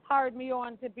hired me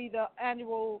on to be the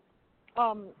annual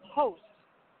host.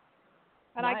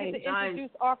 And I get to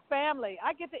introduce our family.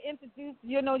 I get to introduce,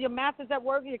 your masters at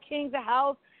work, your kings of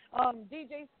house,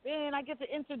 DJ Spin. I get to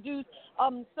introduce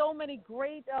so many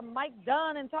great Mike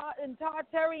Dunn and Todd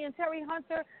Terry and Terry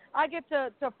Hunter. I get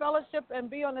to fellowship and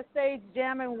be on the stage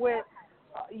jamming with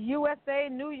USA,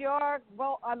 New York.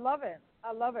 Well, I love it.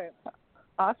 I love it.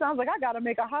 Sounds like I got to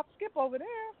make a hop skip over there.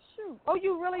 Shoot. Oh,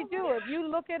 you really do. If you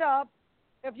look it up,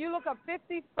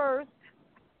 51st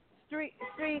Street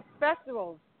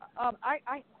Festivals.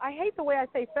 I hate the way I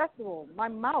say festival. My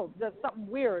mouth does something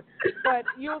weird. But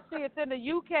you'll see it's in the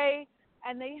UK,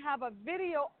 and they have a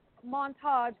video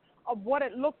montage of what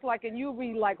it looks like, and you'll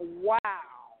be like, wow.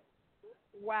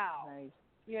 Nice.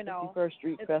 51st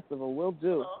Street Festival. Will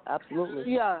do.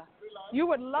 Absolutely. Yeah. You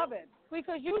would love it.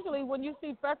 Because usually when you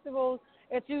see festivals,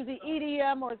 it's usually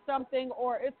EDM or something,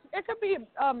 or it could be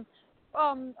a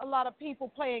lot of people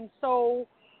playing soul.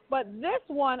 But this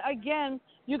one, again,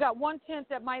 you got one tent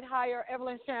that might hire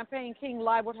Evelyn Champagne King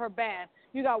live with her band.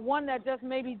 You got one that just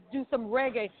maybe do some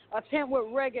reggae, a tent with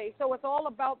reggae. So it's all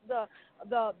about the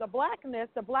blackness,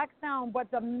 the black sound. But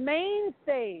the main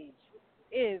stage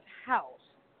is house,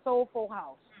 soulful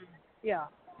house. Yeah.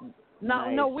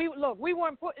 Nice. No, we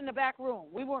weren't put in the back room.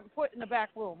 We weren't put in the back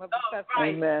room of the festival.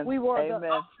 Amen. We were.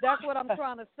 Amen. That's what I'm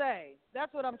trying to say.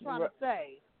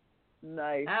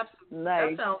 Nice. Absolutely.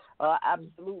 Nice.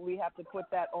 Absolutely have to put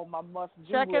that on my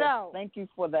must-do Check list. it out. Thank you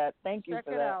for that. Thank you Check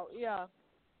for it that. out. Yeah.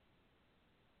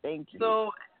 Thank you.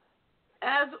 So,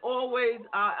 as always,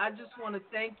 I just want to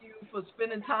thank you for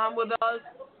spending time with us.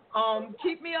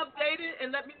 Keep me updated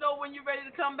and let me know when you're ready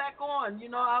to come back on.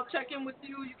 I'll check in with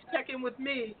you. You can check in with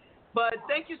me. But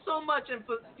thank you so much, and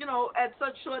for at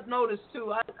such short notice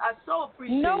too. I so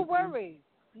appreciate. No worries.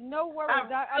 No worries.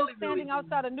 I'm standing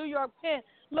outside of New York Penn.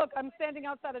 Look, I'm standing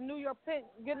outside of New York Penn,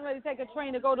 getting ready to take a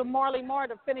train to go to Marley Marl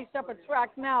to finish up a track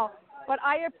now. But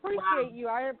I appreciate you.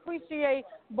 I appreciate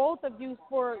both of you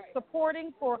for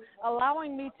supporting, for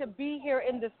allowing me to be here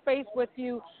in this space with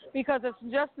you, because it's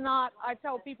just not, I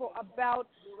tell people, about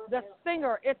the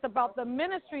singer. It's about the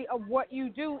ministry of what you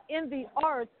do in the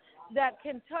arts that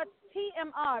can touch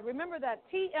TMI. Remember that,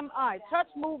 TMI, touch,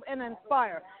 move, and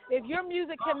inspire. If your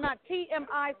music cannot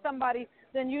TMI somebody,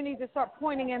 then you need to start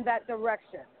pointing in that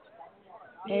direction.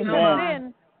 Amen. And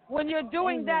then when you're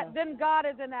doing that, then God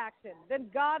is in action. Then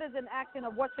God is in action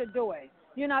of what you're doing.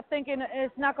 You're not thinking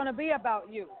it's not going to be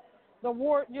about you.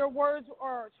 Your words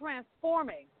are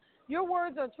transforming. Your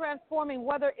words are transforming,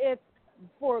 whether it's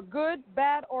for good,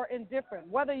 bad, or indifferent.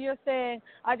 Whether you're saying,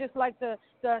 I just like to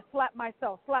slap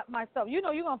myself. You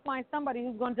know you're going to find somebody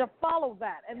who's going to follow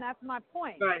that, and that's my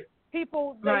point. Right.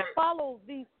 People, they follow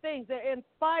these things. They're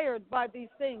inspired by these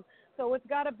things. So it's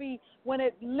got to be when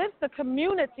it lifts the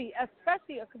community,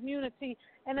 especially a community,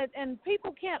 and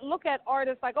people can't look at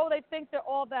artists like, oh, they think they're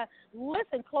all that.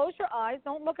 Listen, close your eyes.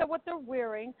 Don't look at what they're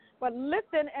wearing, but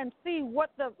listen and see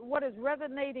what is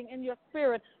resonating in your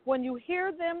spirit when you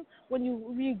hear them, when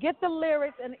you get the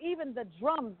lyrics and even the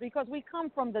drums, because we come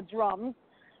from the drums.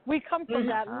 We come from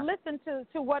that. Listen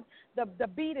to what the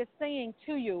beat is saying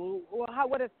to you, or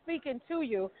what it's speaking to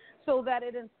you, so that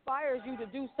it inspires you to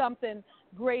do something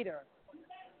greater.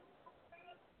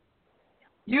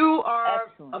 You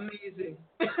are amazing.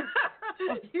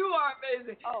 You are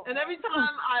amazing. Oh. And every time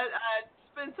I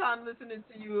spend time listening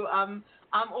to you, I'm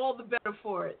all the better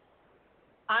for it.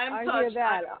 I am touched,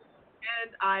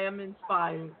 and I am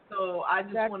inspired. So I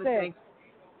just want to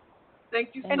thank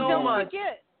you so much.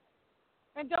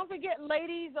 And don't forget,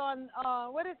 ladies, on,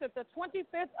 the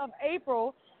 25th of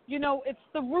April, you know, it's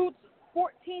the Roots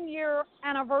 14-year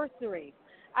anniversary.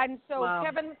 And so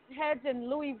Kevin Hedge and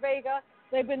Louis Vega,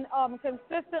 they've been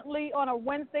consistently on a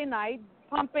Wednesday night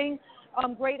pumping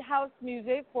great house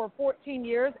music for 14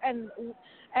 years.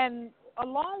 And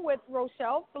along with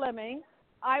Rochelle Fleming,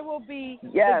 I will be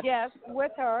the guest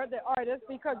with her, the artist,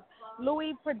 because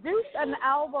Louis produced an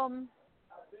album.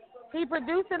 He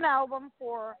produced an album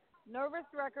for Nervous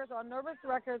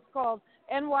Records called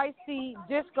NYC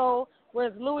Disco,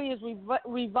 whereas Louis is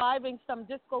reviving some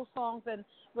disco songs, and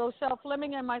Rochelle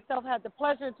Fleming and myself had the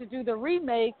pleasure to do the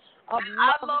remake of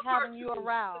Love Having You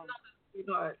Around.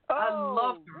 I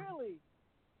love her. Really?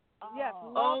 Yes,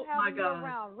 Love Having You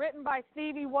Around. Written by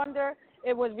Stevie Wonder.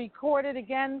 It was recorded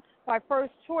again by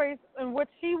First Choice, in which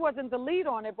she wasn't the lead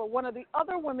on it, but one of the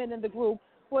other women in the group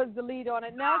was the lead on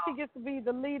it. Now she gets to be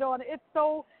the lead on it.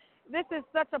 This is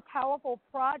such a powerful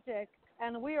project,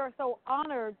 and we are so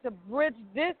honored to bridge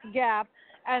this gap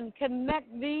and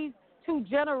connect these two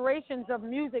generations of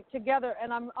music together,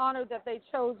 and I'm honored that they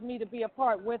chose me to be a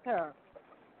part with her.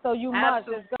 So you must.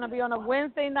 It's going to be on a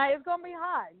Wednesday night. It's going to be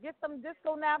hot. Get some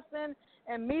disco naps in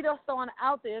and meet us on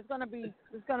out there. It's going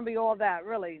to be all that,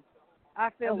 really.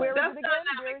 I feel Where is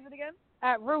it again?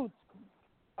 At Roots.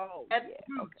 Oh, at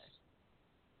Roots. Okay.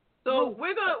 So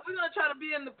we're gonna try to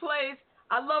be in the place.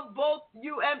 I love both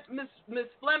you and Miss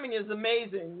Fleming is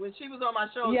amazing. When she was on my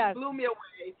show, she blew me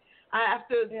away. I have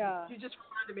to. You just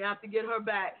reminded me. I have to get her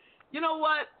back. You know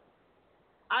what?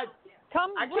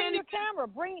 Bring your camera.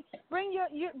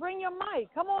 Bring your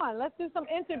mic. Come on. Let's do some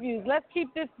interviews. Let's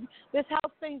keep this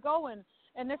house thing going.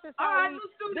 And this is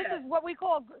is what we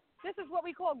call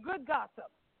good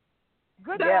gossip.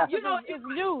 Good gossip is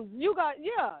news.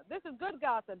 This is good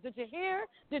gossip. Did you hear?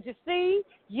 Did you see?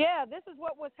 Yeah, this is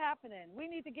what was happening. We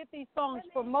need to get these songs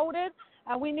promoted,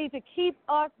 and we need to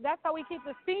that's how we keep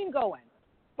the scene going.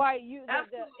 By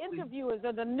the interviewers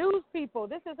or the news people.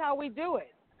 This is how we do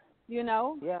it. You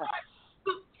know? Yeah.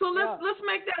 So let's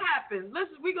make that happen.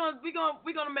 We're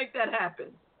gonna make that happen.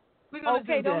 We're gonna do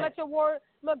that. Don't let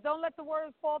the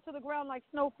words fall to the ground like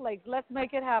snowflakes. Let's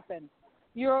make it happen.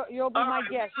 You'll be my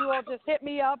guest. You all just hit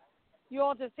me up.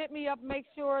 Make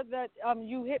sure that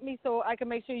you hit me so I can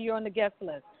make sure you're on the guest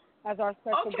list as our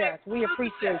special guest. We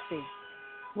appreciate you.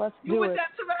 Let's do it. You with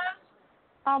that, Terez?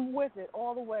 I'm with it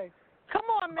all the way. Come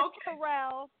on, Miss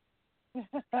Terez.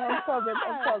 I'm coming.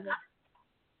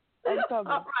 All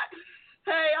right.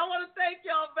 Hey, I want to thank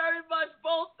y'all very much,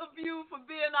 both of you, for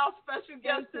being our special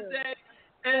guest today.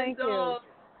 And thank you.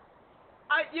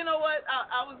 You know what?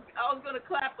 I was going to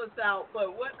clap us out,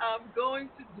 but what I'm going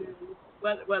to do,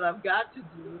 what I've got to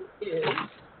do is,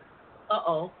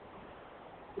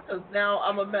 because now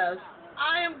I'm a mess.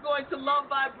 I am going to love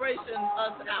vibration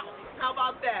us out. How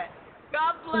about that?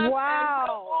 God bless, and we'll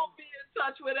all be in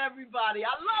touch with everybody.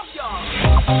 I love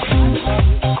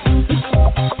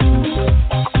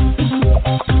y'all.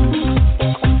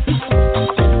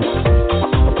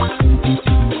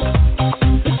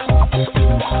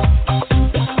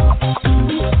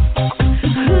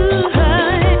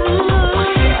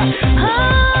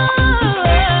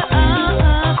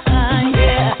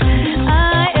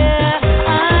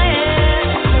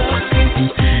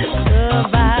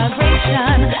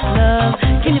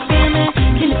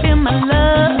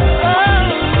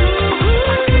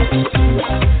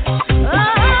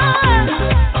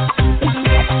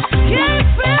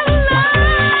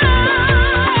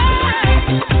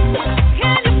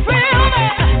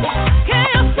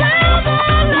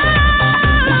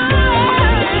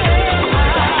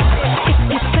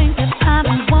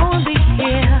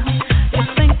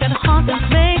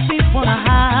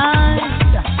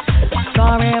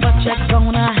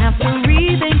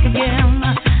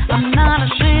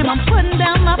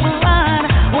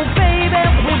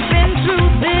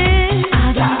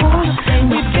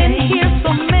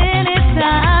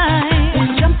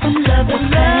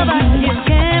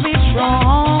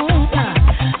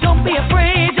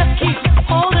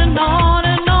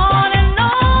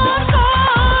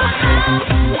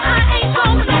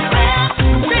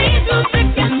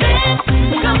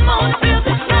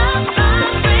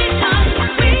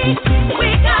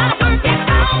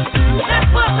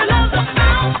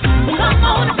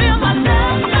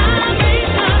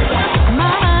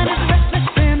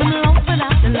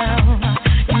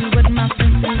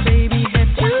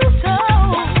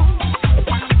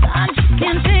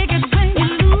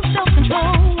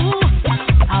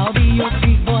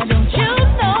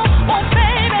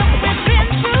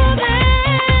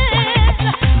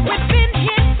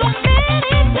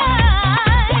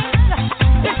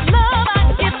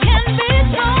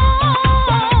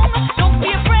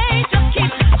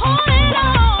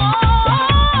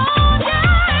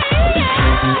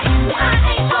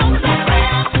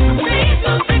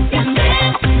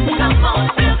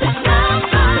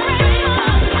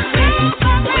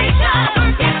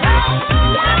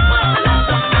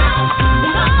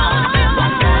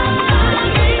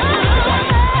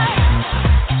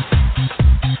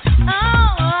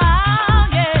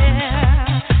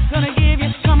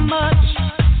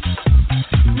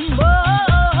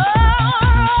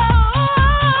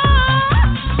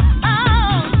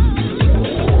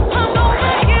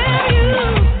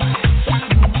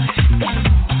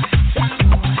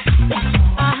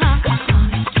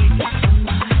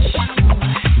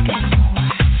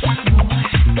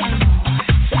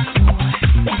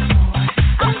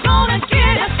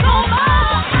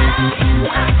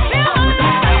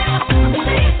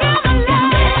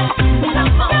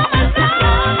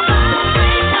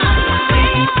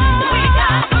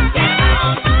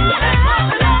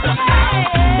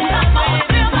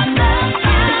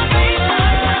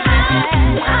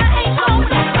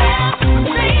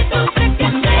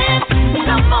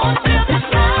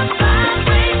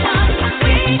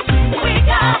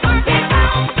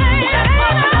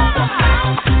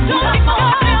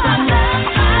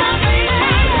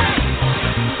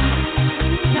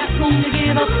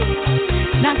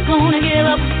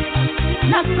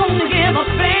 Not gonna give up,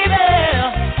 baby.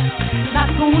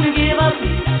 Not gonna give up.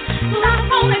 Not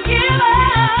gonna give up.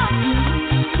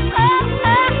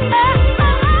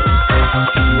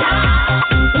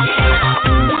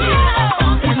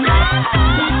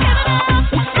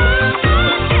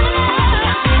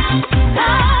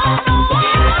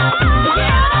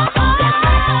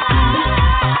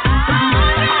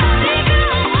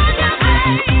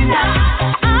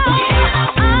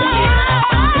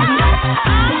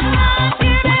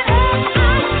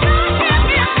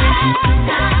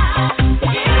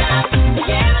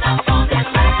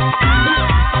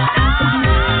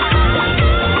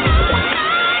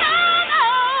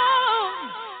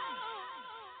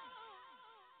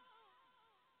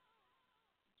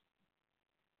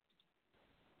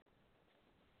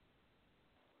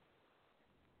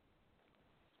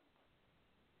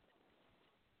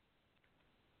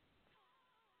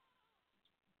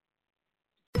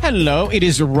 Hello, it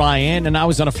is Ryan, and I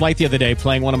was on a flight the other day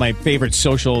playing one of my favorite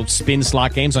social spin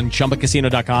slot games on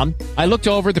ChumbaCasino.com. I looked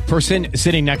over at the person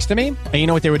sitting next to me, and you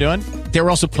know what they were doing? They were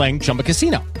also playing Chumba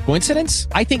Casino. Coincidence?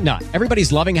 I think not.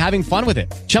 Everybody's loving having fun with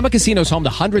it. Chumba Casino is home to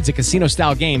hundreds of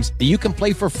casino-style games that you can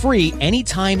play for free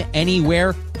anytime,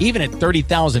 anywhere, even at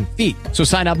 30,000 feet. So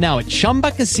sign up now at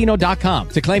ChumbaCasino.com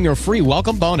to claim your free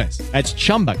welcome bonus. That's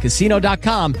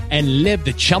ChumbaCasino.com and live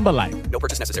the Chumba life. No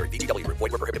purchase necessary. VGW. Void where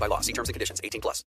prohibited by law. See terms and conditions. 18+.